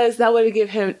 Because that would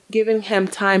have given him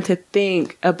time to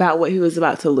think about what he was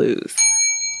about to lose.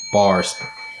 Bars.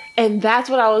 And that's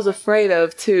what I was afraid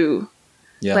of too.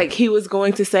 Yeah. Like he was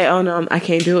going to say, oh no, I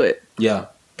can't do it. Yeah.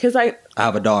 Because I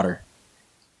have a daughter.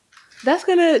 That's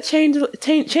going to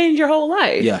change your whole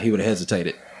life. Yeah, he would have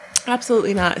hesitated.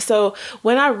 Absolutely not. So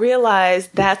when I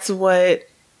realized that's what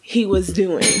he was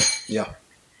doing. Yeah.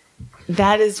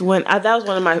 That was one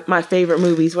of my favorite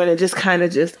movies when it just kind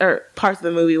of or parts of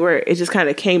the movie where it just kind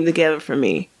of came together for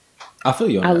me. I feel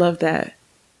you. I love that.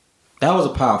 That was a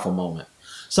powerful moment.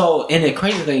 So, and the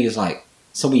crazy thing is like,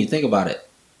 so when you think about it,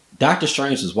 Doctor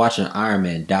Strange was watching Iron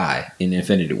Man die in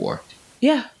Infinity War.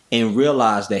 Yeah. And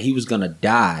realized that he was going to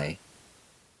die.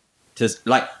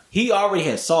 He already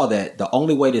had saw that the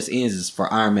only way this ends is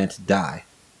for Iron Man to die.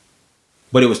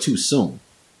 But it was too soon.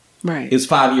 Right. It was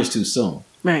 5 years too soon.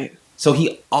 Right. So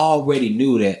he already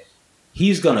knew that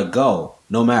he's going to go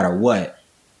no matter what.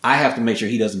 I have to make sure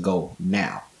he doesn't go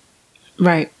now.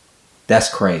 Right.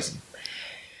 That's crazy.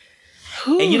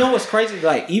 Ooh. And you know what's crazy?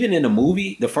 Like, even in the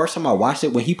movie, the first time I watched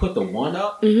it, when he put the one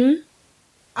up,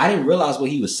 I didn't realize what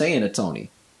he was saying to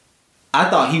Tony. I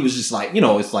thought he was just like,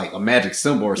 it's like a magic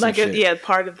symbol or something.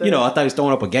 Part of the... I thought he was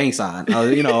throwing up a gang sign,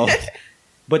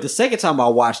 But the second time I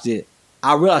watched it,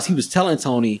 I realized he was telling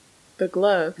Tony... The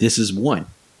glove. This is one.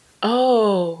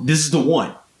 Oh. This is the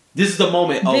one. This is the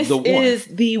moment of the one. This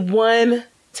is the one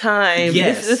time.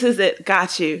 Yes. This is it.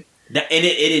 Got you. And it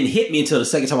didn't hit me until the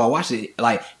second time I watched it.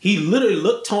 Like, he literally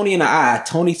looked Tony in the eye.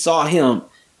 Tony saw him,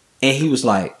 and he was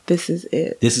like... This is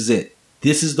it. This is it.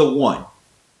 This is the one.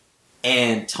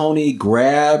 And Tony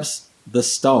grabs the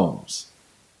stones.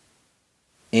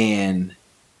 And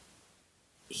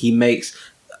he makes...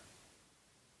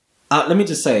 let me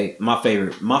just say my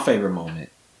favorite moment.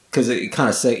 Because you kind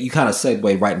of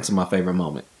segue right into my favorite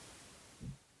moment.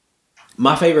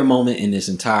 My favorite moment in this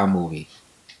entire movie...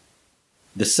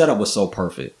 The setup was so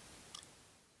perfect.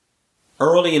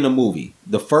 Early in the movie,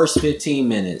 the first 15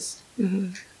 minutes,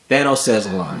 Thanos says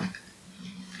a line.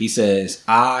 He says,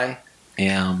 I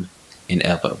am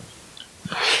inevitable.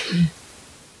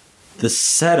 The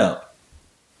setup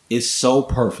is so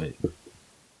perfect.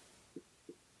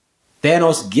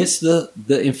 Thanos gets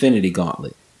the Infinity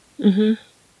Gauntlet.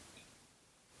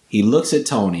 He looks at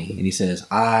Tony and he says,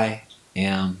 I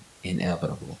am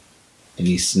inevitable. And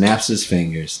he snaps his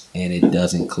fingers and it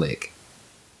doesn't click.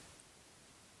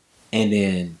 And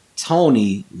then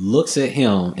Tony looks at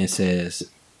him and says,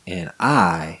 and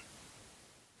I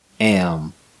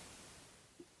am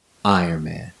Iron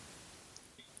Man.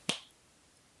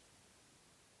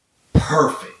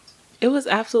 Perfect. It was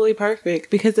absolutely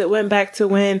perfect because it went back to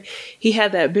when he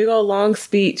had that big old long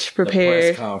speech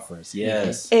prepared. The press conference,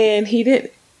 yes. And he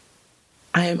didn't.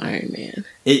 I am Iron Man.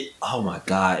 Oh my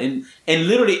God. And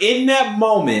literally in that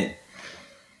moment,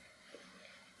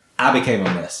 I became a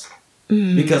mess.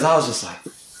 Because I was just like,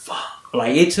 fuck.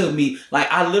 Like, it took me, like,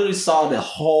 I literally saw the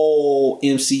whole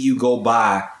MCU go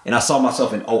by and I saw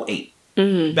myself in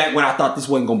 2008. Back when I thought this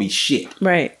wasn't going to be shit.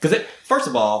 Right. Because, first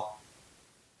of all,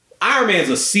 Iron Man's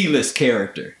a C-list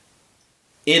character.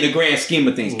 in the grand scheme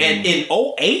of things. And in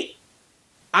 2008,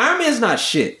 Iron Man's not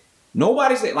shit.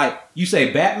 Nobody's like, you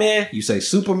say Batman, you say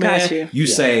Superman, you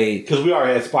say, because we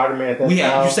already had Spider-Man at that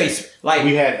time. You say like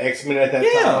we had X-Men at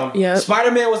that time. Yeah,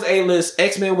 Spider-Man was A-list,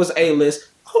 X-Men was A-list.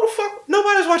 Who the fuck?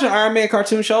 Nobody's watching Iron Man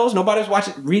cartoon shows. Nobody's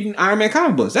reading Iron Man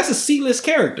comic books. That's a C-list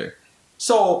character.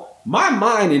 So my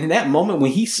mind in that moment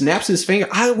when he snaps his finger,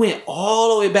 I went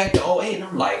all the way back to 2008, and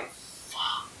I'm like,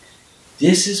 fuck,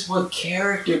 this is what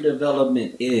character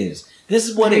development is. This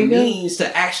is what it means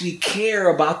to actually care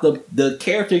about the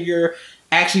character you're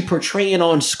actually portraying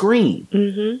on screen.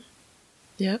 Mm-hmm.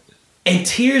 Yep. And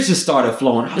tears just started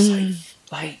flowing. I was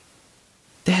like,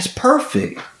 that's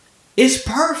perfect. It's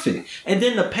perfect. And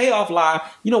then the payoff line,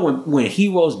 you know, when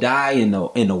heroes die and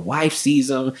the wife sees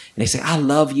them and they say, I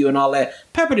love you and all that.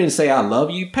 Pepper didn't say, I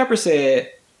love you. Pepper said,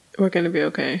 we're going to be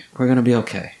okay. We're going to be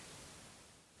okay.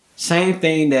 Same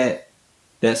thing that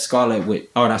Black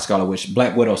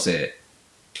Widow said.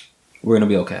 We're going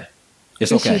to be okay.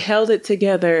 It's okay. She held it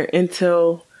together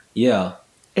until... Yeah.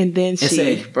 And then she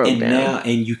said, broke down.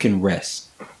 And you can rest.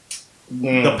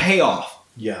 The payoff.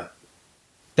 Yeah.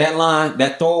 That line,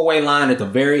 that throwaway line at the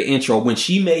very intro, when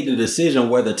she made the decision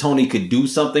whether Tony could do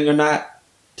something or not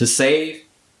to save,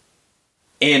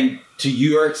 and to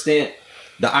your extent,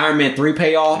 the Iron Man 3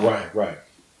 payoff. Right.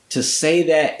 To say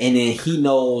that, and then he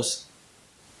knows,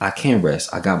 I can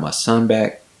rest. I got my son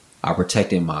back. I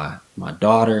protected my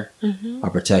daughter. I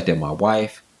protected my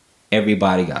wife.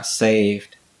 Everybody got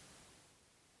saved.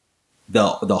 The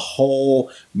whole,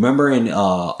 remember in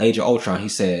Age of Ultron, he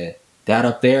said, that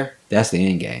up there, that's the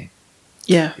end game.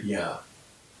 Yeah. Yeah.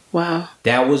 Wow.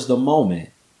 That was the moment.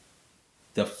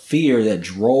 The fear that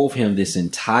drove him this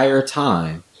entire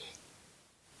time.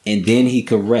 And then he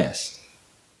could rest.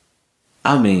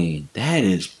 I mean, that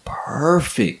is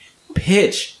perfect.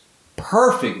 Pitch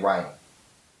perfect writing.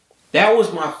 That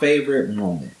was my favorite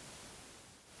moment.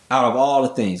 Out of all the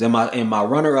things. And my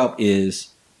runner-up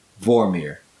is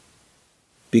Vormir.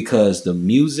 Because the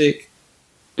music,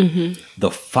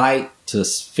 the fight to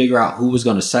figure out who was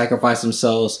going to sacrifice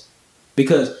themselves.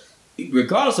 Because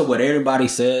regardless of what everybody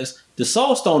says, the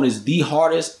Soul Stone is the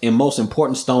hardest and most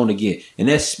important stone to get. And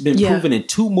that's been proven in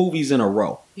 2 movies in a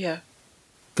row. Yeah.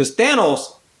 Because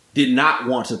Thanos did not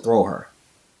want to throw her.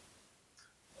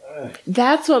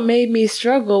 That's what made me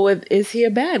struggle with, is he a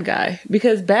bad guy?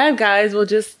 Because bad guys will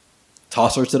just...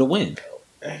 toss her to the wind.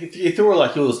 He threw her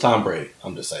like it was Tom Brady.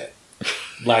 I'm just saying.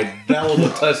 Like, that was a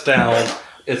touchdown.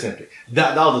 It's empty.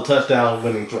 That was a touchdown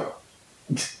winning throw.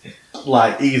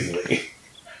 Like, easily.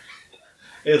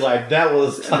 It's like, that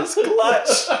was... That's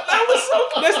clutch.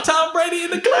 That's Tom Brady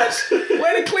in the clutch.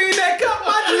 Way to clean that cup,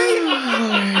 my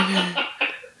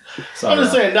G. I'm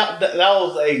just saying, that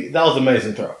was an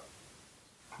amazing throw.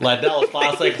 Like, that was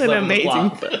 5 seconds flip on the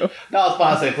clock. That was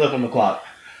 5 seconds flip on the clock.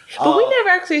 But we never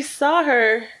actually saw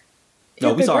her.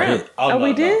 No, we saw her hit.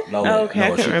 We did? No, okay,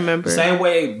 I can't remember. Same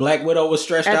way Black Widow was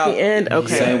stretched out. At the end,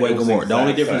 okay. Same way Gamora. The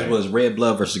only difference was red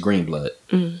blood versus green blood.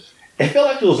 It felt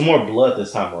like there was more blood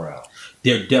this time around.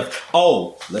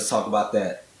 Let's talk about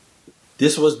that.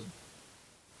 This was,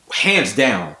 hands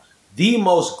down, the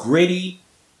most gritty,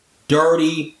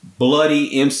 dirty,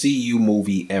 bloody MCU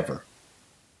movie ever.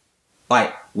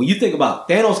 Like, when you think about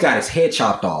Thanos got his head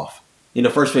chopped off in the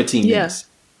first 15 minutes.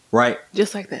 Right?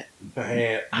 Just like that.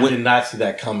 Man, I did not see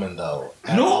that coming, though.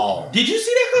 At all. Did you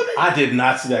see that coming? I did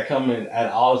not see that coming at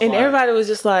all. And everybody was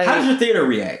just like... How did your theater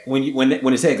react when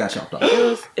his head got chopped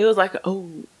off? It was like, oh...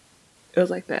 It was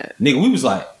like that. Nigga, we was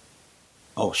like,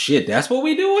 oh shit, that's what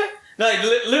we doing? Like,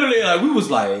 literally, like, we was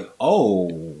like,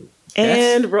 oh...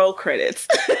 And roll credits.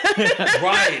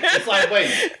 Right. It's like, wait.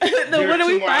 What are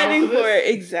we fighting for?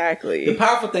 Exactly. The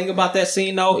powerful thing about that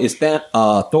scene, though, is that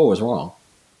Thor was wrong.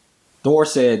 Thor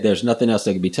said there's nothing else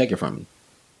that can be taken from you.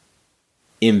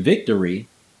 In victory,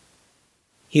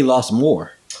 he lost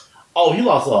more. Oh, he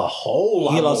lost a whole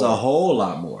lot more. He lost a whole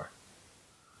lot more.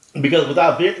 Because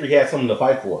without victory, he had something to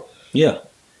fight for. Yeah.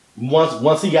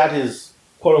 Once he got his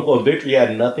quote-unquote victory, he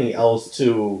had nothing else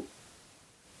to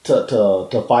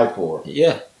fight for.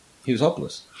 Yeah. He was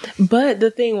hopeless. But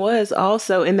the thing was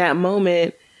also in that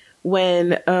moment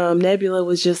when Nebula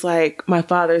was just like, my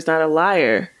father's not a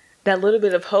liar. That little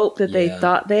bit of hope that they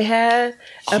thought they had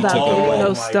about getting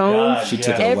those stones. She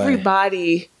took it away.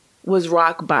 Everybody was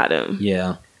rock bottom.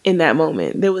 Yeah. In that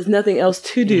moment. There was nothing else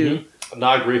to do. Mm-hmm. No,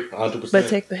 I agree 100%. But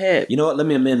take the head. You know what? Let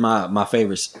me amend my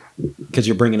favorites. Because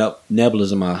you're bringing up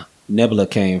Nebula's and Nebula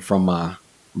came from my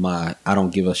I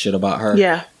don't give a shit about her.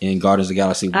 Yeah. In Guardians of the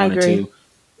Galaxy 1 and 2.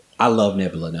 I love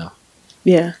Nebula now.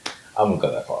 Yeah. I won't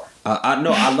go that far. I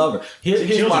know. I love her.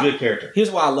 She was a good character.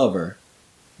 Here's why I love her.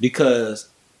 Because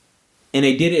and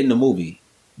they did it in the movie.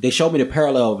 They showed me the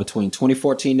parallel between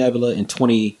 2014 Nebula and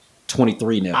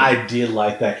 2023 Nebula. I did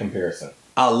like that comparison.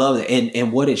 I love it.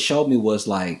 And what it showed me was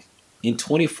like in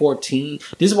 2014,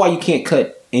 this is why you can't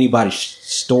cut anybody's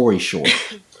story short.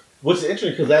 Which is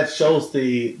interesting because that shows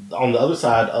on the other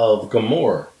side of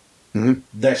Gamora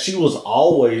that she was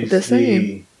always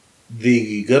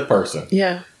the good person.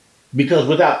 Yeah. Because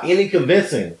without any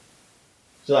convincing,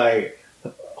 she's like,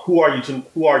 who are you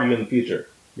in the future?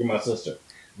 You're my sister.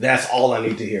 That's all I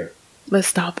need to hear. Let's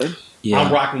stop him. Yeah.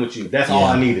 I'm rocking with you. That's all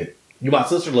I needed. You're my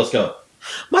sister. Let's go.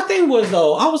 My thing was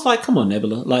though, I was like, come on,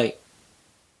 Nebula. Like,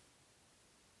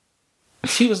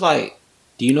 she was like,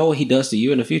 do you know what he does to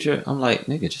you in the future? I'm like,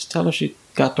 nigga, just tell her she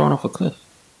got thrown off a cliff.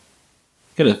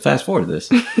 Could have fast forwarded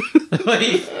this.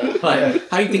 like,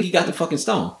 how do you think he got the fucking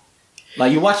stone?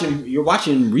 Like, you're watching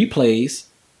replays,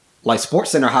 like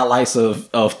SportsCenter highlights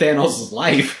of Thanos'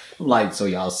 life. I'm like, so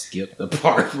y'all skip the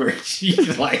part where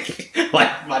she's like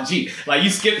my G, like you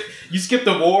skip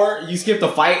the war, you skip the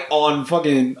fight on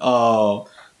fucking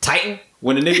Titan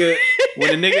when the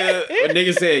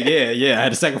nigga said, yeah, I had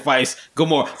to sacrifice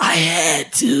Gamora. I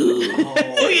had to.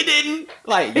 No, you didn't.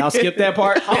 Like, y'all skip that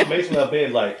part. How amazing would that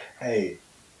been? Like, hey,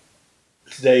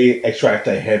 they extract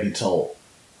a heavy toll.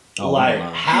 Oh, like,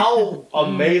 how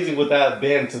amazing would that have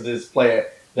been to just play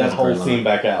that whole scene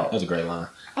back out? That's a great line.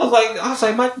 I was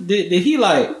like, did he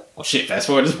like? Oh shit! Fast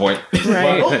forward this point.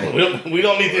 Right. we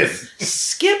don't need this.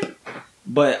 Skip.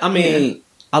 But I mean,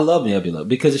 I love Nebula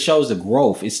because it shows the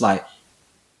growth. It's like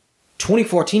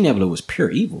 2014 Nebula was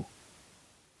pure evil.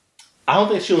 I don't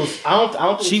think she was. I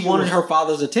don't think she wanted her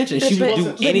father's attention. She would do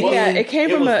anything. Yeah, it came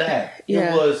from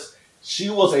She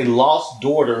was a lost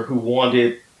daughter who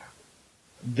wanted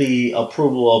the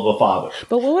approval of a father.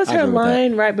 But what was her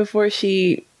line right before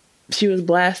she was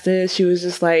blasted? She was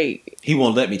just like, he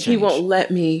won't let me change. He won't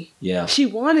let me. Yeah. She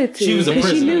wanted to. She was a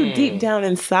prisoner. She knew deep down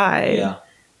inside. Yeah.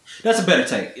 That's a better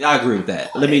take. I agree with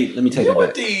that. Let me take it back.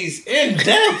 With these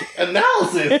in-depth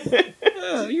analysis.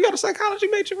 You got a psychology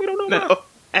major we don't know about?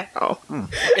 Ow.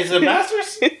 Is it a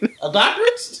master's? A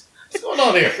doctorate? What's going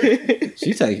on here?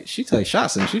 She take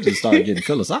shots and she just started getting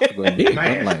philosophical and deep.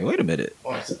 I'm like, wait a minute.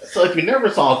 So if you never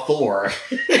saw Thor,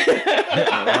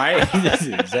 right?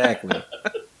 Exactly.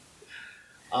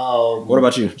 What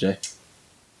about you, Jay?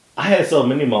 I had so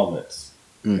many moments,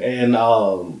 and a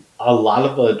lot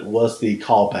of it was the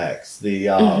callbacks, the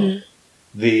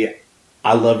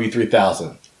 "I love you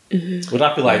 3000," which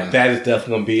I feel like that is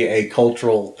definitely going to be a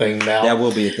cultural thing now. That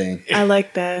will be a thing. I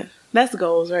like that. That's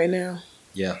goals right now.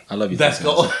 Yeah, I love you. That's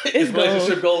goals. It's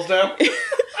relationship goals now.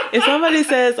 If somebody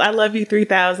says "I love you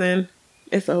 3000,"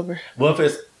 it's over. What if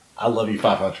it's "I love you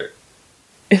 500"?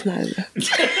 It's not enough.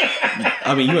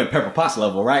 I mean, you in Pepper Potts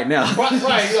level right now. Right.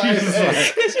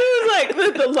 Because she was like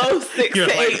the low 6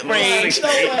 to 8 range.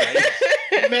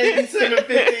 Maybe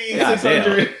 750,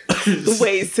 600.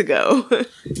 Ways to go. But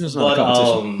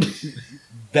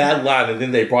that line, and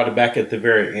then they brought it back at the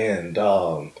very end,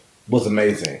 was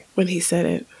amazing. When he said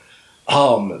it.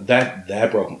 That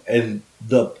broke him. And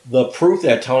the proof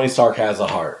that Tony Stark has a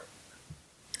heart.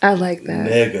 I like that.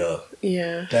 Nigga.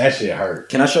 Yeah. That shit hurt.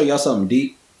 Can I show y'all something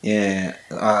deep? And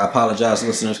I apologize,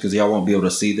 listeners, because y'all won't be able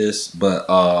to see this, but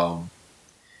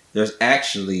there's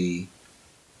actually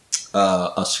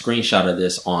a screenshot of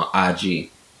this on IG.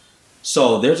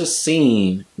 So there's a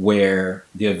scene where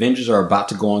the Avengers are about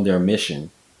to go on their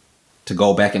mission to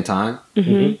go back in time,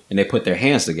 and they put their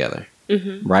hands together,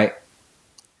 right?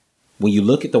 When you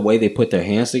look at the way they put their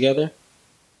hands together,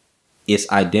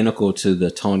 it's identical to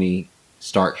the Tony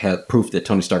Stark proof that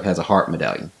Tony Stark has a heart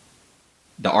medallion.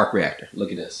 The arc reactor. Look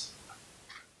at this.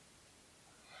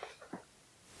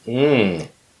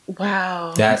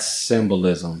 Wow. That's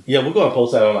symbolism. Yeah, we're going to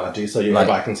post that on IG so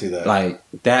everybody can see that. Like,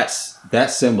 that's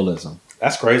symbolism.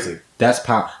 That's crazy. That's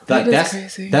power. Like, that's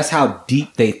crazy. That's how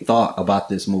deep they thought about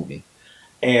this movie.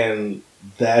 And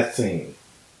that scene,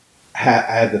 I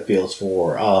had the feels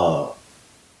for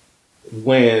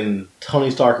when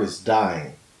Tony Stark is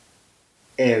dying.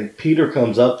 And Peter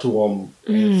comes up to him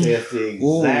and says the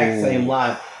exact same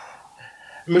line.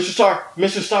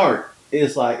 Mr. Stark.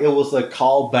 It's like, it was a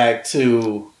callback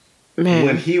to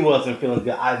when he wasn't feeling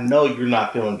good. I know you're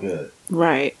not feeling good.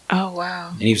 Right. Oh, wow.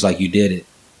 And he was like, you did it.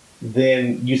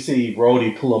 Then you see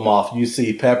Rhodey pull him off. You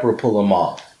see Pepper pull him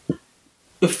off.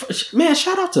 Man,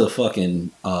 shout out to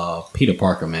fucking Peter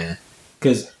Parker, man.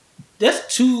 Because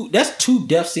that's two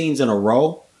death scenes in a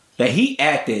row that he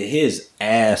acted his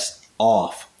ass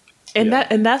off. And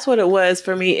that's what it was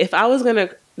for me. If I was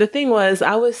the thing was,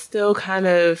 I was still kind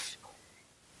of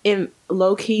in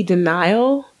low-key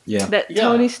denial that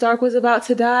Tony Stark was about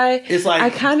to die. It's like I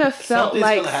kind of felt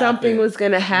like something was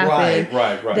going to happen.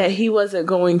 Right. That he wasn't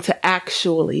going to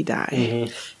actually die.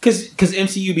 Because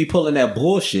MCU be pulling that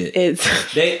bullshit.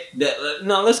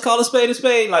 No, let's call a spade.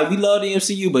 Like, we love the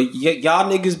MCU, but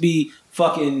y'all niggas be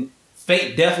fucking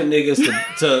fake deafing niggas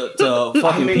to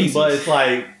fucking pieces. But it's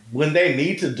like, when they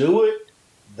need to do it,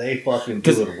 they fucking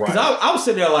do it right. Because I was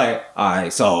sitting there like, all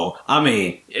right, so, I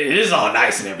mean, it is all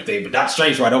nice and everything, but Doctor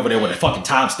Strange right over there with a fucking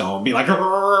time stone be like,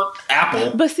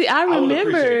 apple. But see, I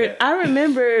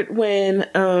remembered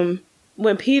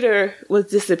when Peter was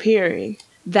disappearing.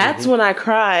 That's when I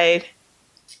cried.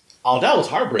 Oh, that was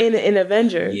heartbreaking. In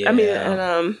Avengers. Yeah. I mean,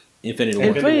 in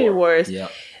Infinity Wars. Yeah.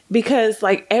 Because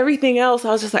like everything else, I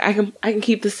was just like, I can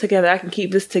keep this together. I can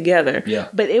keep this together. Yeah.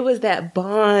 But it was that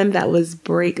bond that was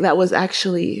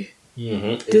actually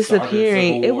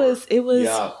disappearing. It was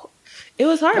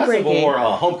heartbreaking. Civil War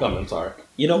Homecoming. Sorry.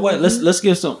 You know what? Let's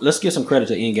give some credit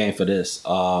to Endgame for this.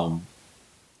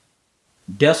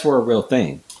 Deaths were a real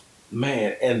thing,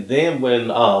 man. And then when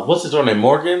what's his name,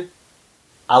 Morgan?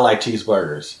 I like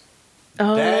cheeseburgers.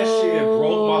 Oh. That shit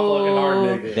broke my fucking heart,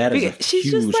 nigga. That is she's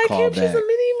huge just like him. callback. She's a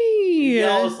mini me.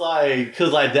 Yeah, I was like,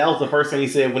 because like that was the first thing he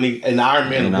said when he in Iron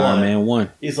Man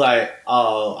 1. He's like,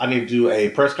 I need to do a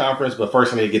press conference, but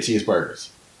first I need to get cheeseburgers.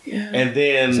 Yeah. And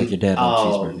then It's like your dad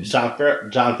loves cheeseburgers.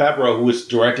 John Favreau, who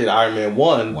directed Iron Man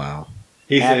 1, Wow.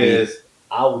 He says,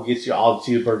 I will get you all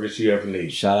the cheeseburgers you ever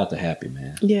need. Shout out to Happy,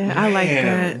 man. Yeah, Man, I like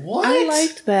that. what? I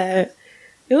liked that.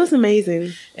 It was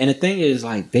amazing. And the thing is,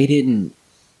 like,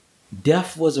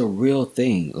 death was a real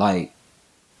thing. Like,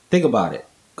 think about it.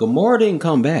 Gamora didn't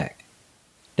come back.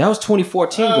 That was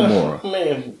 2014 Gamora.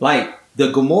 Man. Like,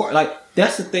 the Gamora, like,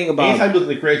 that's the thing about... Anytime you look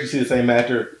at the credits, you see the same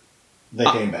actor, they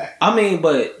came back. I mean,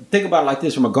 but think about it like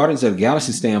this. From a Guardians of the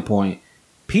Galaxy standpoint,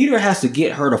 Peter has to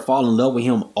get her to fall in love with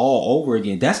him all over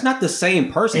again. That's not the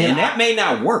same person, and that may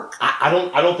not work. I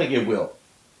don't think it will.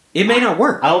 It may not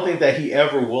work. I don't think that he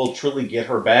ever will truly get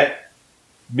her back,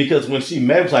 because when she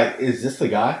met, it was like, is this the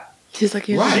guy? She's like,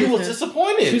 right. She was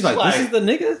disappointed. She's like, this is the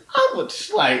nigga?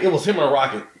 It was him or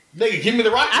Rocket. Nigga, give me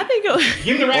the rocket. I think it was...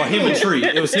 Give me the rocket. Or him or Tree.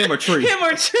 It was him or Tree. Him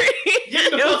or Tree. Give me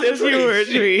the fucking Tree. Him or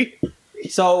Tree.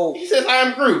 So... He says, I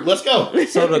am Groot. Let's go.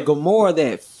 So the Gamora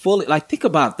that fully... Like, think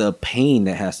about the pain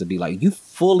that has to be. Like, you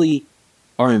fully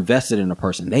are invested in a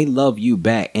person. They love you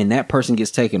back, and that person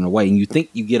gets taken away, and you think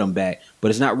you get them back, but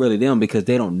it's not really them because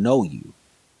they don't know you.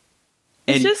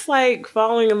 It's just like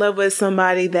falling in love with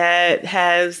somebody that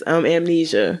has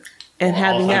amnesia and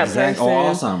having that person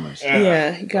or Alzheimer's.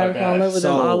 Yeah, you gotta fall in love with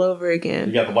them all over again.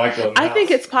 You got the white girl. I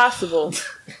think it's possible.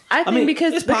 I think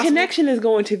because the connection is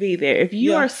going to be there. If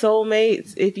you are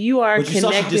soulmates, if you are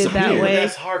connected that way,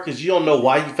 that's hard because you don't know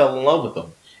why you fell in love with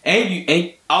them,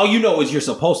 and all you know is you're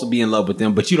supposed to be in love with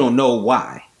them, but you don't know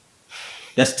why.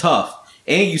 That's tough.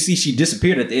 And you see, she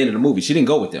disappeared at the end of the movie. She didn't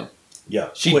go with them. Yeah,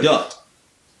 she ducked.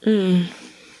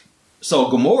 So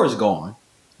Gamora's gone.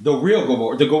 The real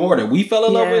Gamora, the Gamora that we fell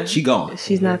in love with, she gone.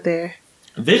 She's not there.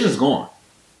 Vision's gone.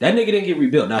 That nigga didn't get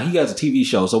rebuilt. Now he has a TV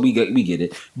show, so we get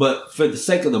it. But for the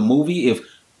sake of the movie,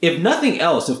 if nothing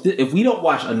else, if we don't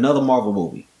watch another Marvel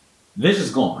movie, Vision's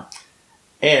gone.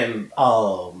 And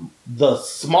the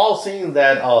small scene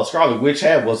that Scarlet Witch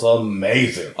had was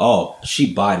amazing. Oh,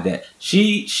 she bodied that.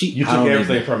 She you took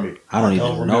everything from me. I don't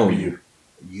even know you.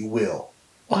 You will.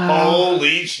 Wow.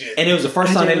 Holy shit! And it was the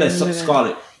first time they let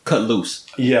Scarlet cut loose.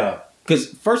 Yeah. Because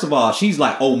first of all, she's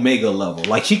like Omega level.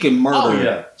 Like she can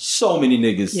murder so many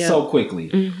niggas so quickly.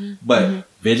 Mm-hmm. But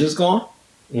Vision's gone.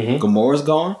 Mm-hmm. Gamora's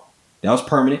gone. That was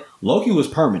permanent. Loki was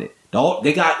permanent.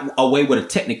 They got away with a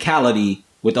technicality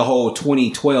with the whole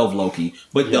 2012 Loki.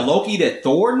 But the Loki that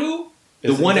Thor knew,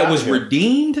 the one that was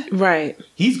redeemed, right?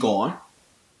 He's gone.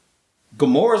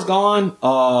 Gamora's gone.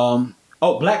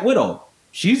 Black Widow.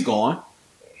 She's gone.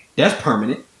 That's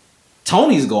permanent.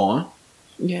 Tony's gone.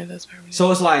 Yeah, that's permanent.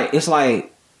 So it's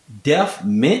like death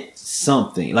meant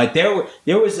something. Like there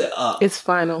was it's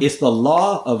final. It's the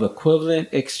law of equivalent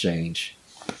exchange.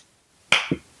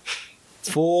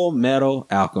 Full Metal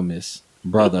Alchemist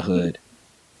Brotherhood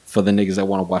for the niggas that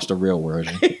want to watch the real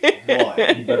version.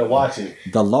 Boy, you better watch it.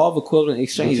 The law of equivalent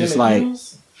exchange is like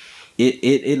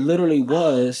it literally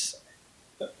was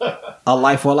a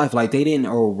life for life. Like they didn't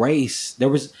erase.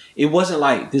 It wasn't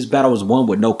like this battle was won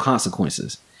with no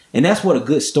consequences. And that's what a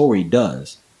good story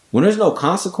does. When there's no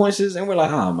consequences, and we're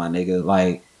like, oh, my nigga,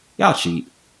 like, y'all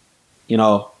cheat. You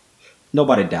know,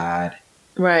 nobody died.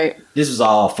 Right. This was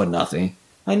all for nothing.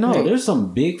 Like, no, there's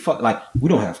some big like, we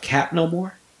don't have Cap no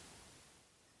more.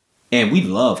 And we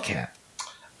love Cap.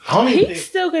 I don't even He's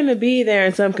still going to be there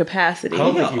in some capacity. I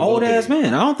don't He's think an he will old ass be.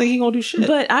 man. I don't think he's gonna do shit.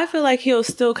 But I feel like he'll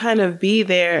still kind of be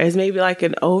there as maybe like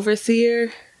an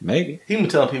overseer. Maybe. He been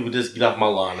telling people just get off my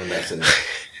lawn and that's it.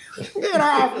 Get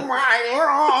off my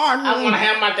lawn. I want to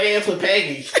have my dance with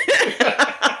Peggy.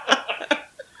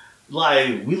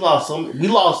 Like we lost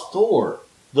Thor.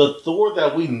 The Thor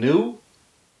that we knew.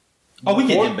 Oh, we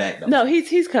get him back though. No,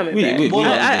 he's coming back.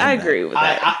 I agree with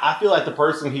that. I feel like the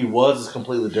person he was is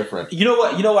completely different. You know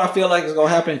what? You know what I feel like is gonna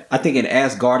happen? I think in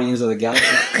As Guardians of the Galaxy.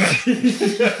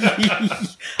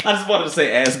 I just wanted to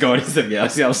say As Guardians of the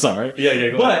Galaxy. I'm sorry.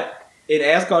 Yeah. But in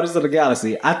As Guardians of the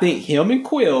Galaxy, I think him and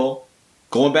Quill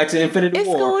going back to Infinity It's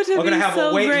War going to are gonna be have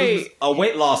so great. a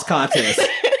weight loss contest.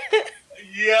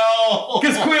 Yo,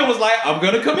 Because Quill was like, "I'm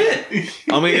gonna commit.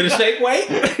 I'm gonna get a shake weight.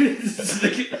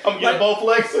 I'm getting both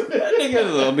legs. I'm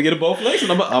gonna get both legs,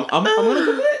 and I'm gonna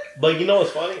commit." But you know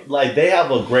what's funny? Like they have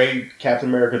a great Captain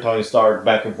America, Tony Stark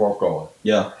back and forth going.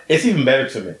 Yeah, it's even better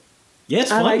to me. Yeah,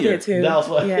 it's I funnier. like it too. That was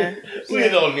funny. Yeah. We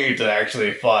don't need to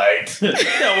actually fight.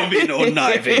 There will be no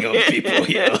knifing of people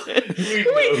here.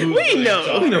 We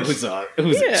know. We know who's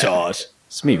in charge.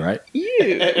 It's me, right?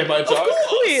 You. Am I charged?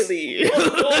 Clearly. Of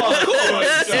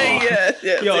course. Yes,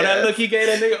 Yo, that look he gave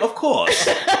that nigga, of course.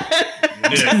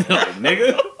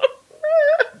 Nigga.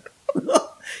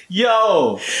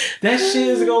 Yo, that shit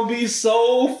is gonna be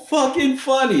so fucking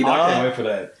funny, dog. I can't wait for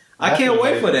that. I can't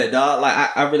wait for that, dog.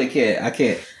 Like, I really can't. I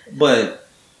can't. But,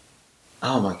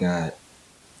 oh my God.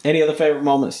 Any other favorite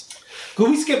moments?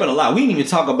 Because we skipping a lot. We didn't even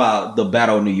talk about the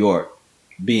Battle of New York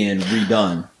being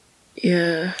redone.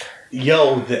 Yeah.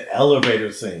 Yo, the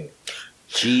elevator scene.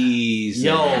 Jeez.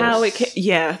 Yo. How it can,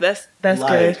 yeah, that's Like-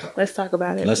 good. Let's talk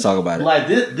about it. Let's talk about it. Like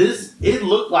this, it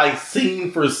looked like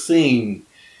scene for scene,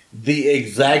 the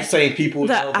exact same people.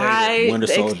 The eye, Winter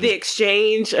Soldier. the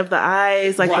exchange of the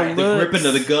eyes, like Right, the The looks. gripping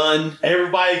of the gun.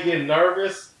 Everybody getting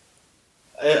nervous.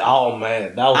 Oh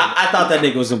man, that was I thought that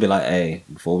nigga was gonna be like, "Hey,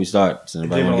 before we start, does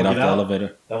anybody want to get off the out?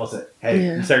 elevator?" That was it. Hey,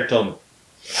 Yeah. Sarah told me.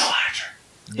 Hell Hydra.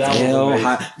 That Hell was amazing.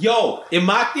 Hydra. Yo, in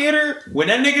my theater, when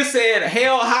that nigga said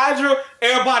Hell Hydra,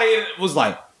 everybody was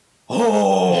like,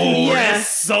 "Oh, Yeah. that's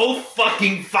so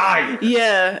fucking fire!"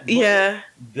 Yeah.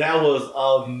 That was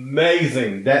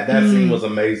amazing. That scene was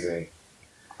amazing.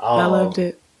 I loved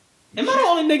it. Am I the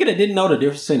only nigga that didn't know the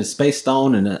difference between the Space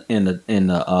Stone and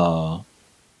the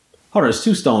Hold on, there's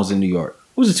two stones in New York.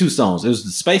 What was the two stones? It was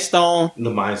the Space Stone, The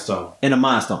Mind Stone. and the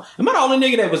Mind Stone. Am I the only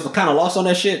nigga that was kind of lost on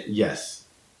that shit? Yes.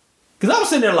 Because I was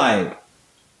sitting there like,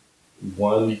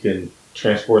 One you can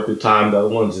transport through time. The other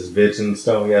one's just vision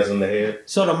stone he has in the head.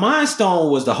 so the Mind Stone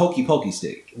was the hokey pokey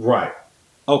stick. Right.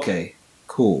 Okay,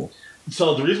 cool.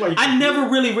 So the reason why I never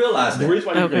really realized The that. reason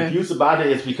why you're Okay. confused about it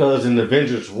is because in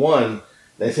Avengers 1,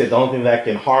 they said the only thing that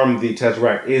can harm the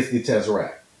Tesseract is the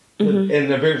Tesseract. Mm-hmm.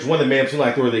 In Avengers 1, it made it seem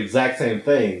like they were the exact same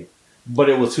thing, but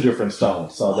it was two different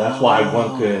stones. So that's why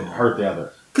one could hurt the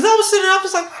other. Because I was sitting there, I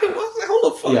was like,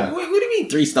 hold the fuck. Yeah. What do you mean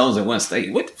 3 stones in one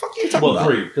state? What the fuck are you talking Well,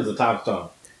 about? 3, because of Time Stone.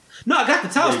 No, I got the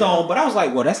Time There you Stone, go. but I was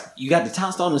like, well, you got the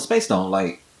Time Stone and the Space Stone,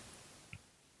 like,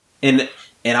 and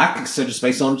I consider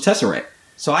Space Stone the Tesseract.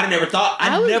 So I never thought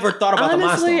about the Mind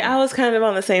Honestly, Stone. I was kind of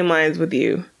on the same lines with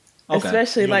you. Okay.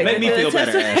 Especially You like make me the feel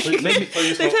better, Tesseract- Ashley. Make me- the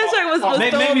Tesseract was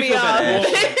Make throwing me me feel off.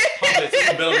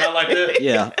 better, Building out like that.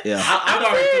 Yeah. I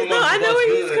already threw No, I know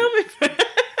where he's coming from.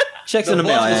 Checks The in the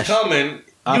mail, bus was Ash. coming.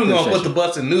 I You gonna appreciate put the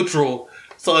bus in neutral,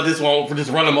 so it just won't just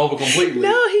run them over completely.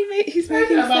 No, he's making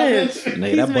sense.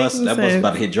 Nigga, that bus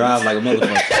about to hit drive like a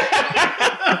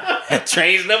motherfucker.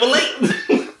 Train's never late.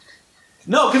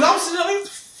 No, because I was sitting there like, what the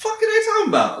fuck are they talking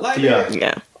about? Like,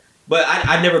 Yeah. But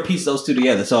I never pieced those two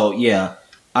together. So yeah,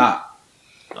 oh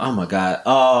my god,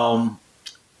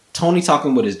 Tony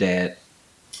talking with his dad.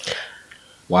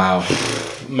 Wow,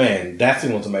 Man, that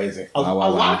scene was amazing. A Wow.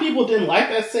 lot of people didn't like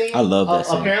that scene. I love that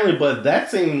scene. Apparently, but that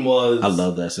scene was I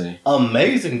love that scene.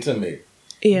 amazing to me.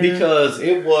 Yeah. Because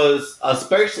it was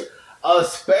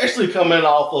especially coming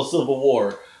off of Civil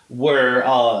War, where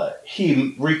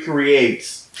he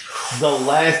recreates the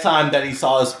last time that he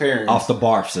saw his parents Off the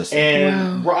barf system.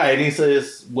 and right, and he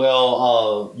says,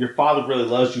 "Well, your father really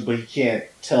loves you, but he can't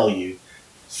tell you.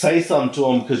 Say something to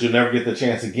him because you'll never get the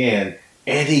chance again."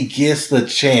 And he gets the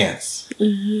chance.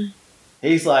 Mm-hmm.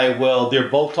 He's like, "Well, they're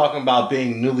both talking about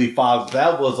being newly fathers."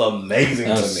 That was amazing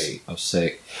to me. I'm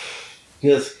sick.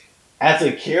 Because as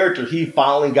a character, he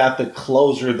finally got the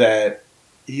closure that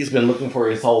he's been looking for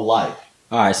his whole life.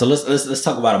 All right, so let's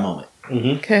talk about a moment.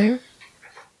 Mm-hmm. Okay.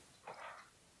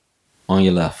 On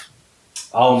your left.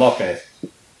 Oh, okay.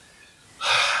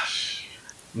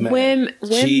 Man. When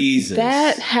Jesus.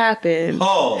 that happened,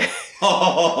 Oh.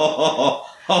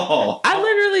 I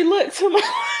literally looked to my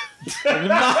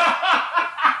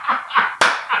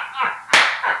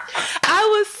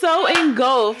I was so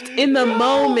engulfed in the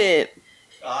moment.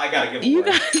 I gotta get You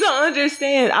guys don't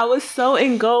understand. I was so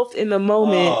engulfed in the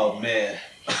moment. Oh man.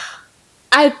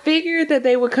 I figured that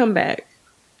they would come back.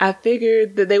 I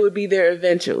figured that they would be there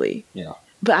eventually. Yeah.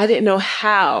 But I didn't know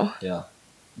how. Yeah.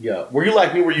 Yeah. Were you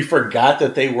like me where you forgot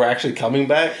that they were actually coming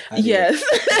back? Yes.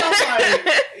 I'm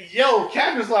like, yo,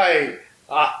 Cap is like,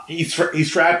 he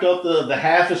strapped up the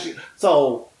half of shield.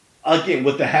 So, again,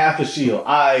 with the half of shield,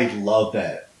 I love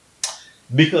that.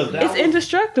 Because it's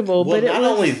indestructible. Well, but not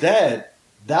only that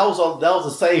was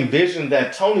the same vision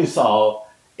that Tony saw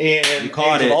in Age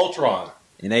of Ultron.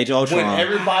 In Age of Ultron. When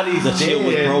everybody's the shield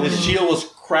was broken. The shield was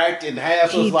cracked in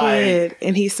half. He did.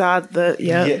 And he saw the,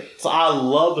 Yeah, so I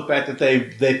love the fact that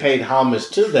they paid homage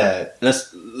to that.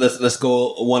 Let's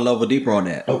go one level deeper on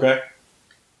that. Okay.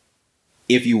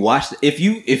 If you watched, if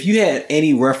you had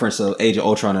any reference of Age of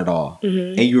Ultron at all,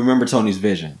 and you remember Tony's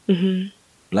vision,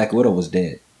 Black Widow was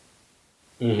dead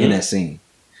in that scene.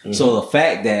 So the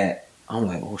fact that I'm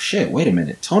like, oh shit, wait a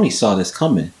minute, Tony saw this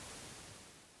coming.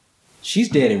 She's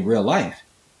dead in real life.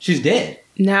 She's dead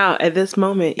now at this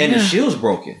moment, and the shield's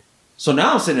broken. So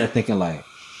now I'm sitting there thinking like,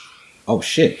 oh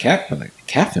shit, Cap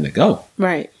finna go.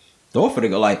 Right. Thor finna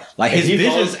go. Like his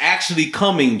vision's actually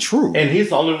coming true. And he's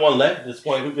the only one left at this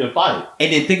point who can fight.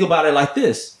 And then think about it like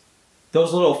this.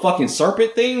 Those little fucking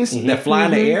serpent things that fly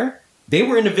in the air, they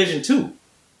were in the vision too.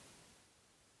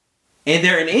 And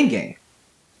they're in Endgame.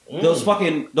 Those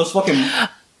fucking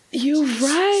You're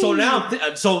right. So now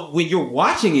so when you're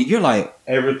watching it, you're like,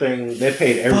 they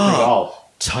paid everything off.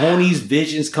 Tony's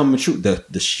vision's coming true.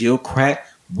 The shield cracked,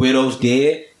 Widow's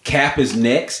dead, Cap is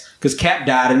next, because Cap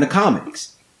died in the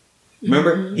comics.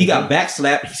 Remember? He got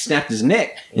backslapped, he snapped his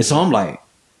neck. And so I'm like,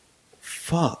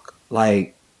 fuck.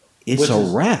 Like, it's a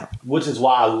wrap. Which is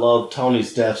why I love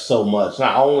Tony's death so much.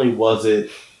 Not only was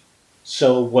it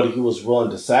show what he was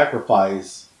willing to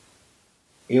sacrifice,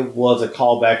 it was a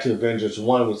callback to Avengers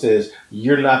 1, which says,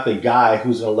 you're not the guy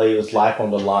who's going to lay his life on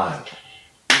the line.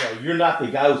 You're not the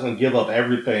guy who's going to give up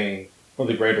everything for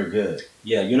the greater good.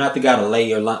 Yeah, you're not the guy to lay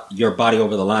your body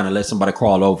over the line and let somebody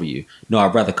crawl over you. No,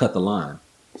 I'd rather cut the line.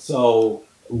 So,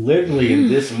 literally in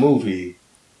this movie,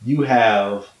 you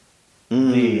have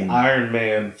the Iron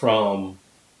Man from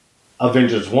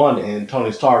Avengers 1 and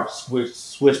Tony Stark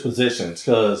switch positions.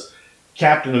 Because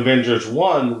Captain Avengers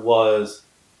 1 was,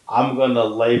 I'm going to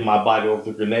lay my body over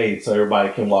the grenade so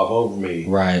everybody can walk over me.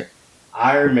 Right.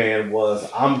 Iron Man was,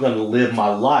 I'm going to live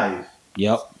my life.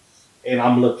 Yep. And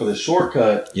I'm going to look for the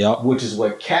shortcut. Yep. Which is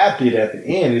what Cap did at the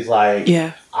end. He's like,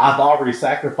 I've already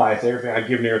sacrificed everything. I've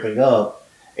given everything up.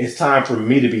 It's time for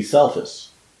me to be selfish.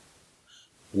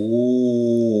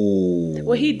 Ooh.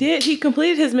 Well, he did. He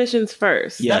completed his missions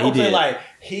first. Yeah, he did. Like,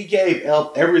 he gave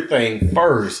up everything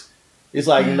first. It's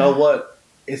like, you know what?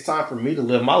 It's time for me to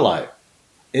live my life.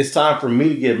 It's time for me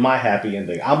to get my happy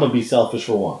ending. I'm going to be selfish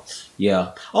for once.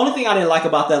 Yeah. Only thing I didn't like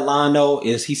about that line, though,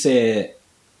 is he said,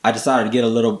 I decided to get a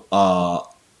little,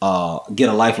 get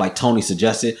a life like Tony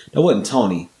suggested. That wasn't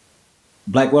Tony.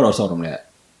 Black Widow told him that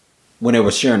when they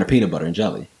were sharing the peanut butter and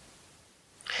jelly.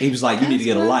 He was like, you need to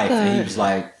get a life. And he was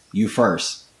like, you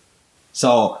first.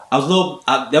 So I was a little,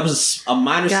 that was a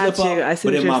minor slip up.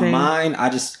 But in my mind, I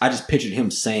just pictured him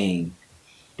saying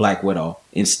Black Widow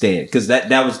instead. Because that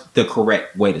was the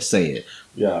correct way to say it.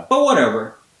 Yeah. But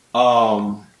whatever.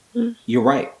 You're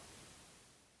right.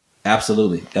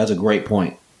 Absolutely. That's a great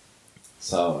point.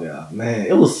 So, yeah. Man,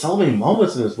 it was so many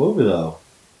moments in this movie, though.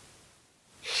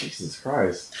 Jesus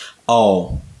Christ.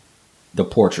 Oh, the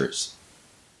portraits.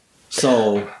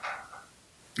 So,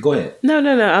 go ahead. No.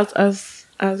 I was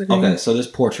agreeing. Okay, so there's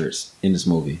portraits in this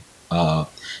movie.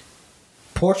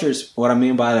 Portraits, what I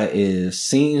mean by that is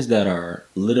scenes that are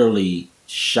literally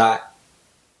shot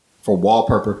for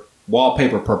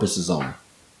wallpaper purposes only.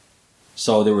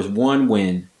 So there was one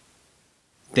when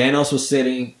Thanos was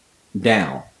sitting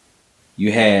down.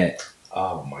 You had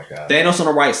oh my god, Thanos on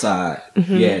the right side.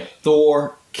 Mm-hmm. You had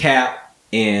Thor, Cap,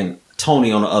 and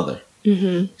Tony on the other.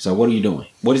 Mm-hmm. So what are you doing?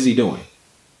 What is he doing?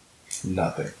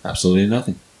 Nothing. Absolutely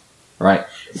nothing. Right.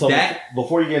 So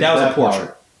before you get into that was that a portrait.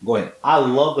 Part, go ahead. I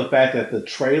love the fact that the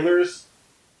trailers,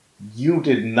 you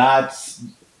did not,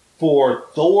 for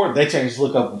Thor, they changed the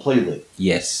look up completely.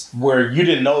 Yes. Where you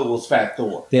didn't know it was Fat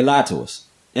Thor. They lied to us.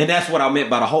 And that's what I meant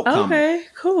by the Hulk comment. Okay,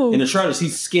 cool. In the trailers,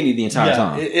 he's skinny the entire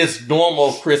time. It's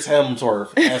normal Chris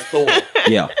Hemsworth as Thor.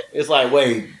 Yeah. It's like,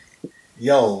 wait,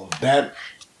 yo, that...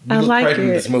 You look like pregnant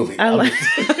it. in this movie. I like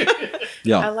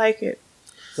yeah. I like it.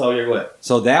 So, yeah, go ahead.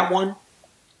 So that one,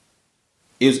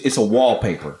 it's a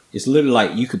wallpaper. It's literally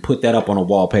like you could put that up on a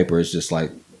wallpaper. It's just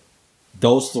like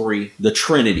Those three, the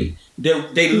Trinity.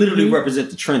 They literally represent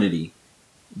the Trinity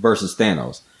versus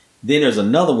Thanos. Then there's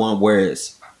another one where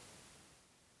it's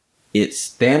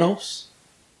Thanos,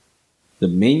 the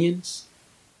minions,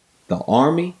 the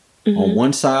army on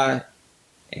one side,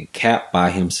 and Cap by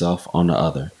himself on the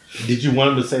other. Did you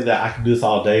want him to say that I could do this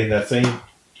all day in that scene?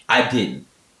 I didn't.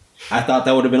 I thought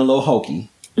that would have been a little hokey.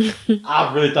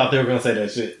 I really thought they were going to say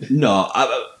that shit. No,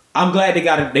 I'm glad they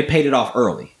got it. They paid it off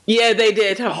early. Yeah, they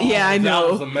did. Yeah, I know.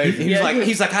 That was amazing.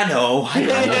 He's like, I know. I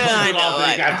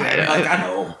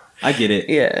know. I get it.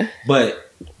 Yeah.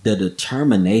 But the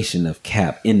determination of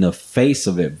Cap in the face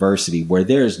of adversity, where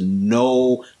that's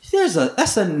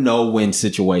a no-win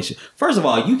situation. First of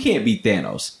all, you can't beat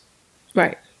Thanos.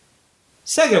 Right.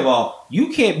 Second of all, you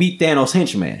can't beat Thanos'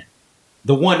 henchman,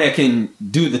 the one that can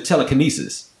do the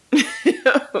telekinesis.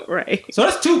 Right. So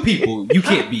that's two people you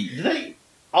can't beat.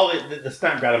 The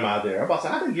snap got him out there. I'm about to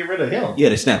say, I didn't get rid of him. Yeah,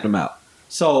 they snapped him out.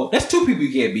 So that's two people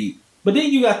you can't beat. But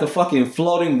then you got the fucking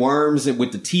floating worms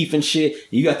with the teeth and shit.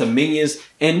 You got the minions.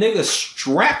 And nigga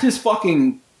strapped his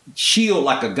fucking shield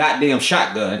like a goddamn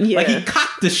shotgun. Yeah. Like he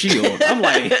cocked the shield. I'm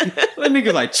like, that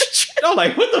nigga like, I'm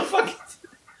like, what the fuck?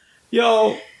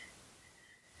 Yo.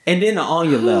 And then the On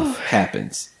Your Left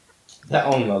happens. That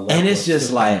On Your Left. And it's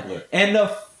just like, and the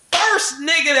first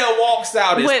nigga that walks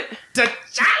out is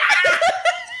T'Challa.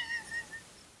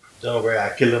 Don't worry,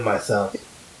 I killed him myself.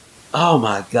 Oh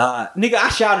my God. Nigga, I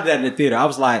shouted that in the theater. I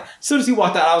was like, as soon as he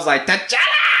walked out, I was like, T'Challa!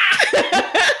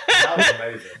 That was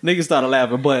amazing. Niggas started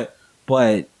laughing, but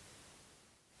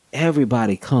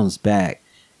everybody comes back.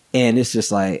 And it's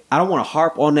just like, I don't want to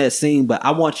harp on that scene, but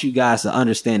I want you guys to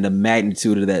understand the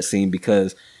magnitude of that scene,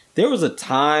 because there was a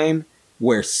time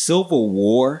where Civil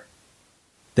War,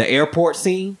 the airport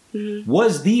scene,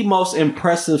 was the most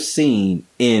impressive scene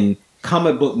in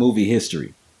comic book movie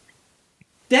history.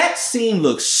 That scene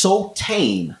looks so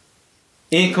tame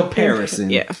in comparison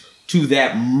to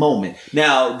that moment.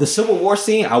 Now, the Civil War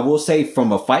scene, I will say,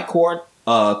 from a fight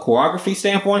choreography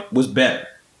standpoint, was better.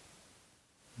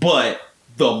 But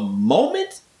the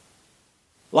moment,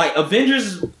 like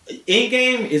Avengers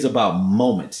Endgame is about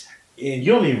moments. And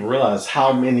you don't even realize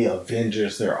how many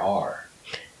Avengers there are.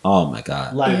 Oh my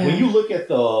God. Like when you look at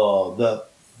the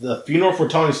funeral for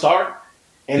Tony Stark,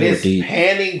 and it's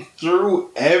panning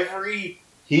through every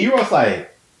hero, it's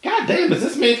like, God damn, is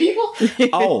this many people?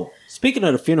 Oh, speaking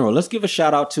of the funeral, let's give a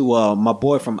shout out to my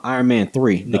boy from Iron Man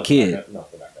 3, the kid.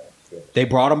 They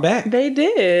brought him back. They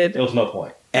did. There was no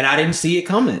point. And I didn't see it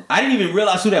coming. I didn't even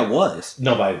realize who that was.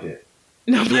 Nobody did.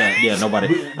 Yeah, nobody.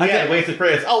 We had to wait to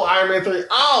press. Oh, Iron Man 3.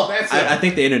 Oh, that's it. I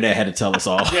think the internet had to tell us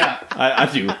all. Yeah. I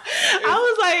do.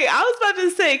 I was about to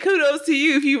say kudos to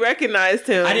you if you recognized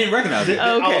him. I didn't recognize him.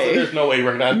 Okay. There's no way you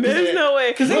recognize him. There's no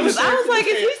way. Because I was like,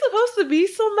 is he supposed to be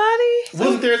somebody?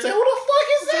 Wasn't there and say, who the fuck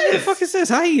is this? What the fuck is this?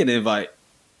 How he get an invite?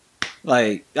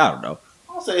 Like, I don't know.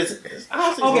 I'll say it's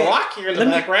Rock here in the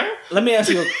background. Let me ask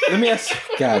you.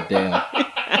 God damn.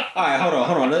 All right,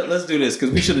 hold on. Let's do this,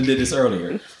 because we should have did this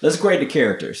earlier. Let's grade the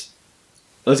characters.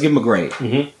 Let's give them a grade.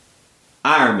 Mm-hmm.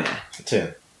 Iron Man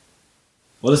 10.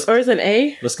 Well, or is it an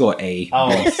A? Let's go with A. Oh,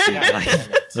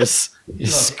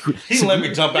 he let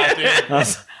me jump out there.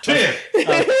 10.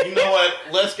 You know what?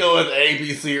 Let's go with A,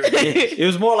 B, C, or D. It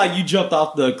was more like you jumped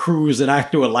off the cruise and I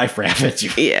threw a life raft at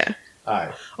you. Yeah. All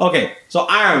right. Okay, so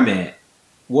Iron Man.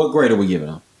 What grade are we giving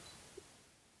him?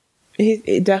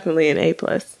 He's definitely an A+.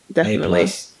 Definitely.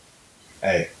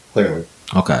 A, clearly.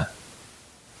 Okay.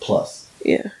 Plus.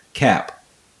 Yeah. Cap.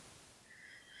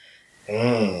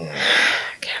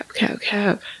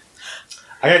 Cap.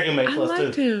 I gotta give him A+ I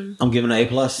liked too. him. I'm giving an A+.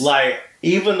 Like,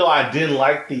 even though I didn't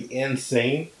like the end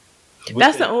scene.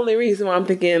 That's the only reason why I'm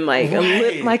thinking like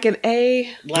like an A.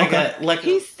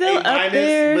 He's still up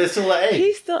there. But it's still an A.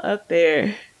 He's still up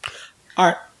there. All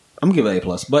right. I'm gonna give it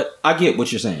A+, but I get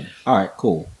what you're saying. All right,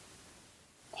 cool.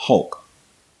 Hulk.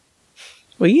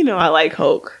 Well, you know I like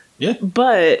Hulk. Yeah.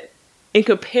 But in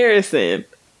comparison,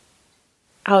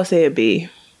 I would say a B.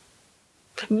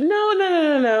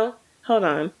 No. Hold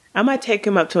on. I might take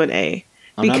him up to an A.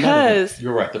 Because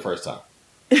you're right the first time.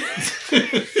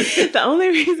 The only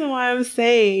reason why I'm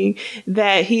saying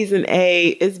that he's an A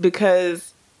is because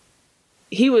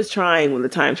he was trying with the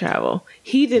time travel.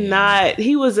 He did not.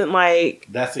 He wasn't like,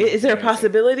 is there a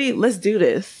possibility? Let's do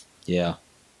this. Yeah.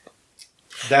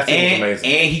 That's amazing.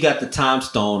 And he got the time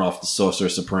stone off the Sorcerer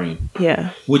Supreme.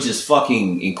 Yeah. Which is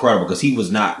fucking incredible, because he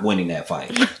was not winning that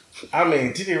fight. I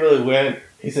mean, did he really win?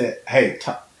 He said, hey,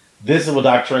 this is what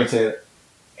Dr. Strange said.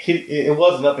 It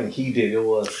wasn't nothing he did. It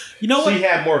was, you know what? He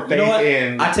had more faith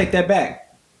in. I take that back.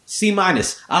 C-. I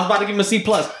was about to give him a C+.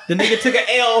 The nigga took an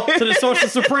L to the Sorcerer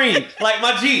Supreme. Like,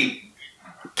 my G.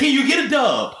 Can you get a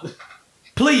dub?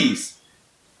 Please.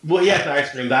 Well, he had the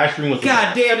ice cream. The ice cream was...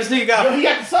 God damn, this nigga got... Yo, he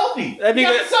got the selfie. That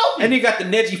nigga got the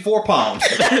Neji 4 pounds.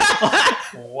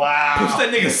 Wow. Push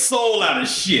that nigga's soul out of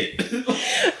shit. When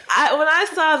I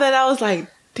saw that, I was like,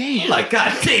 damn. Like,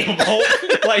 God damn,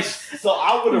 Hulk. Like, so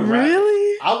I would have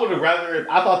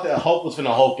rather... I thought that Hulk was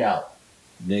finna Hulk out.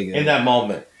 Nigga. In that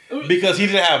moment. Because he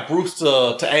didn't have Bruce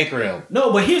to anchor him.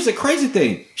 No, but here's the crazy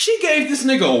thing. She gave this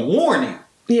nigga a warning.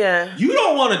 Yeah. You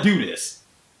don't want to do this.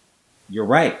 You're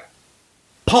right.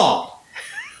 Paul.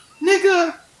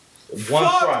 Nigga. One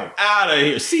strike. Out of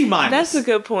here. C-. That's a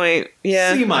good point.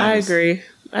 Yeah. C-. I agree.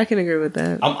 I can agree with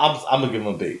that. I'm gonna give him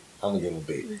a B.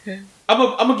 Okay.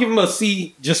 I'm gonna give him a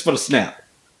C just for the snap.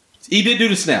 He did do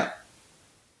the snap.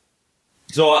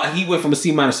 So he went from a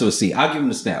C- to a C. I'll give him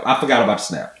the snap. I forgot about the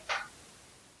snap.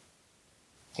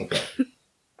 Okay.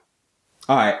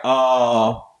 All right.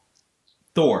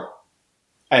 Thor.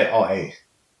 A.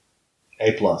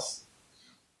 A plus.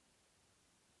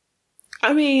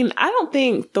 I mean, I don't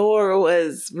think Thor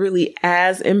was really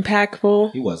as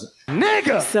impactful. He wasn't.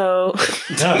 Nigga!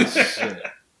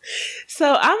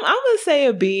 So I'm gonna say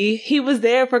a B. He was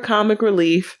there for comic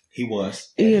relief. He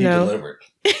was. You know. Delivered.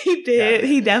 He did. Yeah.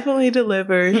 He definitely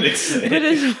delivered. And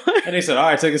they said, all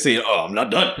right, take a seat. Oh, I'm not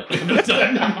done. I'm not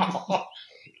done.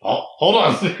 Oh, hold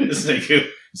on. This nigga,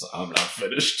 so I'm not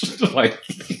finished. Like,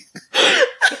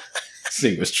 this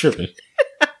nigga was tripping.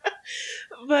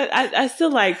 But I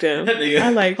still liked him. Nigga, I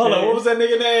liked him. Hold on, what was that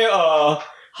nigga name?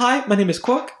 Hi, my name is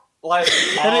Quark. Like,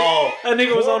 that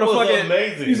nigga was on the fucking...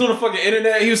 Amazing. He was on the fucking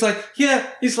internet. He was like, yeah,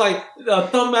 he's like,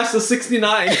 Thumbmaster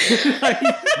 69. Like,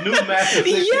 New Master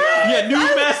 69. Yeah,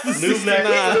 New Master 69. He's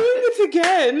doing it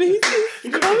again. He's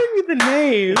calling me the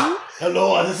name.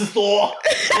 Hello, this is Thor. He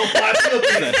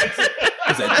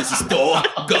said, this is Thor,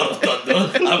 God of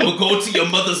Thunder. I will go to your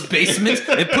mother's basement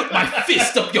and put my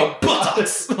fist up your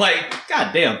buttocks. Like,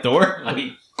 goddamn, Thor.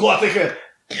 Like, go on, take it.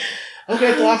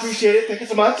 Okay, Thor, I appreciate it. Thank you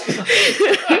so much.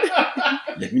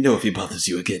 Let me know if he bothers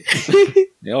you again.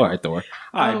 Yeah, all right, Thor.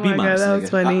 All right, oh my God, that was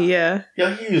funny. Yeah.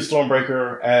 Yeah, he used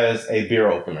Stormbreaker as a beer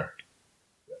opener.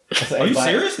 Are you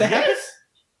serious? Yes.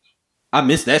 I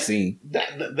missed that scene.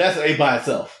 That's an A by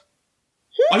itself.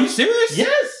 Are you serious?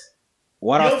 Yes.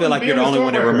 Why do I feel like you're the only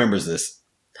one that remembers this?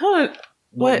 Hold on.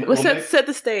 What set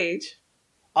the stage?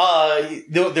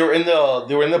 They were in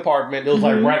the apartment. It was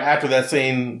like right after that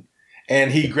scene,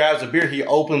 and he grabs a beer. He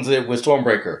opens it with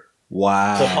Stormbreaker.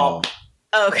 Wow. To pop.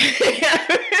 Okay.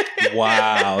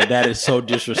 Wow, that is so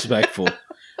disrespectful.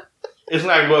 It's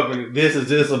not a weapon. This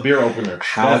is a beer opener.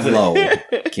 How low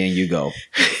can you go?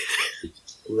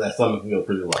 That's something you feel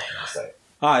pretty low, I say.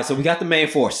 All right, so we got the main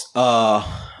force.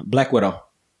 Black Widow.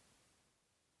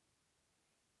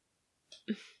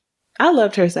 I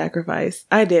loved her sacrifice.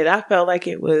 I did. I felt like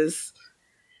it was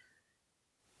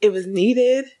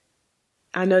needed.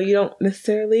 I know you don't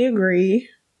necessarily agree,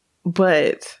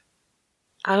 but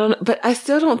I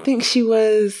still don't think she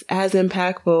was as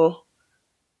impactful.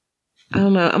 I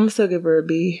don't know. I'm gonna still give her a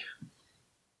B.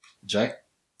 Jay?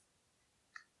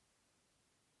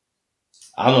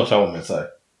 I don't know what y'all want me to say.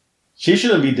 She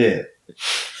shouldn't be dead.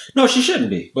 No, she shouldn't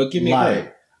be. But give me a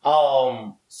grade.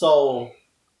 So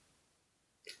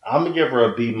I'm gonna give her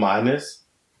a B minus,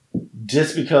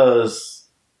 just because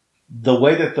the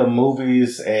way that the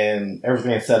movies and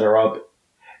everything set her up,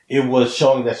 it was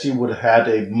showing that she would have had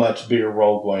a much bigger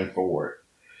role going forward.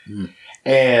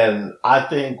 And I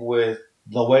think with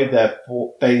the way that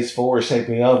Phase 4 is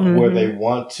shaping up, where they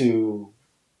want to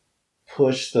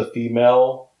push the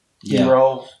female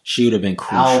hero, she would have been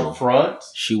crucial out front.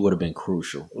 She would have been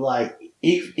crucial. Like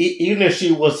even if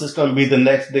she was just going to be the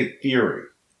next Nick Fury,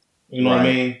 you know what I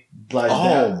mean? Like,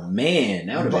 man,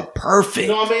 that would have been perfect.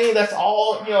 You know what I mean? That's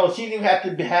all. You know, she didn't have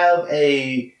to have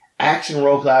a action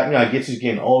role. I guess she's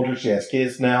getting older. She has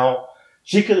kids now.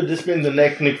 She could have just been the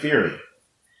next Nick Fury.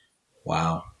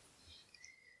 Wow.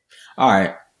 All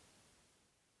right.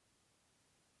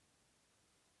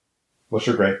 What's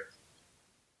your grade?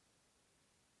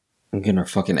 I'm getting her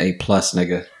fucking A+,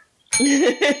 nigga.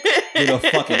 Get a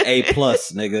fucking A+,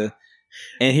 nigga.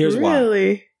 And here's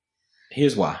why.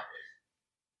 Here's why.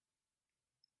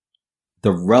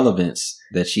 The relevance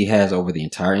that she has over the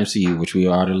entire MCU, which we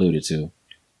already alluded to.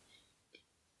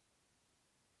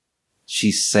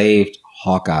 She saved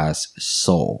Hawkeye's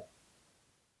soul.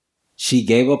 She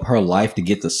gave up her life to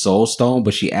get the Soul Stone,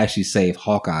 but she actually saved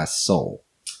Hawkeye's soul.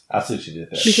 I see she did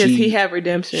that. Because he had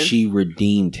redemption. She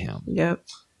redeemed him. Yep.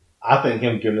 I think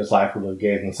him giving his life would have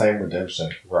gave him the same redemption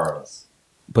regardless.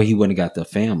 But he wouldn't have got the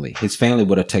family. His family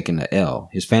would have taken the L.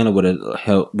 His family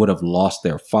would have lost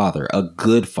their father, a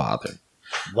good father.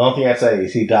 The only thing I say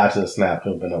is he died to the snap. It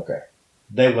would have been okay.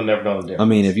 They would never know the difference. I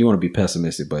mean, if you want to be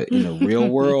pessimistic, but in the real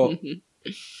world,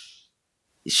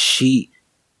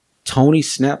 Tony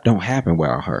Snap don't happen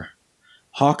without her.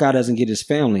 Hawkeye doesn't get his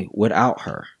family without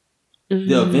her. Mm-hmm.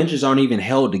 The Avengers aren't even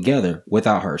held together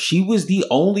without her. She was the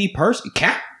only person.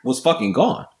 Cap was fucking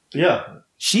gone. Yeah.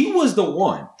 She was the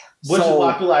one. Which is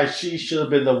why I feel like she should have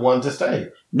been the one to stay.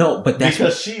 No, but that's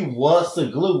because she was the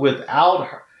glue. Without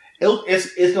her,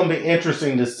 it's going to be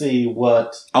interesting to see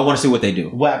what... I want to see what they do.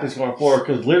 What happens going forward,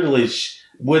 because literally,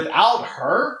 without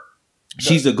her...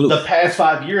 She's the glue. The past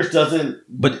 5 years doesn't...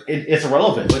 But it's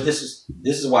irrelevant. But this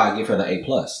is why I give her the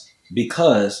A+.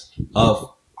 Because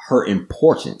of her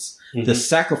importance. Mm-hmm. The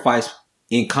sacrifice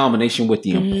in combination with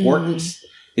the importance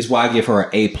is why I give her an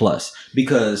A+.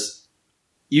 Because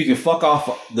you can fuck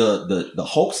off the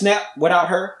Hulk snap without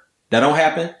her. That don't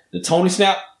happen. The Tony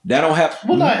snap, that don't happen.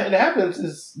 Well, no, it happens.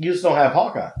 Is you just don't have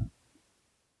Hawkeye.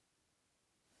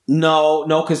 No,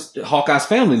 because Hawkeye's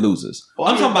family loses. Well,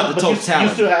 I'm talking about the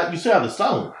totality. You still have the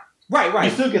stone. Right.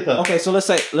 You still get the... Okay, so let's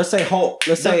say Hulk...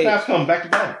 Let's say... snaps come back to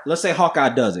back. Let's say Hawkeye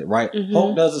does it, right? Mm-hmm.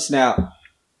 Hulk does a snap.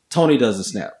 Tony does a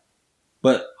snap.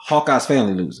 But Hawkeye's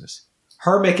family loses.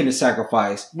 Her making the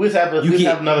sacrifice... We have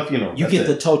another funeral. You get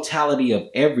the totality of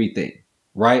everything,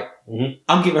 right? Mm-hmm.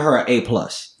 I'm giving her an A+.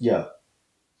 Yeah.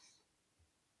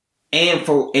 And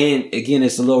again,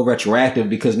 it's a little retroactive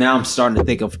because now I'm starting to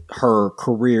think of her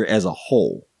career as a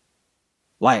whole.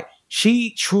 Like...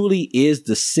 She truly is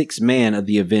the sixth man of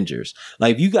the Avengers.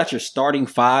 Like, if you got your starting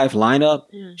 5 lineup,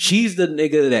 she's the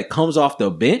nigga that comes off the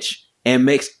bench and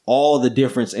makes all the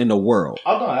difference in the world.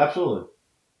 Oh, no, absolutely.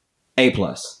 A+.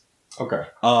 Okay.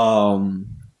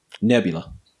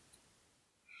 Nebula.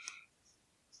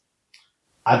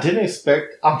 I didn't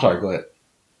expect... I'm sorry, go ahead.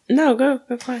 No, go.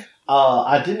 That's fine.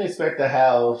 I didn't expect to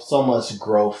have so much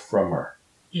growth from her.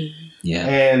 Yeah.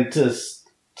 And to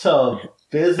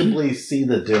visibly see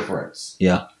the difference.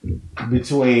 Yeah.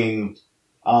 Between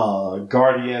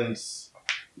Guardians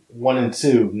 1 and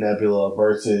 2 Nebula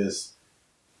versus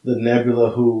the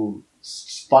Nebula who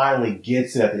finally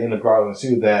gets it at the end of Guardians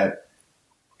 2 that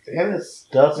Thanos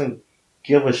doesn't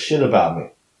give a shit about me.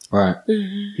 Right.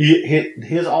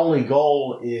 His only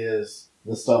goal is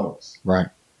the stones. Right.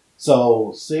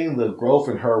 So seeing the growth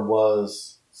in her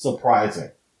was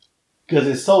surprising. Because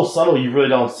it's so subtle you really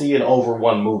don't see it over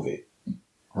one movie.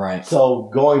 Right. So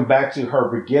going back to her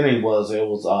beginning was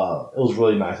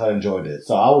really nice. I enjoyed it.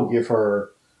 So I would give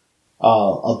her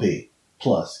a B+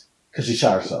 because she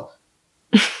shot herself.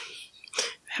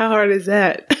 How hard is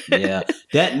that? Yeah.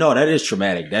 That is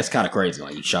traumatic. That's kind of crazy.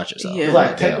 Like, you shot yourself. Yeah.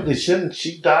 Like, technically, shouldn't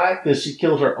she die because she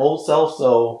killed her old self?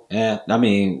 So yeah, I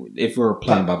mean, if we're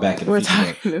playing by Back to the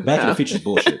Future, Back to the Future is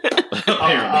bullshit.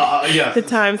 Yeah. The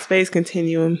time-space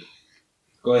continuum.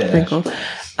 Go ahead.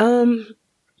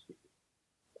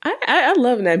 I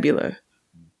love Nebula.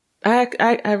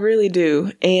 I really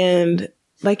do. And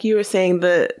like you were saying,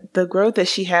 the growth that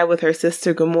she had with her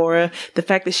sister Gamora, the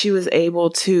fact that she was able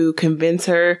to convince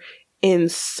her in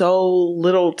so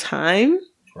little time.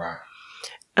 Right.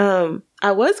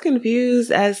 I was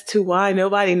confused as to why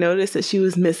nobody noticed that she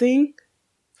was missing.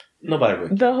 Nobody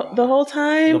really the whole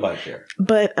time. Nobody cared.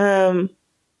 But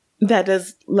that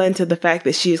does lend to the fact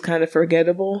that she is kind of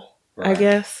forgettable. Right. I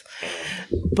guess.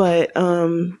 But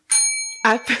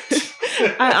I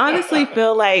honestly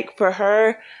feel like for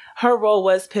her role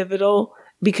was pivotal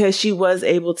because she was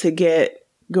able to get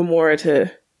Gamora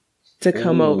to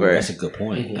come over. That's a good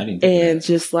point. Mm-hmm. I didn't and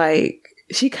just like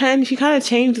she kind of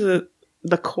changed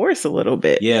the course a little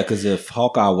bit. Yeah, because if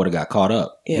Hawkeye would have got caught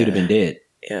up, he'd have been dead.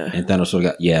 Yeah, and Thanos would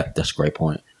have got. Yeah, that's a great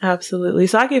point. Absolutely.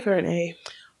 So I give her an A.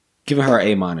 Giving her an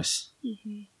A-.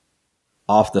 Mm-hmm.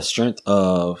 Off the strength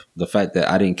of the fact that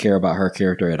I didn't care about her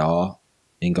character at all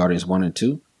in Guardians 1 and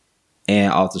 2.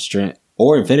 And off the strength,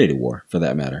 or Infinity War for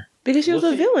that matter. Because she was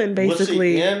a villain,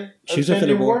 basically. She was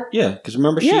Infinity War? Yeah, because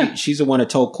remember, she's the one that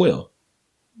told Quill.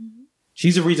 Mm-hmm.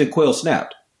 She's the reason Quill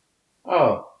snapped.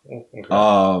 Oh. Okay.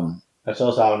 That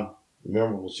shows how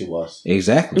memorable she was.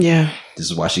 Exactly. Yeah.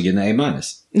 This is why she's getting an A-.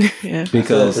 Yeah.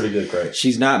 Because pretty good grade.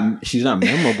 she's not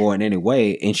memorable in any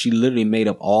way, and she literally made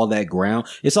up all that ground.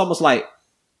 It's almost like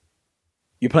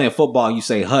you're playing football, you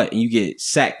say hut, and you get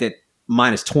sacked at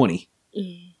 -20.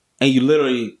 Mm. And you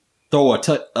literally throw a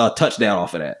touchdown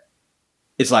off of that.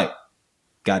 It's like,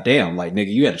 goddamn, like,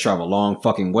 nigga, you had to travel a long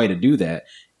fucking way to do that.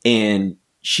 And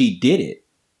she did it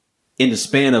in the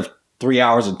span of 3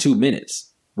 hours and 2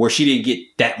 minutes, where she didn't get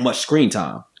that much screen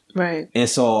time. Right. And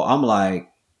so I'm like,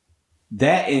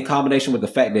 that in combination with the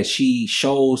fact that she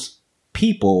shows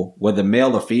people, whether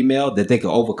male or female, that they can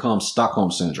overcome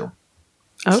Stockholm Syndrome.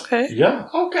 Okay. Yeah.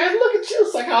 Okay. Look at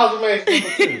you, psychology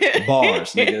man.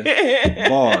 Bars, nigga.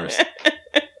 Bars.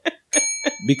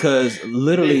 Because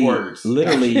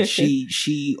literally,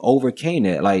 she overcame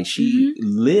that. Like she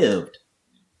lived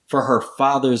for her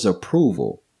father's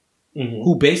approval,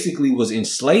 who basically was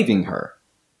enslaving her,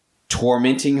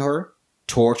 tormenting her,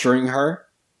 torturing her,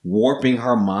 warping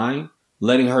her mind,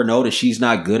 letting her know that she's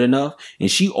not good enough. And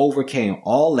she overcame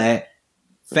all that,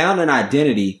 found an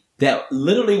identity that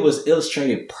literally was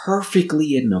illustrated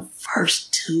perfectly in the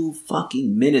first 2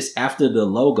 fucking minutes after the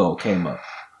logo came up.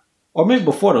 Or maybe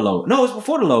before the logo. No, it was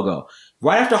before the logo.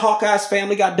 Right after Hawkeye's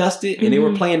family got dusted and they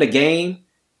were playing the game,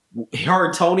 her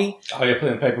and Tony. Oh, you're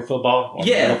playing paper football? Or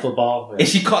yeah. Football? Yeah. And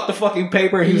she caught the fucking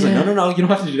paper and he was like, no, you don't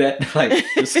have to do that. Like,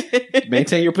 just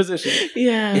maintain your position.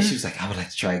 Yeah. And she was like, I would like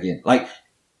to try again. Like,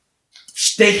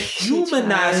 they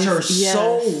humanized her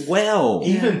so well.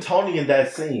 Even Tony in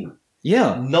that scene.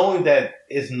 Yeah. Knowing that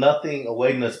it's nothing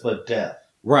awaiting us but death.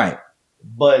 Right.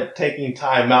 But taking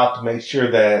time out to make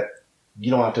sure that you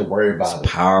don't have to worry about it.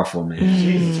 It's powerful, man.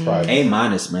 Jesus Christ. A-,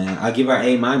 man. I give her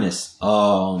A-.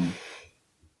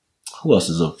 Who else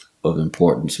is of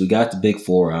importance? We got the big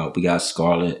 4 out. We got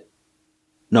Scarlet.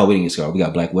 No, we didn't get Scarlet. We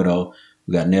got Black Widow.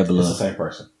 We got Nebula. It's the same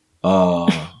person. Are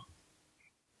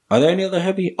there any other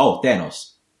heavy? Oh,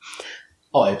 Thanos.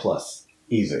 Oh, A+.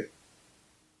 Easy.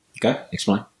 Okay,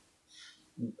 explain.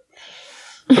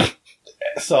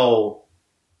 So,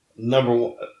 number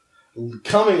one,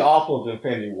 coming off of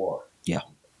Infinity War. Yeah.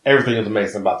 Everything is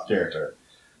amazing about the character.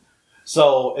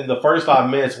 So, in the first 5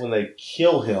 minutes when they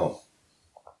kill him,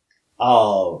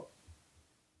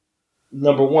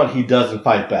 number one, he doesn't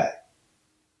fight back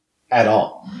at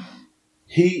all.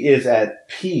 He is at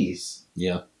peace.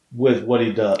 Yeah. With what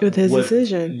he does. With his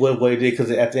decision. With what he did. Because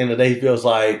at the end of the day, he feels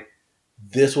like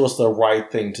this was the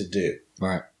right thing to do.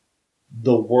 Right.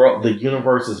 The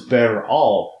universe is better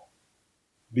off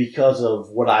because of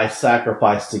what I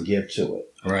sacrificed to give to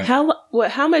it. Right.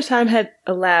 How much time had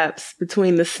elapsed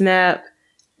between the snap?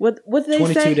 What did they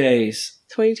 22 say? 22 days.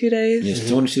 22 days? Yes,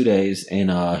 22 days.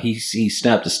 And he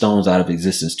snapped the stones out of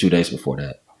existence 2 days before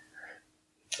that.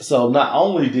 So not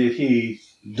only did he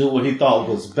do what he thought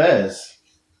was best,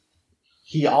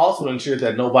 he also ensured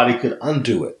that nobody could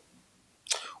undo it.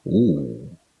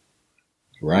 Ooh.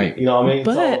 Right. You know what I mean?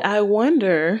 But I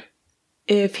wonder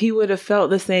if he would have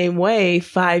felt the same way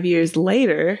 5 years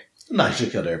later. No, he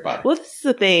should kill everybody. Well, this is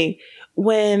the thing.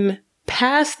 When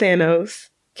past Thanos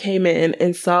came in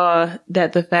and saw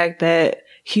that the fact that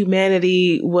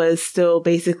humanity was still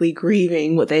basically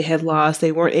grieving what they had lost,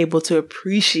 they weren't able to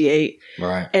appreciate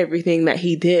everything that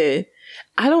he did.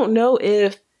 I don't know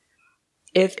if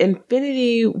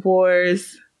Infinity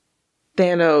Wars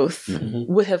Thanos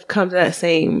would have come to that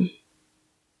same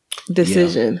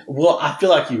decision. Yeah. Well, I feel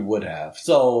like he would have.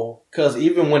 So, because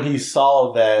even when he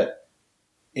saw that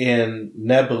in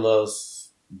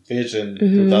Nebula's vision,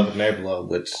 the other Nebula,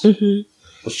 which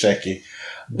was shaky,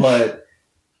 but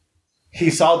he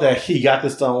saw that he got the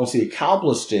stones, he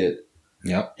accomplished it,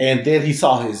 and then he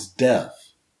saw his death.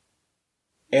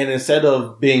 And instead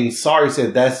of being sorry, he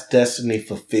said, that's destiny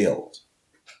fulfilled.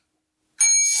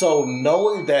 So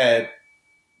knowing that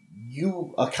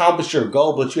you accomplished your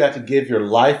goal, but you have to give your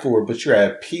life for it, but you're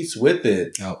at peace with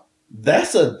it,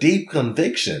 that's a deep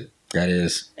conviction. That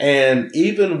is. And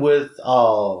even with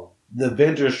the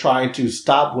Avengers trying to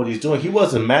stop what he's doing, he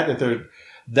wasn't mad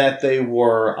that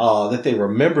they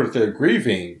remembered their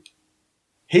grieving.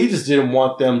 He just didn't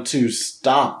want them to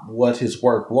stop what his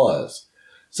work was.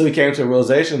 So he came to a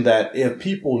realization that if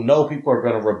people know people are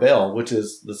going to rebel, which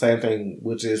is the same thing,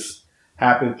 which is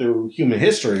happened through human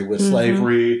history with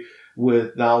slavery,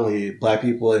 with not only black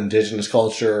people, indigenous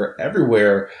culture,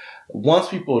 everywhere. Once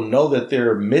people know that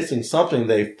they're missing something,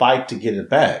 they fight to get it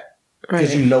back.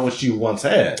 Because you know what you once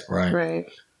had. Right.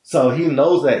 So he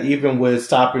knows that even with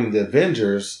stopping the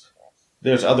Avengers,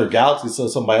 there's other galaxies, so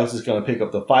somebody else is going to pick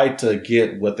up the fight to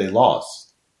get what they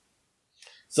lost.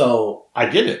 So I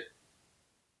get it.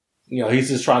 You know, he's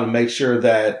just trying to make sure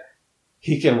that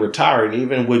he can retire. And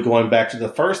even with going back to the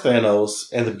first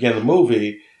Thanos at the beginning of the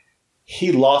movie,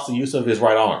 he lost the use of his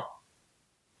right arm.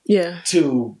 Yeah.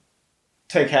 To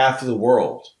take half of the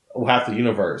world, or half the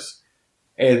universe.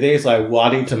 And then he's like, well,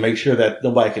 I need to make sure that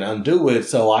nobody can undo it,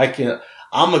 so I'm going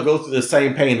to go through the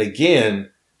same pain again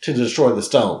to destroy the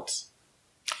stones.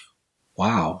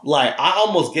 Wow. Like, I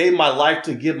almost gave my life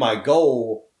to get my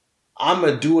goal. I'm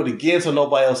going to do it again so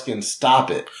nobody else can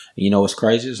stop it. You know what's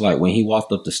crazy? It's like when he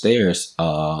walked up the stairs,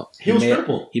 he was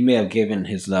crippled. He may have given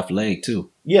his left leg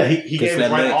too. Yeah, he gave his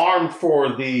right arm for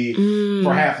half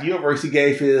the universe. He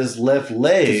gave his left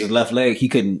leg. His left leg, he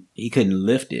couldn't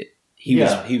lift it. He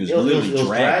was literally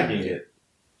dragging it.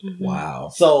 Mm-hmm. Wow.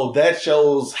 So that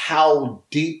shows how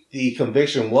deep the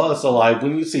conviction was. So like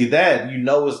when you see that, you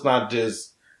know it's not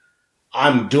just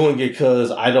I'm doing it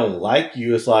because I don't like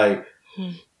you. It's like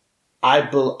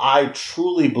I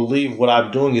truly believe what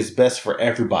I'm doing is best for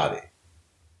everybody.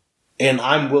 And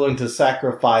I'm willing to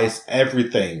sacrifice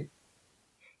everything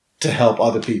to help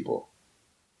other people.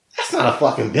 That's not a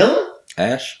fucking villain.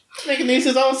 Ash? Nigga needs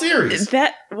his own series.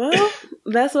 That's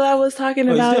what I was talking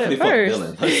about at first.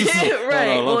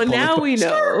 Right. Now we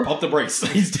know. Pump the brakes.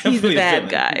 He's definitely a bad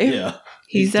guy. Yeah.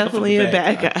 He's definitely a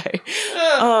bad guy.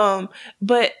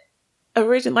 But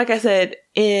originally, like I said,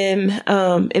 in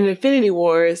Infinity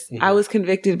Wars, I was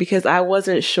convicted because I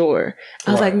wasn't sure.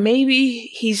 I was like, maybe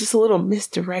he's just a little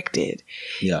misdirected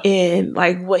in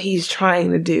like what he's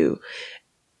trying to do.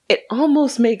 It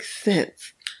almost makes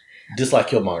sense. Just like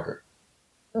Killmonger.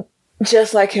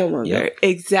 Just like Killmonger.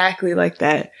 Exactly like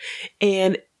that.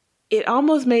 And it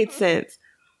almost made sense.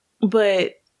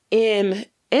 But in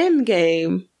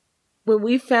Endgame, when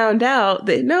we found out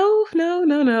that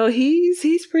no,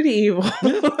 he's pretty evil.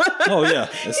 Oh yeah,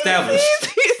 established.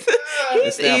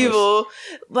 he's evil.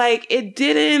 Like it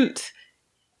didn't.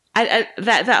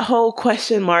 That whole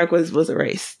question mark was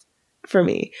erased for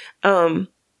me.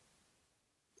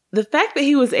 The fact that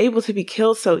he was able to be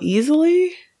killed so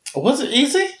easily. Was it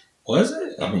easy? Was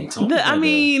it? I mean,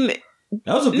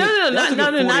 that was a good,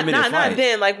 not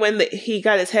then. Like when he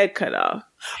got his head cut off.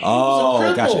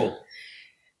 Oh, gotcha.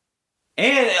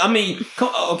 And I mean,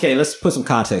 okay, let's put some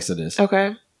context to this.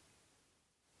 Okay.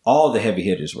 All the heavy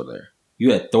hitters were there.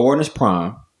 You had Thor in his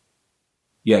prime.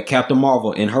 You had Captain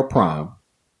Marvel in her prime.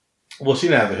 Well, she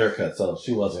didn't have a haircut, so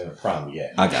she wasn't in her prime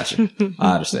yet. I got you.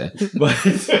 I understand. But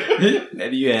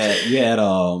you had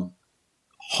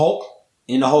Hulk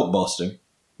in the Hulkbuster.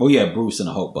 Well, you had Bruce in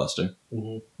the Hulkbuster.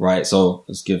 Mm-hmm. Right? So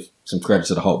let's give some credit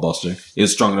to the Hulkbuster. He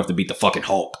was strong enough to beat the fucking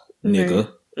Hulk,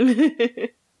 nigga.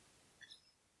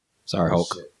 Sorry,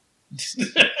 Hulk.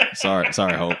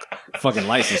 sorry, Hulk. Fucking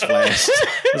license flash.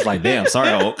 It's like, damn, sorry,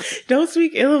 Hulk. Don't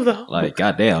speak ill of the Hulk. Like,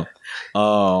 goddamn.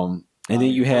 And then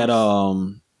you had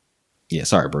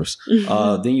sorry, Bruce.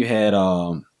 Then you had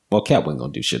Cap wasn't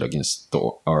gonna do shit against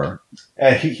Thor or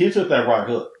he took that right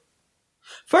hook.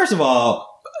 First of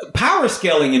all, power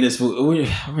scaling in this we're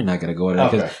not gonna go into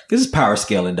that because this is power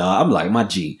scaling, dog. I'm like, my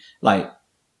G. Like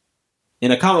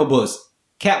in the comic books,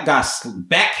 Cap got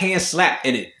backhand slapped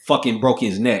and it fucking broke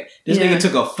his neck. This nigga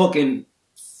took a fucking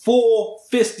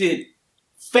full-fisted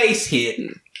face hit.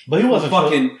 But he wasn't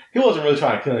really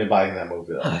trying to kill anybody in that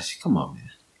movie, though. Come on,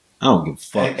 man. I don't give a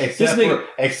fuck.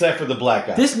 Except for the black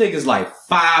guy. This nigga's like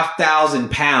 5,000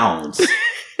 pounds.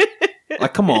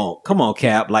 Like, come on,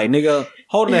 Cap. Like, nigga,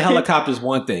 holding a helicopter is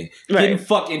one thing. Right. Getting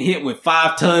fucking hit with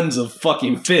 5 tons of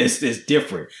fucking fist is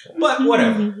different. But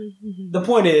whatever. The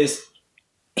point is,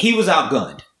 he was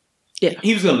outgunned. Yeah.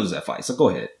 He was going to lose that fight. So go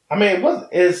ahead. I mean,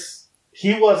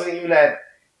 he wasn't even that.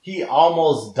 He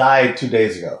almost died 2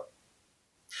 days ago.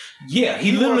 Yeah,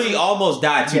 he literally almost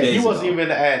died 2 days ago. He wasn't even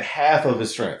at half of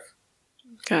his strength.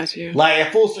 Got you. Like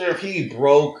at full strength, he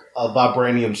broke a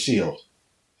vibranium shield.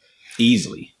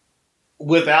 Easily.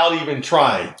 Without even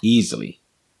trying. Easily.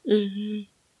 Mm-hmm.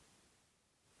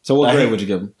 So what grade would you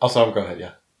give him? Oh, sorry, go ahead,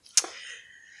 yeah.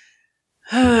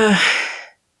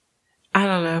 I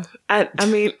don't know. I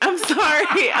mean, I'm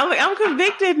sorry. I'm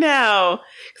convicted now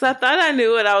because I thought I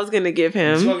knew what I was going to give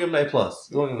him. You're going to give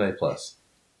him an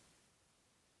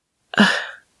A+.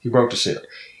 He broke the shield.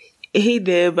 He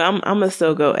did, but I'm going to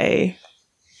still go A.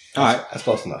 All right. That's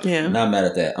close enough. Yeah. Not mad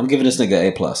at that. I'm giving this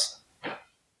nigga A+.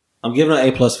 I'm giving him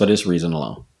an A+ for this reason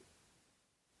alone.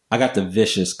 I got the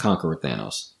vicious Conqueror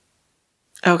Thanos.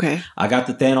 Okay. I got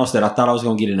the Thanos that I thought I was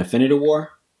going to get in Infinity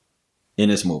War in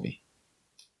this movie.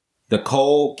 The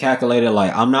cold, calculated,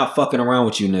 like, I'm not fucking around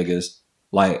with you niggas.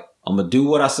 Like, I'm going to do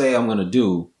what I say I'm going to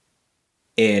do.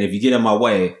 And if you get in my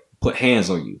way, put hands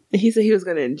on you. He said he was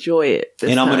going to enjoy it.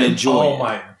 And I'm going to enjoy it. Oh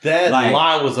my, that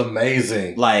line was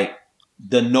amazing. Like,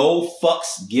 the no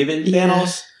fucks given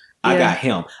Thanos, I got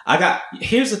him.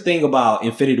 Here's the thing about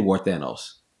Infinity War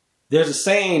Thanos. There's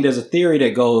a theory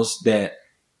that goes that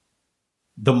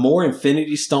the more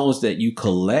Infinity Stones that you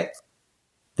collect,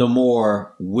 the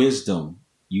more wisdom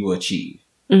you achieve.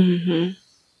 Mm-hmm.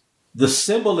 The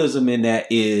symbolism in that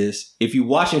is, if you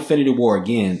watch Infinity War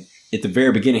again, at the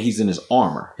very beginning, he's in his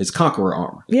armor, his Conqueror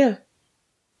armor. Yeah.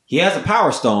 He has a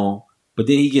Power Stone, but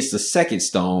then he gets the second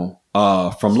stone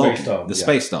from Loki, the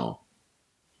Space Stone.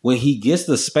 When he gets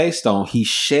the Space Stone, he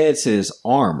sheds his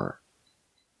armor.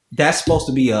 That's supposed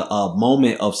to be a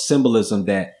moment of symbolism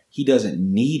that he doesn't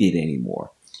need it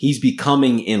anymore. He's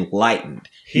becoming enlightened.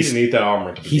 He didn't need that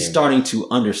armor. He's starting to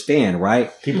understand,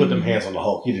 right? He put them hands on the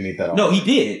Hulk. He didn't need that armor. No, he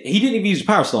did. He didn't even use the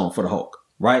Power Stone for the Hulk,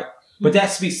 right? But that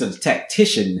speaks to the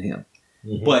tactician in him.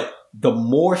 Mm-hmm. But the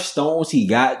more stones he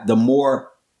got, the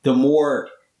more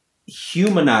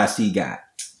humanized he got.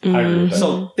 Mm-hmm. I agree with that.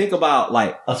 So think about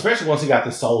especially once he got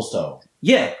the Soul Stone.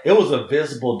 Yeah. It was a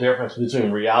visible difference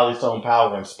between Reality Stone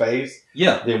power and space.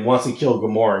 Yeah. Then once he killed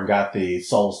Gamora and got the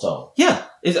Soul Stone. Yeah.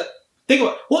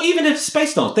 Even if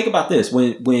Space Stone, think about this.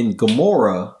 When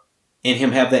Gamora and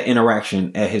him have that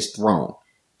interaction at his throne,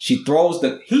 he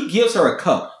gives her a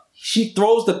cup. She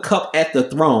throws the cup at the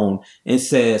throne and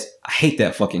says, I hate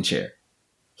that fucking chair.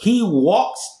 He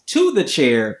walks to the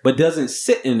chair, but doesn't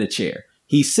sit in the chair.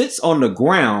 He sits on the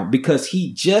ground because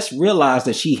he just realized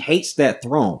that she hates that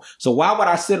throne. So why would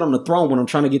I sit on the throne when I'm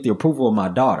trying to get the approval of my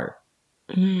daughter?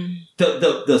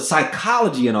 The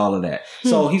psychology and all of that.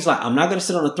 So he's like, I'm not going to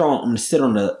sit on the throne. I'm going to sit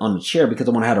on the chair because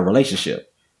I want to have a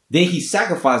relationship. Then he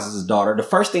sacrifices his daughter. The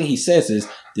first thing he says is,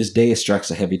 this day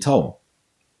strikes a heavy toll.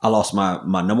 I lost my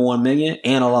number 1 million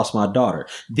and I lost my daughter.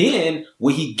 Then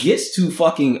when he gets to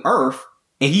fucking Earth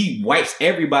and he wipes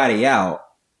everybody out,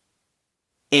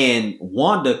 and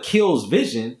Wanda kills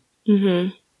Vision,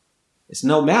 it's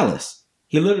no malice.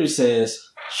 He literally says,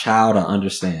 child, I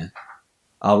understand.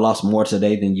 I've lost more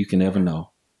today than you can ever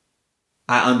know.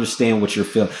 I understand what you're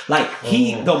feeling.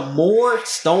 The more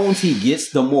stones he gets,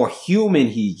 the more human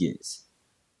he gets.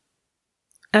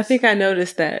 I think I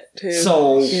noticed that too.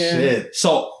 So, shit.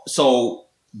 So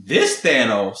this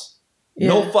Thanos,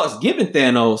 no fucks given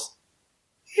Thanos,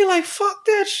 he like, fuck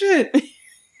that shit.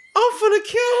 I'm finna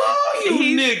kill all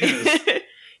you niggas.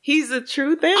 He's a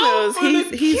true Thanos. He's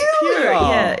pure. Y'all.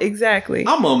 Yeah, exactly.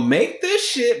 I'm gonna make this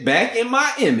shit back in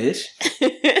my image,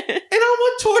 and I'm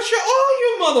gonna torture all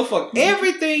you motherfuckers.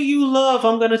 Everything you love,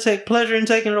 I'm gonna take pleasure in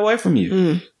taking it away from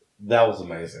you. That was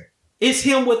amazing. It's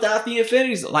him without the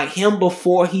infinities, like him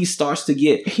before he starts to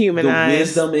get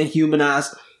humanized. The wisdom and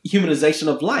humanization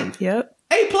of life. Yep.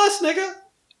 A+,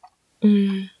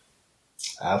 nigga.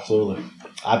 Absolutely.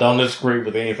 I don't disagree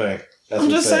with anything. I'm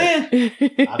just saying.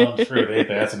 I don't disagree with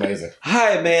anything. That's amazing. All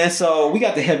right, man. So we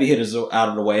got the heavy hitters out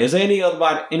of the way. Is there any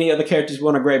other characters we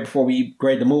want to grade before we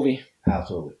grade the movie?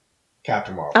 Absolutely.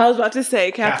 Captain Marvel. I was about to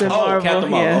say Captain Marvel. Oh, Captain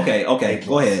Marvel. Yeah. Okay.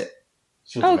 Go ahead.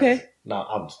 Okay. Amazing. No,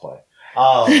 I'm just playing.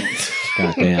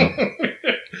 Goddamn.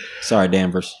 Sorry,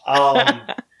 Danvers.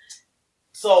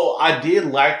 So I did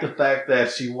like the fact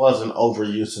that she wasn't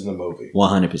overused in the movie.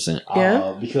 100%.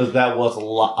 Yeah. Because that was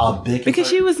a big because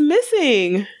she was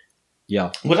missing.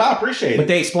 Yeah. Which I appreciate. But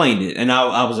they explained it, and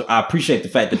I appreciate the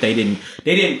fact that they didn't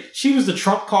she was the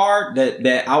trump card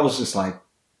that I was just like,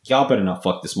 y'all better not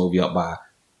fuck this movie up by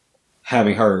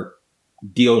having her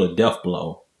deal the death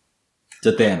blow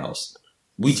to Thanos.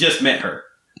 We just met her.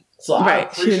 So I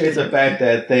appreciate the fact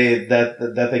that they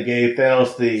gave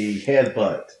Thanos the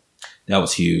headbutt. That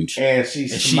was huge. And she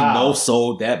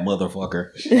no-sold that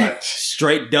motherfucker.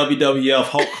 Straight WWF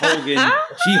Hulk Hogan.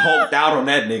 She hulked out on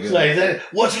that nigga. She's like,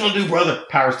 what you gonna do, brother?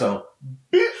 Power Stone.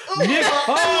 Yo,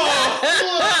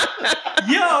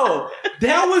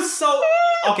 that was so...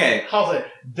 Okay.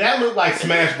 That looked like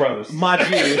Smash Brothers. My G.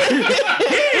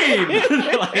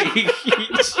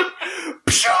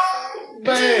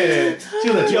 Man.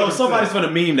 Yo, somebody's gonna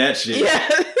meme that shit. Yeah.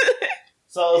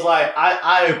 So it's like,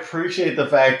 I appreciate the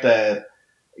fact that,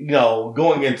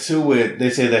 going into it, they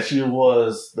say that she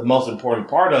was the most important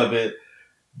part of it,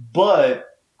 but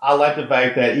I like the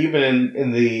fact that even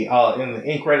in the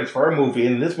end credits for her movie,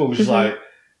 in this movie, she's like,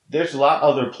 there's a lot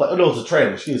of other it was a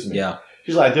trailer, excuse me. Yeah.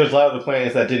 She's like, there's a lot of other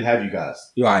planets that didn't have you guys.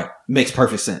 You're right. Makes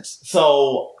perfect sense.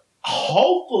 So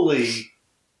hopefully,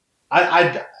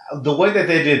 the way that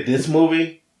they did this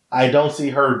movie, I don't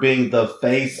see her being the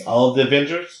face of the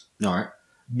Avengers. All right.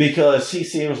 Because she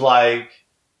seems like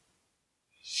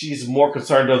she's more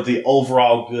concerned of the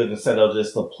overall good instead of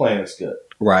just the planet's good.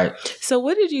 Right. So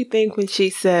what did you think when she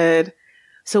said,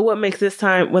 when they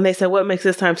said, what makes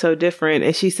this time so different?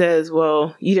 And she says,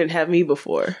 well, you didn't have me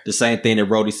before. The same thing that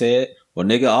Rhodey said. Well,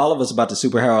 nigga, all of us about the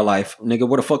superhero life. Nigga,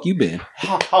 where the fuck you been?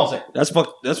 How's it? That's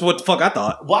what the fuck I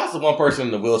thought. Why is the one person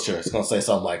in the wheelchair is going to say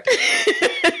something like that?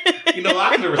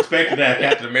 I could have respected that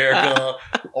Captain America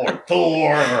or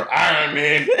Thor or Iron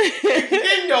Man.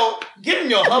 Get him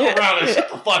your hump around and shut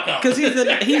the fuck up. Because he's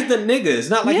the nigga. It's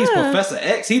not like he's Professor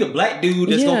X. He the black dude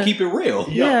that's gonna keep it real.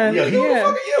 Who the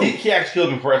fuck are you? He actually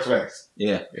killed him for Professor X.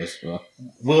 Yeah, that's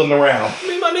wheeling around. I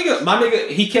mean, my nigga,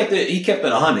 he kept it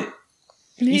 100.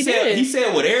 He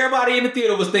said what everybody in the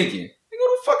theater was thinking. Who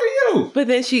the fuck are you? But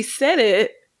then she said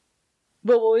it.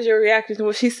 But what was your reaction to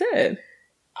what she said?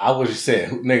 I would have said,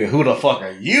 nigga, who the fuck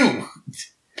are you?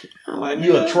 like,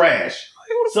 you a trash.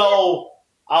 So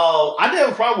I didn't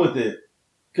have a problem with it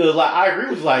because like I agree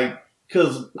with like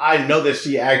because I know that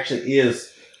she actually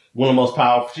is one of the most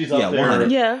powerful. She's up there.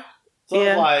 100. Yeah. So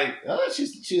Yeah. like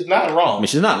she's not wrong. I mean,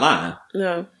 she's not lying.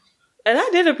 No. And I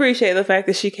did appreciate the fact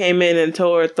that she came in and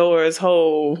tore Thor's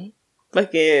whole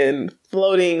fucking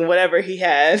floating whatever he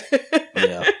had.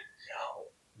 Yeah.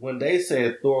 When they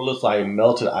said Thor looks like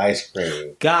melted ice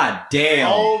cream. God damn.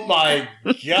 Oh my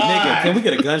god. Nigga, can we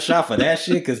get a gunshot for that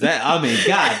shit? Because that, I mean,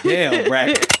 god damn,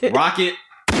 Rocket.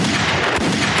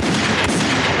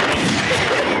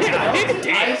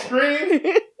 Ice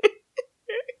cream?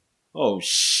 Oh,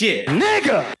 shit.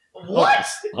 Nigga! What?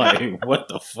 Like, what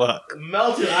the fuck?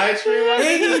 Melted ice cream? Like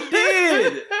And he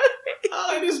did.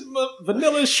 Oh, this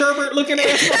vanilla sherbet looking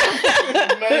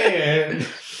at man.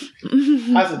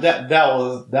 I said that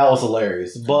was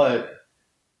hilarious. But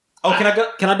oh,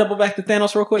 can I double back to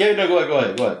Thanos real quick? yeah, no, go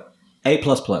ahead. A++.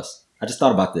 I just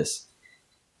thought about this.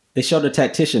 They showed the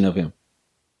tactician of him.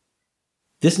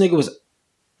 This nigga was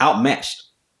outmatched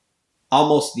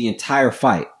almost the entire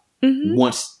fight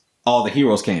once all the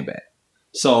heroes came back.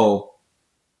 So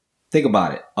think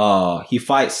about it. He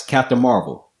fights Captain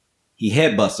Marvel. He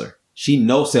headbutts her. She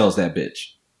no-sells that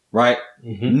bitch. Right?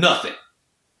 Mm-hmm. Nothing.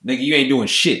 Nigga, you ain't doing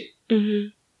shit.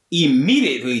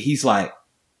 Immediately, he's like,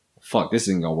 fuck, this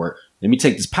isn't gonna work. Let me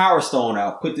take this power stone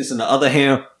out, put this in the other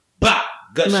hand, bop,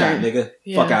 gut shot, nigga.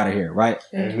 Yeah. Fuck out of here, right?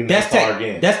 And That's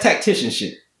tactician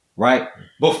shit, right?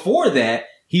 Before that,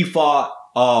 he fought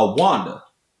Wanda,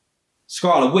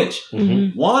 Scarlet Witch.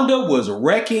 Wanda was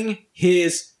wrecking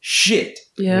his shit.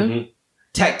 Yeah. Mm-hmm.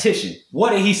 Tactician. What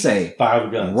did he say? Fire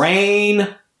the guns.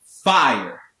 Rain,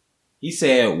 fire. He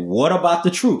said, what about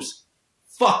the troops?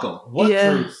 Fuck them. What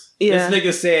troops? Yeah. This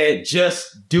nigga said,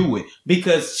 just do it.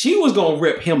 Because she was going to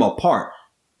rip him apart.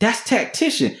 That's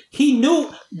tactician. He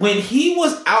knew when he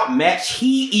was outmatched,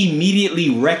 he immediately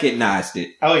recognized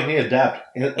it. Oh, and he adapted.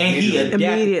 And he adapted.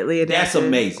 Immediately adapted. That's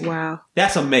amazing. Wow.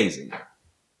 That's amazing.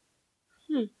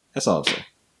 That's all I'm saying.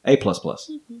 A++.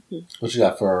 What you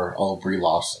got for old Brie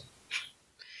Larson?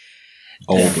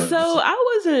 So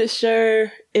I wasn't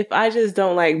sure if I just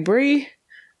don't like Brie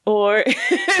or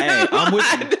Hey, I'm with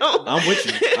you. I'm with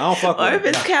you. I don't fuck with or if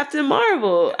it's Captain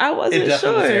Marvel. I wasn't It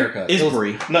definitely was the sure. haircut. It's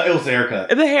Brie. No, it was the haircut.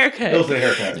 The haircut. It was the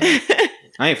haircut.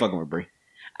 I ain't fucking with Brie.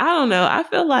 I don't know. I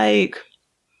feel like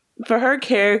for her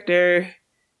character,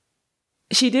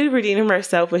 she did redeem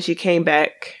herself when she came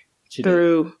back She did.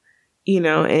 through,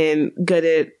 and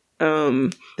gutted,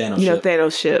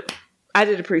 Thanos' ship. I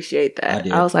did appreciate that. I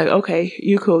did. I was like, okay,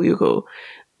 you cool.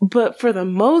 But for the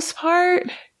most part,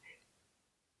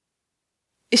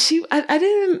 I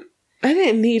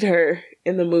didn't need her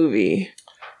in the movie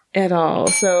at all.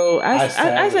 So I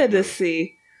said to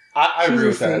see. I agree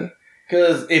with She's a that.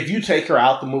 Because if you take her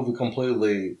out the movie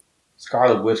completely,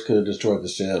 Scarlet Witch could have destroyed the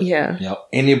ship. Yeah. Yep.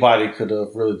 Anybody could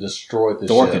have really destroyed the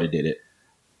Thor ship. could have did it.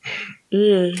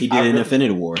 He did it in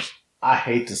Infinity Wars. I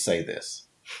hate to say this.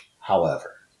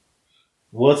 However,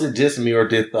 was it just me or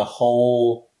did the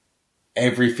whole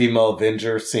every female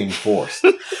Avenger seem forced?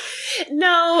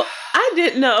 No, I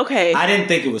didn't know. Okay. I didn't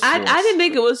think it was forced. I didn't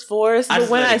think it was forced. I But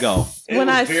just when let I it go. when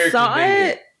I saw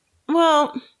it,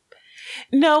 well,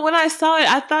 no, when I saw it,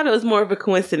 I thought it was more of a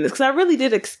coincidence because I really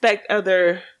did expect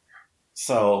other.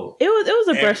 So It was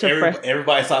a brush of fresh.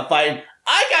 everybody started fighting.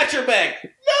 I got your back. No,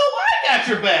 I got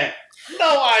your back.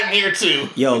 No, I'm here too.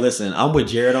 Yo, listen, I'm with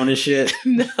Jared on this shit.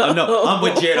 No, I'm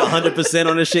with Jared 100%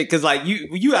 on this shit because, like,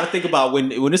 you got to think about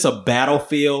when it's a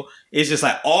battlefield, it's just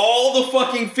like all the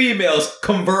fucking females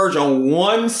converge on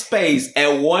one space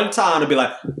at one time to be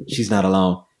like, she's not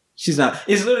alone. She's not.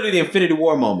 It's literally the Infinity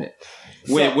War moment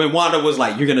when Wanda was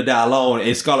like, "You're gonna die alone,"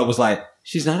 and Scarlet was like,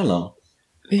 "She's not alone."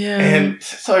 Yeah, and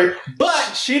so,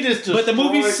 but she just. But the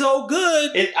movie's so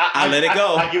good. I let it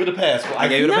go. I give it a pass. I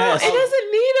gave it a pass. It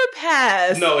doesn't need a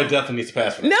pass. No, it definitely needs a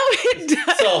pass for that. No, it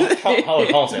doesn't. So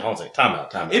hold on. Time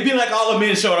out. It'd be like all the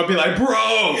men showing up, be like,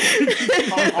 "Bro."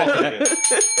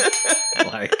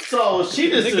 Like, so she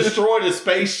just destroyed a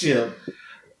spaceship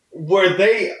where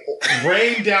they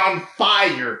rained down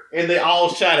fire and they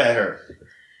all shot at her.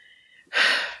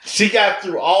 She got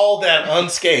through all that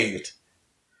unscathed.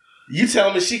 You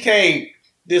tell me she can't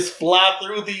just fly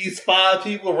through these 5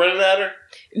 people running at her?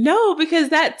 No, because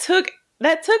that took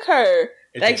her.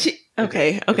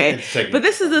 Okay. But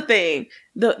this is the thing.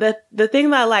 The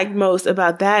thing that I liked most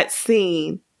about that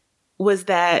scene was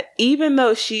that even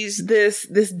though she's this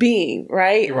being,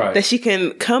 right? That she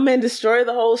can come and destroy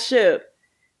the whole ship,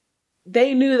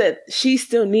 they knew that she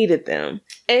still needed them.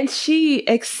 And she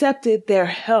accepted their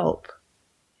help.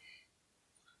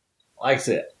 Like I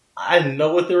said, I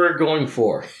know what they were going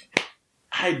for.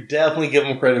 I definitely give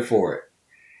him credit for it.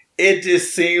 It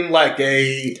just seemed like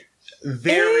a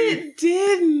very... It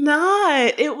did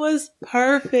not. It was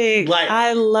perfect. Like,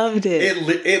 I loved it.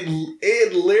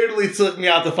 It literally took me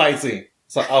out the fight scene.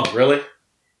 So, oh, really?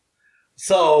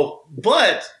 So,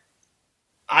 but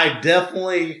I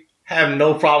definitely have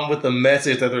no problem with the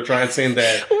message that they're trying to send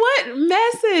that. What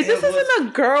message? This isn't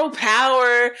a girl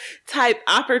power type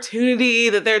opportunity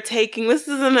that they're taking. This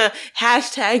isn't a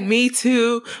hashtag Me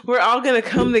Too. We're all going to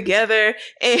come together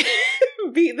and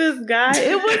beat this guy.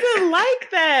 It wasn't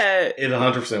like that. It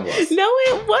 100% was. No,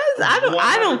 it was.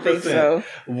 I don't think so.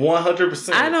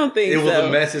 100%. I don't think so. It was a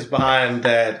message behind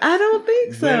that. I don't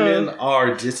think so. Women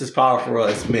are just as powerful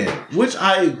as men, which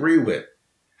I agree with.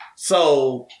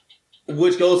 So,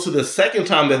 which goes to the second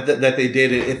time that they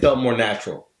did it, it felt more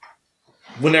natural.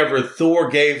 Whenever Thor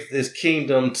gave this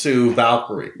kingdom to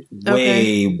Valkyrie.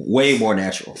 Way more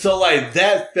natural. So, like,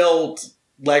 that felt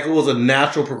like it was a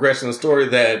natural progression of the story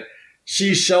that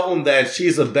she's shown that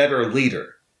she's a better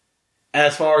leader.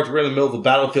 As far as we're in the middle of the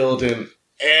battlefield and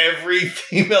every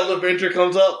female Avenger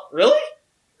comes up. Really?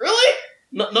 Really?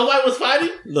 Nobody was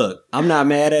fighting? Look, I'm not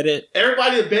mad at it.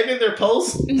 Everybody abandoned their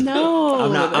posts?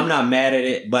 No. I'm not mad at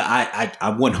it, but I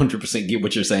 100% get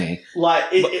what you're saying. Like,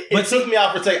 it took me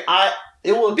out for a second.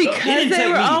 Because they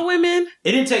were all women?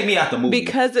 It didn't take me out the movie.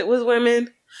 Because it was women?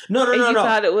 No. You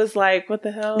thought it was like, what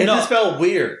the hell? It just felt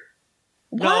weird.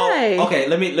 Why? No. Okay,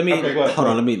 let me okay, hold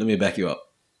on, let me back you up.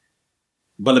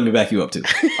 But let me back you up too.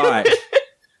 All right.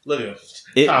 Look at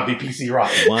it. Trying to be PC rock.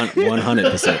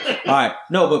 100%. All right.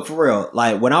 No, but for real,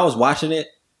 like when I was watching it,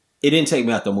 it didn't take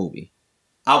me out the movie.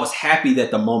 I was happy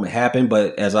that the moment happened,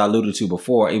 but as I alluded to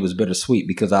before, it was bittersweet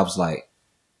because I was like,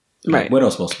 right,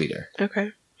 Widow's supposed to be there.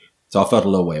 Okay. So I felt a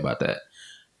little way about that.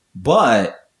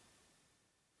 But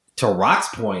to Rock's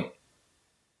point,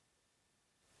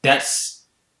 that's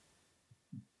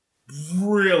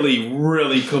really,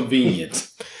 really convenient.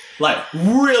 Like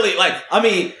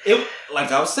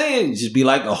I was saying, just be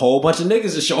like a whole bunch of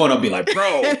niggas just showing up, be like,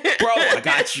 bro, I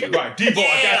got you. Right, Debo,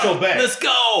 I got your back. Let's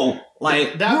go.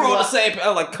 Like, we're on the same.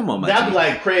 I'm like, come on, man. That'd be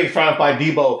like Craig trying to fight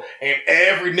Debo, and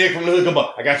every nigga from the hood come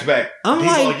up, I got your back. I'm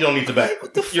Debo, like, you don't need the back.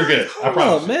 You're good. Hold I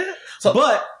promise. on, man. So,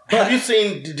 but did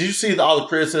you see all the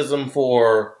criticism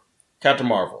for Captain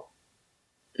Marvel?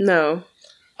 No.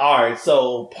 All right,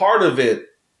 so part of it,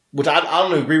 which I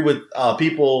don't agree with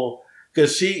people,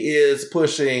 because she is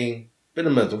pushing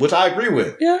feminism, which I agree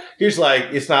with. Yeah. He's like,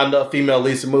 it's not enough female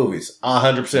leads in movies. I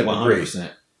 100% agree.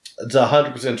 100%. It's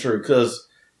 100% true, because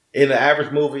in the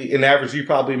average movie, you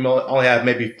probably only have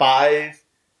maybe 5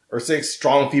 or 6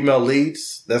 strong female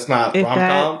leads. That's not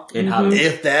rom-com.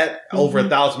 If that, over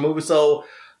 1,000 movies. So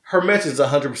her message is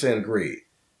 100% agreed.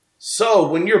 So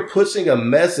when you're pushing a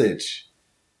message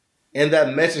and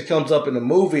that message comes up in the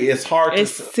movie, it's hard to... It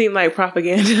seemed like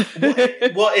propaganda.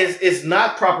 Well, it's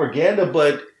not propaganda,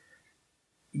 but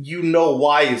you know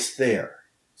why it's there.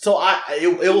 So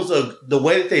it was the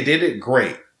way that they did it,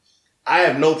 great. I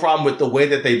have no problem with the way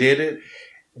that they did it.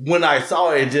 When I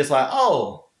saw it, it's just like,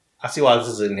 oh, I see why this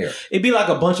is in here. It'd be like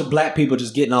a bunch of black people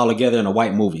just getting all together in a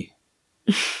white movie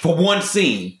for one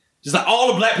scene. Just like all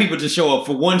the black people just show up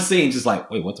for one scene, just like,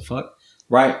 wait, what the fuck?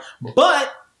 Right?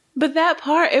 But that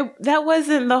part, that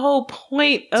wasn't the whole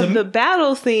point of the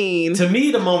battle scene. To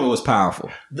me, the moment was powerful.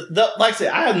 Like I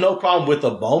said, I have no problem with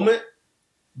the moment,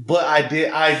 but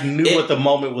I knew what the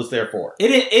moment was there for. It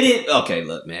didn't, okay,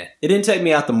 look, man. It didn't take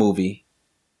me out the movie.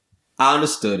 I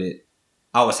understood it.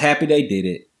 I was happy they did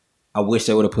it. I wish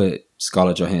they would have put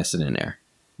Scarlett Johansson in there.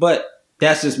 But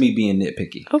that's just me being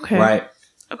nitpicky. Okay. Right?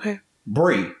 Okay.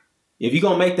 Brie, if you're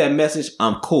going to make that message,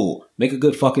 I'm cool. Make a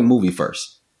good fucking movie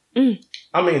first.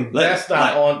 I mean, that's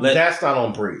not on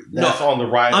Brie. That's on the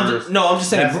writers. I'm just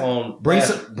saying,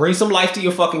 bring some life to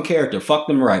your fucking character. Fuck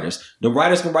them writers. The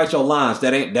writers can write your lines.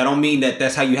 That don't mean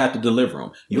that's how you have to deliver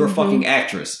them. You're a fucking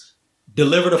actress.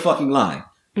 Deliver the fucking line.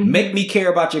 Make me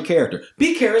care about your character.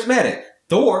 Be charismatic.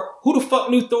 Thor, who the fuck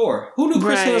knew Thor? Who knew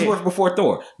Chris Hemsworth before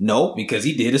Thor? No, because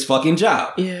he did his fucking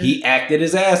job. Yeah. He acted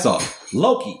his ass off.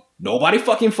 Loki. Nobody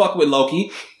fucking fuck with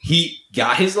Loki. He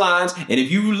got his lines, and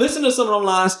if you listen to some of them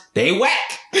lines, they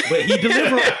whack. But he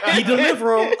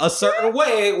deliver them a certain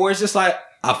way where it's just like,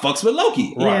 I fucks with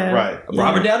Loki. Right.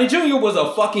 Robert Downey Jr. was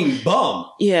a fucking bum.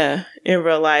 Yeah, in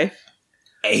real life.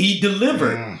 And he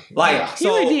delivered. He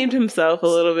redeemed himself a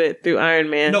little bit through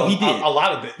Iron Man. No, he did. A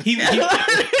lot of it. He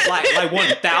like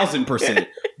 1,000%.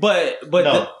 But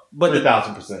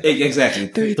 3,000%. Exactly.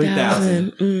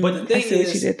 3,000. But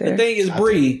the thing is,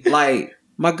 Brie, like,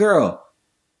 my girl,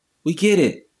 we get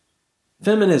it.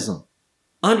 Feminism.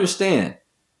 Understand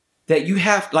that you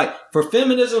have, like, for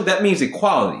feminism, that means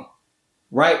equality.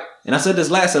 right? And I said this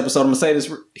last episode, I'm going to say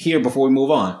this here before we move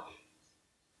on.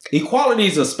 Equality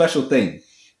is a special thing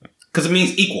because it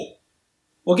means equal.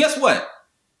 Well, guess what?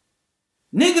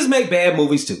 Niggas make bad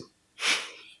movies too.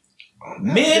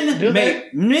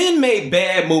 Men make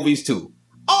bad movies too.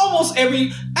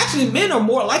 Actually, men are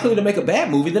more likely to make a bad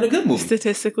movie than a good movie.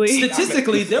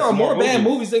 Statistically, there are more bad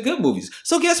movies than good movies.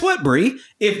 So guess what, Bree?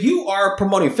 If you are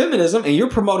promoting feminism and you're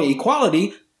promoting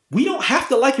equality, we don't have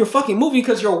to like your fucking movie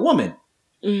because you're a woman.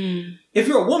 If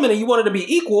you're a woman and you want it to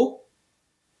be equal,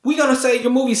 we're going to say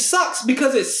your movie sucks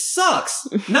because it sucks,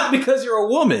 not because you're a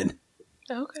woman.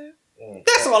 Okay.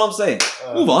 That's all I'm saying.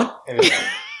 Move on. Anyway,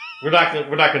 we're not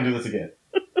going to do this again.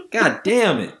 God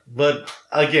damn it. But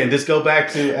again, just go back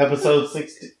to episode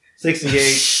 68.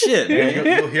 Shit, man.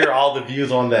 You'll hear all the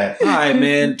views on that. All right,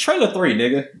 man. Trailer 3,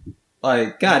 nigga.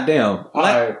 Like, goddamn. All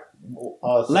right.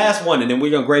 Last one, and then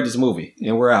we're going to grade this movie,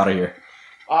 and we're out of here.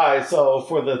 All right. So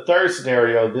for the third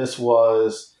scenario, this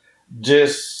was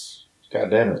just, God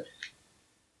damn it.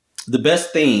 The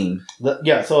best theme.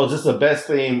 So just the best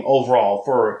theme overall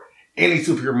for any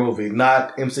superhero movie,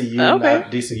 not MCU,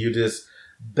 not DCU, just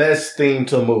best theme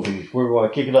to a movie. We're going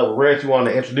to kick it up with Reg. You want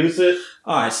to introduce it?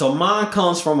 All right, so mine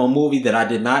comes from a movie that I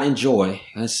did not enjoy.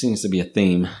 That seems to be a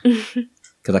theme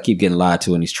because I keep getting lied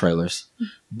to in these trailers.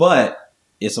 But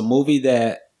it's a movie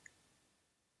that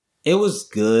it was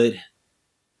good,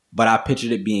 but I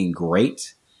pictured it being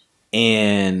great.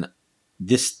 And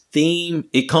this theme,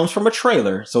 it comes from a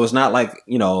trailer, so it's not like,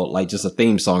 like just a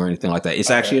theme song or anything like that. It's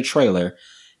actually a trailer,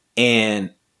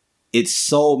 and it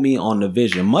sold me on the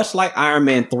vision, much like Iron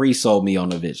Man 3 sold me on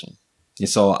the vision. And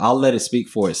so I'll let it speak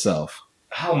for itself.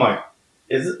 Oh my!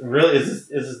 Is it really? Is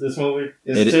this movie?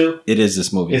 It's 2? It is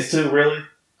this movie. It's 2, really?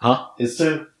 Huh? It's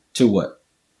 2? 2 what?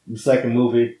 The second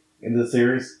movie in the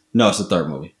series? No, it's the third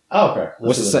movie. Oh, okay.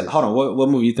 What's the second? Hold on. What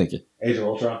movie are you thinking? Age of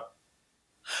Ultron.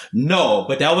 No,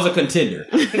 but that was a contender.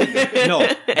 No,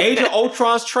 Age of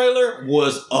Ultron's trailer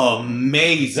was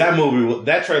amazing.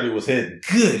 That trailer was hidden.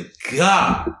 Good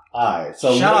God! All right,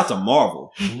 so shout out to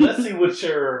Marvel. Let's see what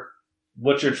your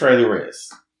trailer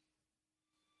is.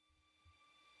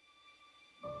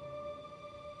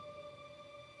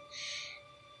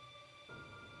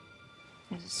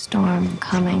 There's a storm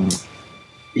coming.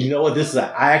 You know what? This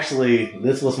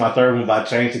was my third one, but I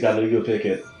changed it. I knew you'll pick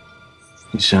it.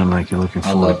 You sound like you're looking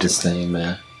forward to... I love this thing,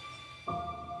 man.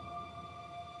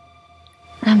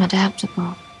 I'm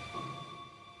adaptable.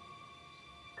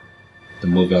 The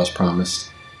movie I was promised.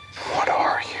 What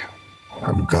are you?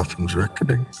 I'm Gotham's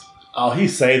Reckoning. Oh, he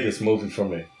saved this movie for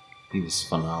me. He was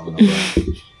phenomenal, bro.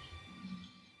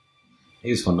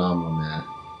 He was phenomenal, man.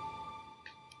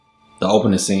 The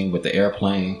opening scene with the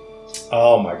airplane.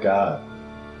 Oh, my God.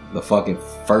 The fucking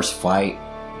first fight.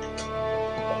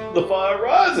 The Fire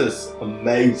Rises.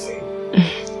 Amazing.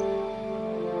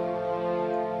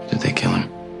 Did they kill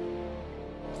him?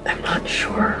 I'm not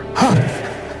sure.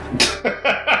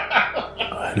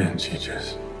 Why didn't you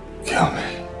just kill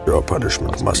me? Your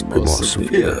punishment must be more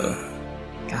severe.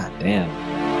 God damn.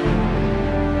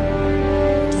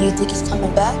 Do you think he's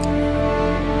coming back?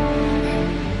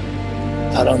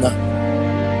 I don't know.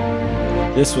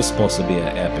 This was supposed to be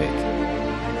an epic.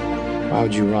 Why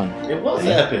would you run? It was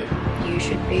epic. You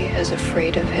should be as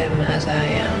afraid of him as I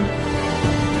am.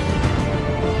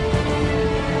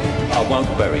 I won't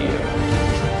bury you.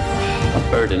 I've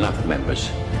buried enough members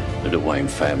of the Wayne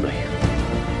family.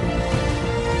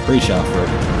 Preach, Alfred.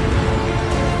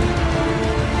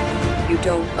 You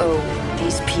don't owe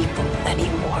these people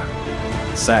anymore.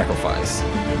 Sacrifice.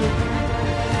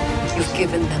 You've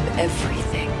given them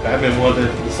everything. Batman wanted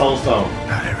the Soul Stone.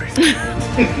 Not everything.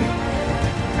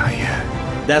 Not yet.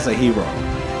 That's a hero.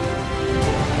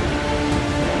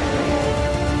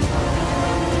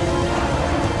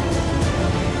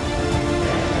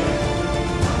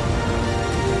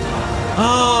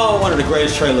 Oh, one of the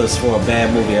greatest trailers for a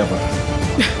bad movie ever.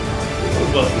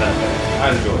 It wasn't that bad. I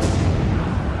enjoyed it.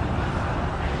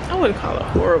 I wouldn't call it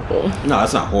horrible. No,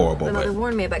 it's not horrible. My mother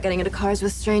warned me about getting into cars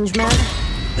with strange men.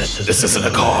 This isn't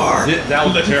a car. That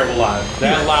was a terrible line.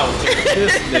 That line was terrible.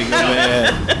 This nigga,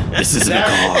 man. This isn't a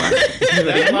car.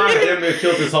 That line damn near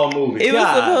killed this whole movie. It was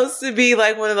supposed to be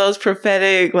like one of those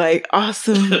prophetic, like,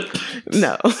 awesome.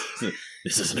 No.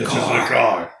 This isn't a car. This isn't a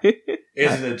car.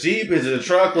 Is it a Jeep? Is it a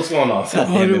truck? What's going on?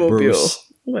 Automobile.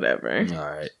 Whatever.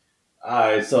 All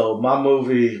right. So my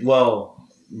movie,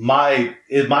 mine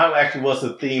actually was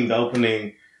the themed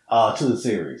opening to the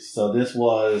series. So this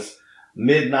was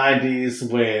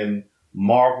mid-90s when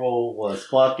Marvel was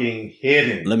fucking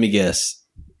hidden. Let me guess.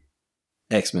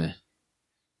 X-Men.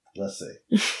 Let's see.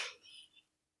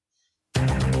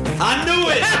 I knew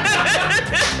it!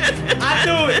 I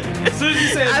knew it. As soon as you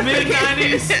said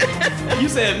mid-90s, you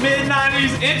said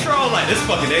mid-90s intro, like, this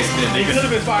fucking X-Men, It nigga. could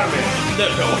have been Spider-Man. No,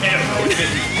 hell no.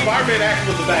 Spider-Man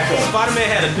actually was the backup. Spider-Man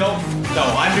had a dope... No,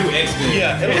 I knew X-Men.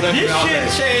 Yeah, it was This X-Men. shit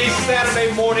changed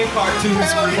Saturday morning cartoons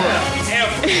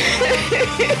forever.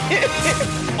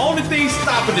 Only thing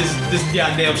stopping this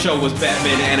goddamn show was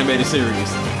Batman the animated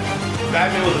series.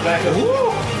 Batman was the backup.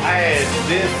 Woo! I had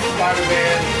this,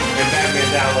 Spider-Man, and Batman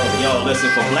downloaded. Yo, listen,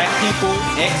 for black people,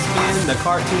 X-Men, the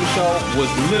cartoon show, was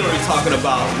literally talking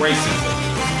about racism.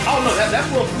 Oh no, that's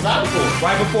what it's not for.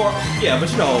 Right before, yeah, but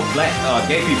you know, black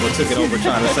gay people took it over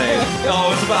trying to say, oh,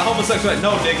 it's about homosexuality.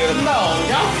 No, nigga. No,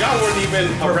 y'all weren't even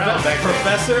around back then.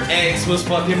 Professor X was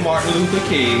fucking Martin Luther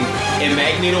King, and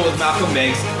Magneto was Malcolm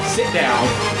X. Sit down.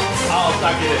 Oh,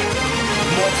 stop getting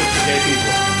more for gay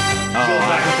people. Oh,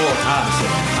 back and forth.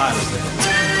 I understand.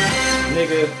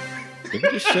 Nigga, did we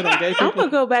just shit on gay I'm people?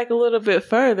 gonna go back a little bit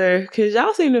further because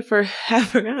y'all seem to have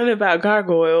forgotten about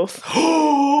gargoyles.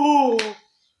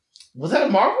 Was that a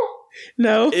Marvel?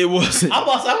 No, It wasn't. I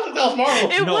don't think that was Marvel.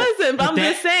 it wasn't. But I'm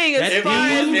just saying, as far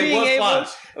as It being was able, Clutch.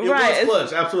 It was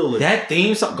Clutch, absolutely. That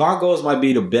theme song, Gargoyles might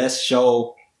be the best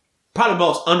show, probably the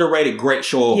most underrated great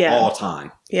show of all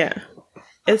time. Yeah.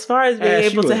 As far as being Ash,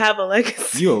 able you to a- have a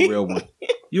legacy. You a real one.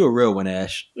 You a real one,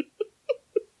 Ash.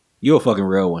 You a fucking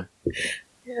real one.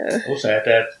 Yeah. I wish I had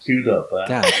that queued up. But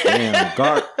God damn.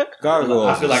 Gargoyles.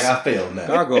 I feel like I failed now.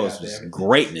 Gargoyles was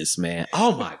greatness, man.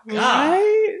 Oh my God.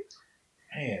 Right?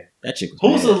 Man. That chick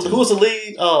was Who's the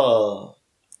lead?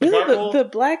 Really, the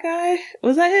black guy?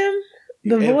 Was that him?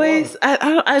 The It voice?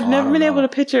 I've never don't been know. able to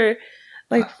picture,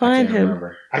 find him.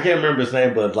 Remember. I can't remember his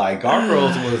name, but like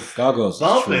Gargoyles was Gargoyles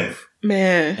was bumping. truth.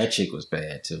 Man. That chick was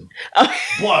bad too.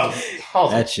 Boy,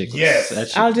 That chick was, yes. that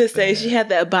chick I'll was just say bad. she had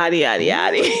that body, yaddy,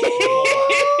 yaddy.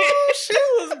 She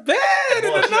was bad in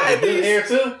Boy, the she had good 90s. hair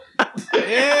too.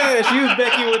 Yeah, she was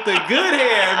Becky with the good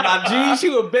hair, my G. She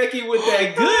was Becky with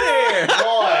that good hair.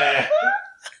 Boy.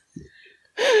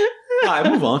 All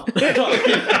right, move on.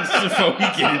 Before we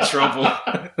get in trouble.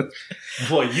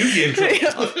 Boy, you get in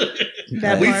trouble.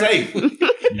 That We part. safe.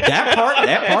 That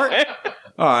part.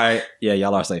 All right. Yeah,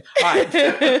 y'all are safe. All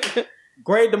right.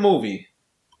 Grade the movie.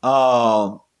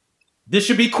 This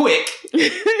should be quick.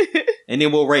 And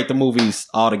then we'll rate the movies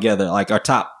all together. Like our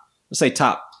top, let's say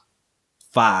top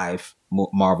 5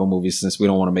 Marvel movies, since we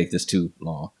don't want to make this too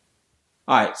long.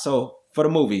 All right. So for the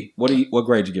movie, what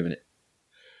grade you giving it?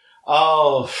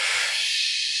 Oh,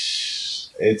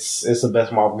 it's the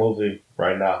best Marvel movie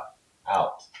right now.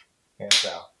 Out. Hands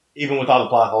down. Even with all the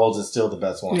plot holes, it's still the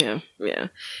best one. Yeah.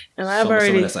 And I've So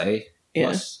already. that's an A? Yeah.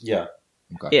 Plus? Yeah.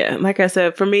 Okay. Yeah. Like I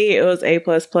said, for me, it was A++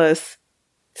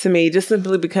 to me, just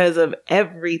simply because of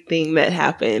everything that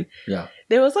happened. Yeah.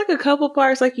 There was like a couple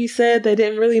parts, like you said, that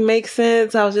didn't really make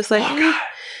sense. I was just like, I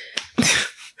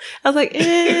was like,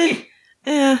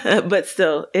 but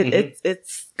still,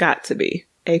 it's got to be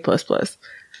A++.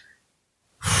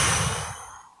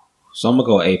 So I'm gonna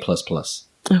go A++.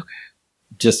 Okay.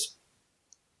 Just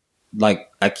like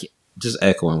just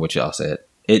echoing what y'all said.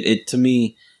 It to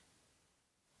me,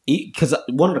 because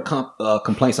one of the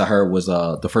complaints I heard was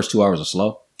the first 2 hours are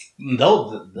slow. No,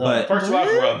 the first 2 hours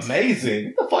were amazing.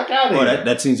 Get the fuck out of here.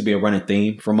 That seems to be a running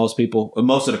theme for most people,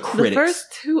 most of the critics. The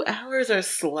first 2 hours are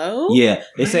slow? Yeah,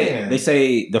 they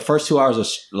say the first 2 hours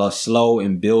are slow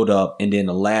and build up, and then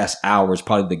the last hour is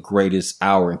probably the greatest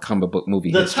hour in comic book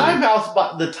movie history.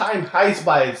 The time heist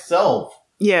by itself,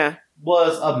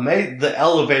 was amazing. The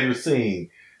elevator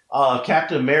scene,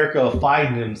 Captain America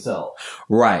fighting himself,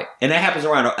 right? And that happens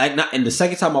around. And the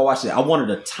second time I watched it, I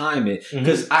wanted to time it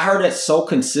because I heard that so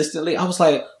consistently. I was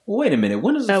like, well, "Wait a minute,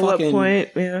 when does the at fucking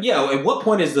what point? yeah? At what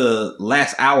point is the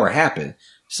last hour happen?"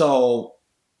 So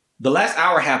the last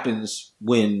hour happens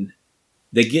when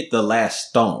they get the last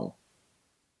stone.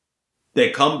 They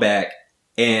come back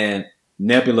and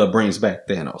Nebula brings back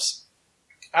Thanos.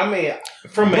 I mean,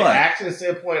 from an action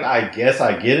standpoint, I guess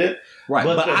I get it. Right,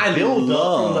 but the I build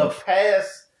love up from the past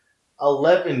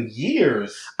 11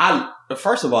 years.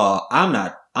 First of all, I'm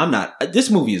not. This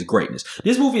movie is greatness.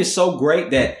 This movie is so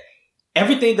great that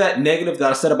everything that negative that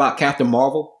I said about Captain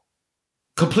Marvel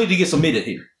completely gets omitted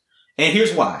here. And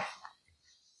here's why.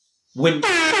 For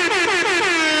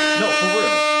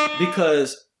real,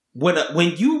 because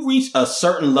when you reach a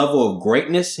certain level of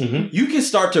greatness, you can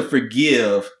start to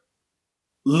forgive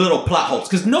little plot holes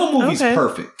because no movie's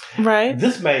perfect. Right.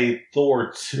 This made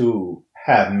Thor 2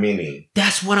 have many.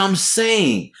 That's what I'm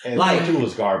saying. And like, Thor 2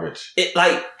 was garbage. It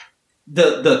like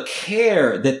the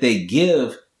care that they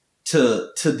give to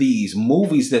these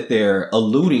movies that they're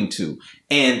alluding to,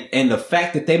 and the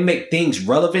fact that they make things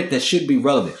relevant that should be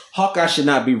relevant. Hawkeye should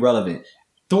not be relevant.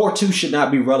 Thor 2 should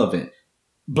not be relevant.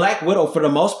 Black Widow, for the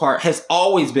most part, has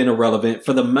always been irrelevant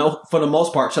for the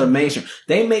most part to the mainstream.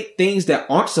 They make things that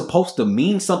aren't supposed to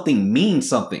mean something.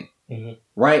 Mm-hmm.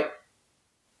 Right?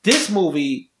 This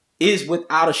movie is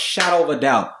without a shadow of a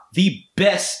doubt the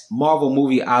best Marvel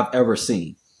movie I've ever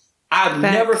seen. I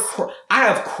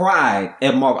have cried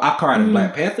at Marvel. I've cried in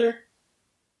Black Panther.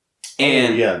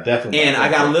 And definitely. And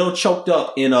I got a little choked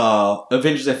up in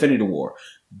Avengers Infinity War.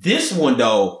 This one,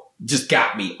 though, just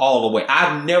got me all the way.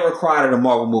 I've never cried at a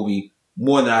Marvel movie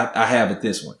more than I have at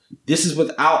this one. This is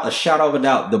without a shadow of a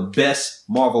doubt the best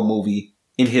Marvel movie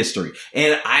in history.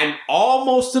 And I'm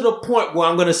almost to the point where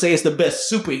I'm going to say it's the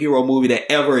best superhero movie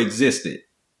that ever existed.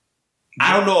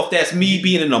 I don't know if that's me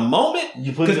being in a moment.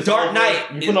 Because Dark Knight.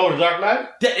 You put over Dark Knight?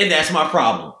 And that's my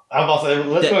problem. I'm about to say,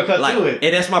 let's go cut to it.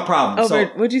 And that's my problem. Over,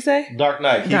 what'd you say? Dark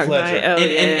Knight, Heath Ledger.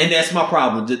 And that's my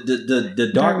problem.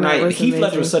 The Dark Knight, Heath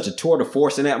Ledger was such a tour de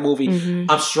force in that movie.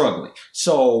 Mm-hmm. I'm struggling.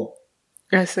 So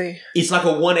I see. It's like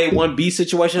a 1A, 1B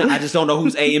situation. I just don't know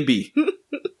who's A and B.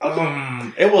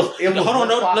 It was. Hold on,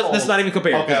 no, let's not even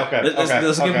compare. Okay.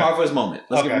 Let's give Marvel his moment.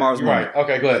 Let's give Marvel his moment. Right.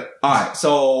 Okay, go ahead. All right,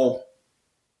 so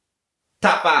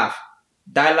top 5.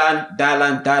 Dylan.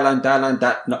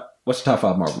 No, what's your top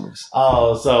 5 Marvel movies?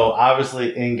 Oh, so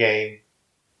obviously Endgame.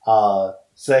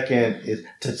 Second is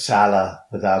T'Challa,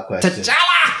 without question.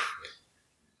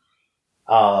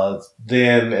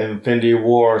 Then Infinity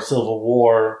War, Civil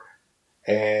War,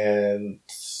 and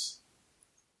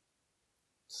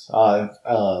Winter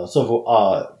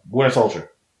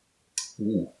Soldier.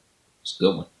 Ooh, that's a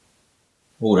good one.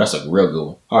 Ooh, that's a real good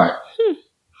one. All right.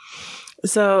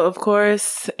 So, of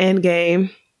course, Endgame.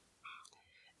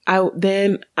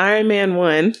 Then Iron Man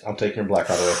 1. I'm taking Black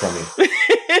out away from you.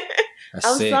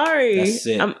 I'm sorry. That's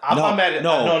it. I'm mad at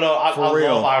I love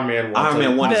Iron Man 1. Iron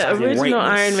Man 1 the original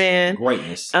Iron Man.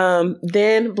 Greatness.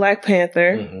 Then Black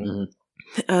Panther.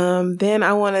 Mm-hmm. Then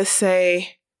I want to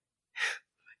say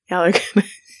y'all are gonna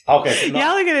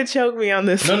y'all are gonna choke me on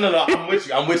this. No. I'm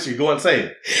with you. Go and say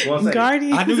it.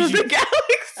 Guardians of the Galaxy.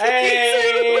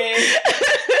 Hey.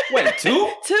 Wait, 2?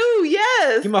 2,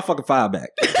 yes. Give my fucking 5 back.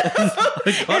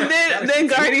 And then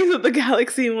Guardians of the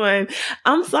Galaxy 1.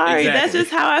 I'm sorry. Exactly. That's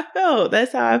just how I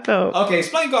felt. Okay,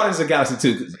 explain Guardians of the Galaxy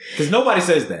 2, because nobody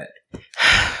says that.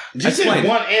 Just say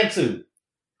 1 and 2.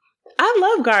 I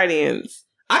love Guardians.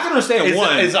 I can understand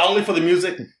 1. Is it only for the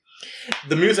music?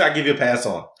 The music I give you a pass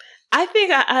on. I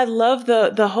think I love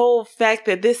the whole fact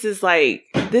that this is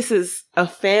a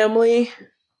family.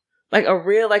 Like a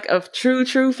real, like a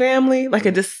true family, like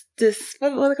a what do they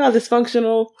call it?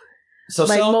 Dysfunctional, so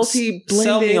like multi-blended.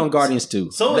 Sell me on Guardians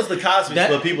 2. So is the Cosby Show,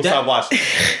 but people stop watching.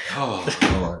 Oh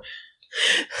Lord,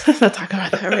 let's not talk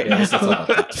about that right now.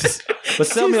 But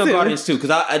sell me on Guardians 2, because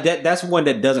that's one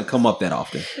that doesn't come up that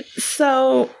often.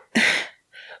 So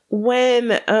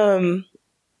when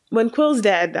Quill's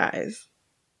dad dies,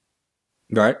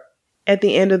 right? At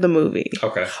the end of the movie.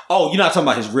 Okay. Oh, you're not talking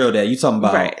about his real dad. You're talking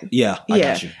about... Right. Yeah, I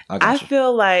got you. I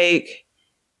feel like...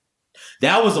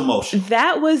 That was emotional.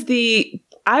 That was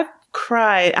I've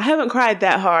cried. I haven't cried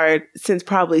that hard since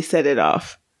probably Set It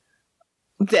Off.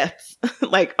 Deaths.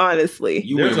 Like, honestly.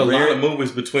 There's a lot of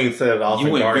movies between Set It Off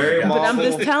and Guardians. But I'm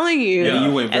just telling you. Yeah,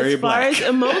 you went very black. As far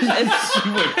as emotion...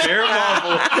 You went very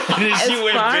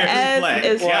Marvel.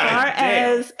 As far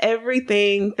as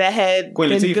everything that had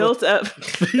been built up. The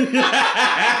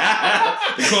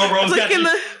cornrows got you.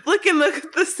 Flicking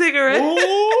the cigarette. Ooh,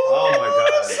 oh my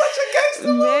God. Such a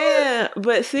gangster. Man.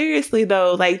 But seriously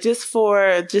though, like just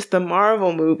the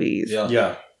Marvel movies.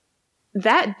 Yeah.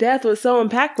 That death was so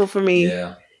impactful for me.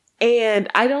 Yeah. And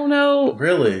I don't know.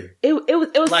 Really? It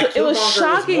was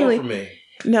shockingly.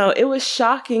 No, it was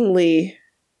shockingly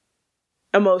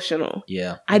emotional.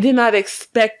 Yeah. I did not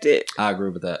expect it. I agree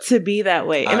with that. To be that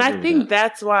way. And I think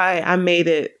that's why I made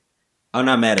it. I'm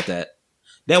not mad at that.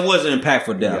 That was an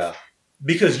impactful death. Yeah.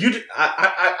 Because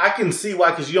I can see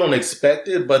why, because you don't expect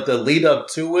it, but the lead up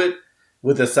to it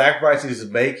with the sacrifice he's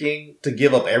making to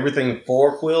give up everything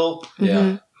for Quill.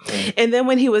 Yeah. Mm-hmm. And then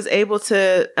when he was able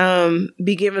to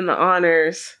be given the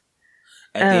honors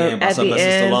at the end by Sylvester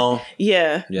Stallone.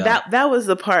 Yeah. That was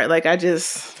the part. Like I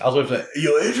was waiting for that.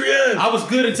 Yo, Adrian. I was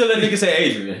good until that nigga said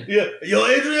Adrian. Yeah. Yo,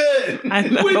 Adrian. I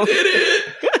know. We did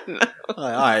it.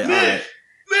 All right. Nick.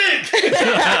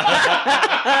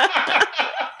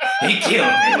 He killed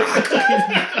me.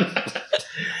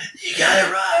 You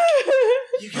gotta rock.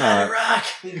 You gotta rock.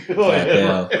 Go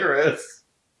ahead.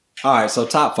 All right. So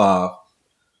top 5.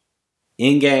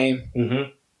 Endgame.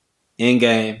 Mm-hmm.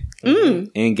 Endgame.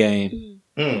 Endgame.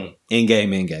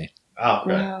 Endgame. Oh,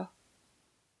 okay. Wow.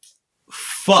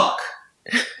 Fuck.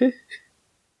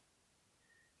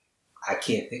 I I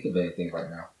can't think of anything right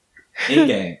now.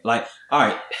 Endgame, like, all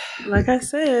right. Like I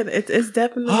said, it's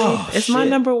definitely it's shit. my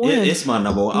number one. It's my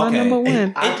number one. Okay, my number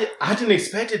one. I didn't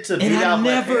expect it to beat out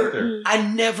Black Panther. I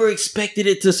never expected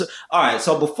it to. All right,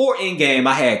 so before Endgame,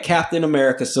 I had Captain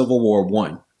America: Civil War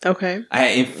 1. Okay. I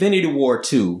had Infinity War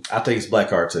 2. I think it's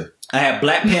Blackheart 2. I had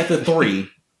Black Panther 3,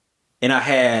 and I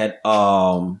had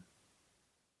I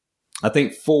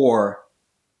think 4.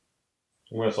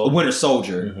 Winter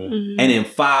Soldier. Mm-hmm. And then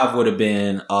 5 would have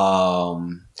been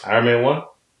Iron Man 1?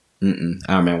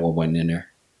 Iron Man 1 wasn't in there.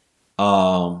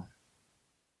 Hold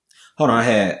on, I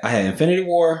had Infinity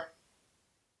War.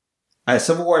 I had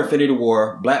Civil War, Infinity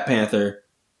War, Black Panther,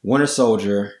 Winter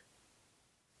Soldier.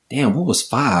 Damn, what was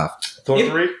 5? Thor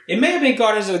 3? It may have been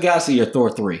Guardians of the Galaxy or Thor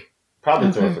 3.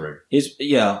 Probably Thor 3.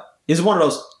 It's one of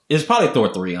those. It's probably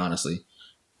Thor 3, honestly.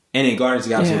 And then Guardians of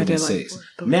the Galaxy would be 6.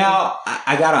 Now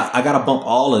I gotta bump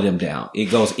all of them down. It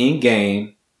goes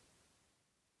Endgame.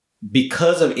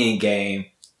 Because of Endgame,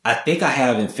 I think I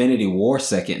have Infinity War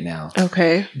second now.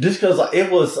 Okay. Just because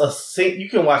it was a sync, you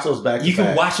can watch those back to back. You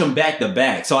can watch them back to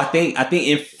back. So I think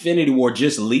Infinity War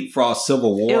just leapfrogged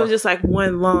Civil War. It was just like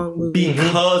one long movie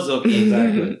because of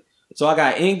Endgame. So I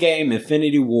got Endgame,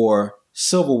 Infinity War,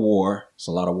 Civil War. It's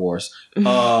a lot of wars.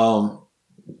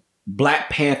 Black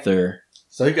Panther.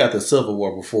 So you got the Civil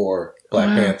War before Black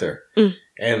Panther.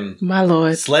 And my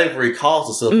lord, slavery caused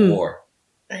the Civil War.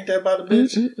 Ain't that about a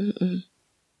bitch?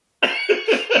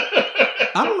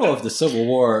 I don't know if the Civil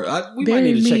War. We might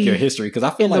need to check your history because I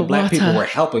feel like black people were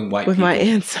helping white people my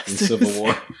ancestors in Civil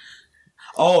War.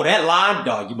 Oh, that line,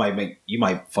 dog! You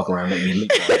might fuck around and make me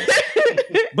leak.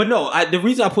 But no, the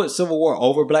reason I put Civil War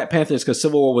over Black Panther is because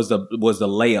Civil War was the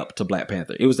layup to Black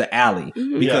Panther. It was the alley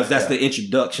because that's the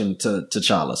introduction to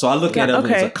T'Challa. So I look at it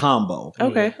as a combo.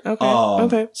 Okay.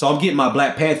 So I'm getting my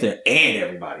Black Panther and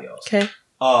everybody else. Okay.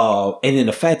 And then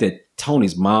the fact that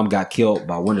Tony's mom got killed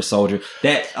by Winter Soldier.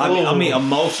 I mean,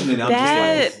 emotionally, I'm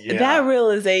just like that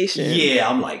realization. Yeah,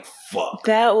 I'm like, fuck.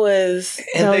 That was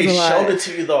they showed it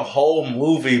to you the whole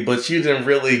movie, but you didn't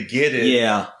really get it.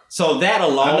 Yeah. So that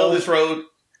alone, I know this road.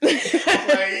 Like, what's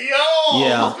going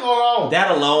on?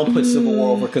 That alone put Civil War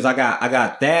over because I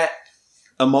got that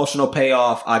emotional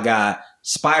payoff. I got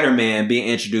Spider-Man being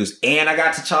introduced, and I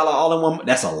got T'Challa all in one.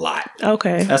 That's a lot.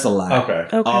 Okay, that's a lot. Okay,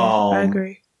 I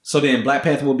agree. So then Black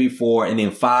Panther will be 4, and then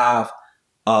 5.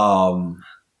 I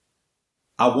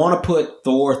want to put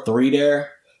Thor 3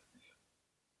 there,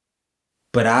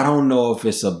 but I don't know if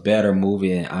it's a better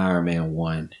movie than Iron Man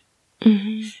 1,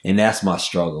 and that's my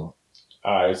struggle.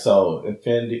 All right, so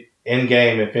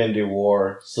Endgame, Infinity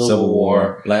War, Civil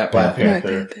War, Black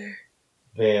Panther.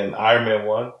 Then Iron Man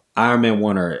 1. Iron Man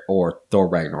 1 or Thor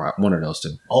Ragnarok, one of those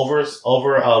two. Over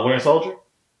Winter Soldier?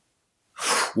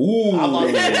 Ooh. I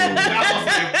lost I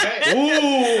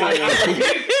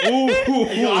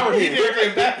repeated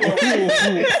everything backwards.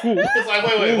 It's like,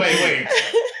 wait.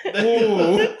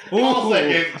 Hold a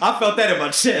second. I felt that in my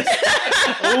chest.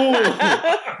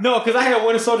 No, because I had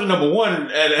Winter Soldier number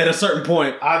 1 at a certain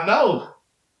point. I know.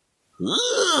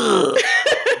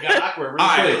 Got awkward. All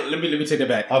right, let me take that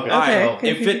back. Okay. All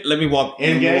right. Let me walk.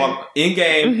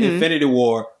 Endgame, Infinity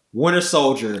War, Winter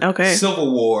Soldier,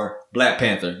 Civil War, Black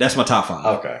Panther. That's my top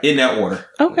 5. Okay. In that order.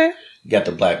 Okay. You got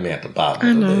the black man at the bottom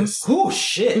of the list. Oh,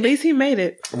 shit. At least he made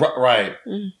it. Right.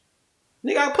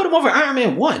 Nigga, I put him over Iron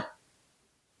Man 1.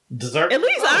 At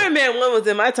least Iron Man 1 was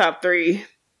in my top 3.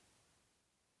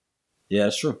 Yeah,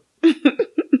 that's true. I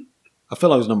feel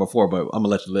like it was number 4, but I'm going to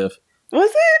let you live. Was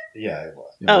it? Yeah, it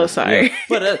was. Oh, sorry. Yeah.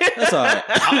 But that's all right.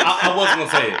 I wasn't going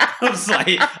to say it. I was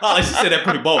like, oh, she said that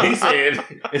pretty bold. He said,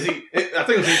 I think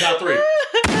it was in top 3.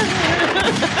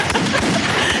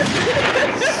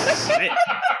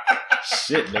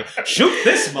 Shit, man. Shoot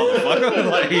this motherfucker.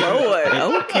 Like, Lord,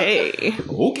 okay.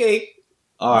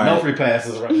 All right. No free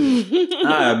passes, right?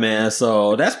 All right, man.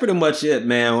 So that's pretty much it,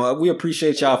 man. We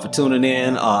appreciate y'all for tuning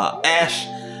in. Ash,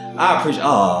 I appreciate.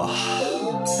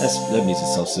 That music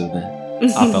is so soothing.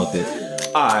 I felt it.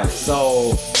 All right,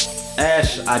 so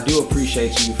Ash, I do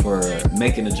appreciate you for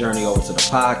making the journey over to the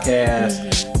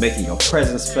podcast, making your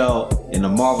presence felt in the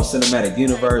Marvel Cinematic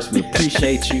Universe. We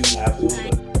appreciate you.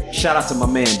 Absolutely. Shout out to my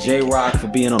man J-Rock for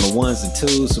being on the 1s and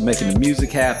 2s, for making the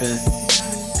music happen.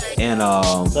 And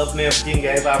what's up, man? King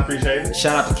Abe, I appreciate it.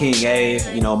 Shout out to King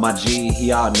Abe, my G.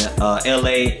 He out in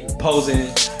LA posing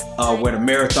where the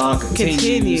marathon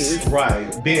continues.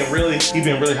 Right. He been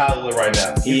really Hollywood right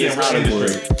now. He is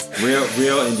Hollywood.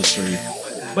 Real industry.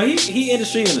 But he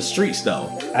industry in the streets though.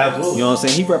 Absolutely. You know what I'm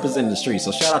saying? He representing the streets.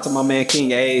 So shout out to my man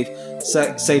King Abe.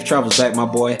 Safe travels back, my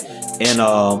boy. And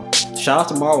shout out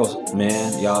to Marvel,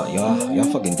 man.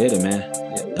 Y'all fucking did it, man.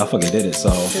 I fucking did it. So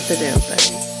Did the damn thing.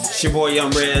 It's your boy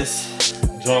Young Rez.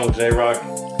 Join with J-Rock.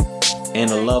 And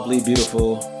the lovely,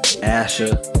 beautiful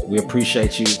Asha. We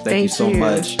appreciate you. Thank you so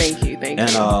much. Thank you.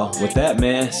 And with that,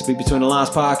 man, Speak Between the Lines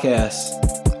podcast.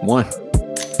 1,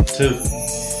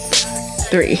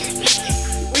 3.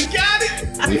 We got it.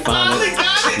 We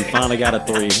finally got a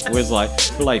 3. We're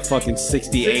like fucking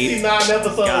 68. 69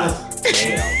 episodes. God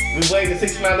damn. We waited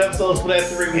 69 episodes for that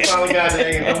 3. We finally got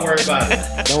it. Don't worry about it.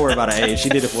 Don't worry about it, Abe. She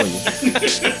did it for you.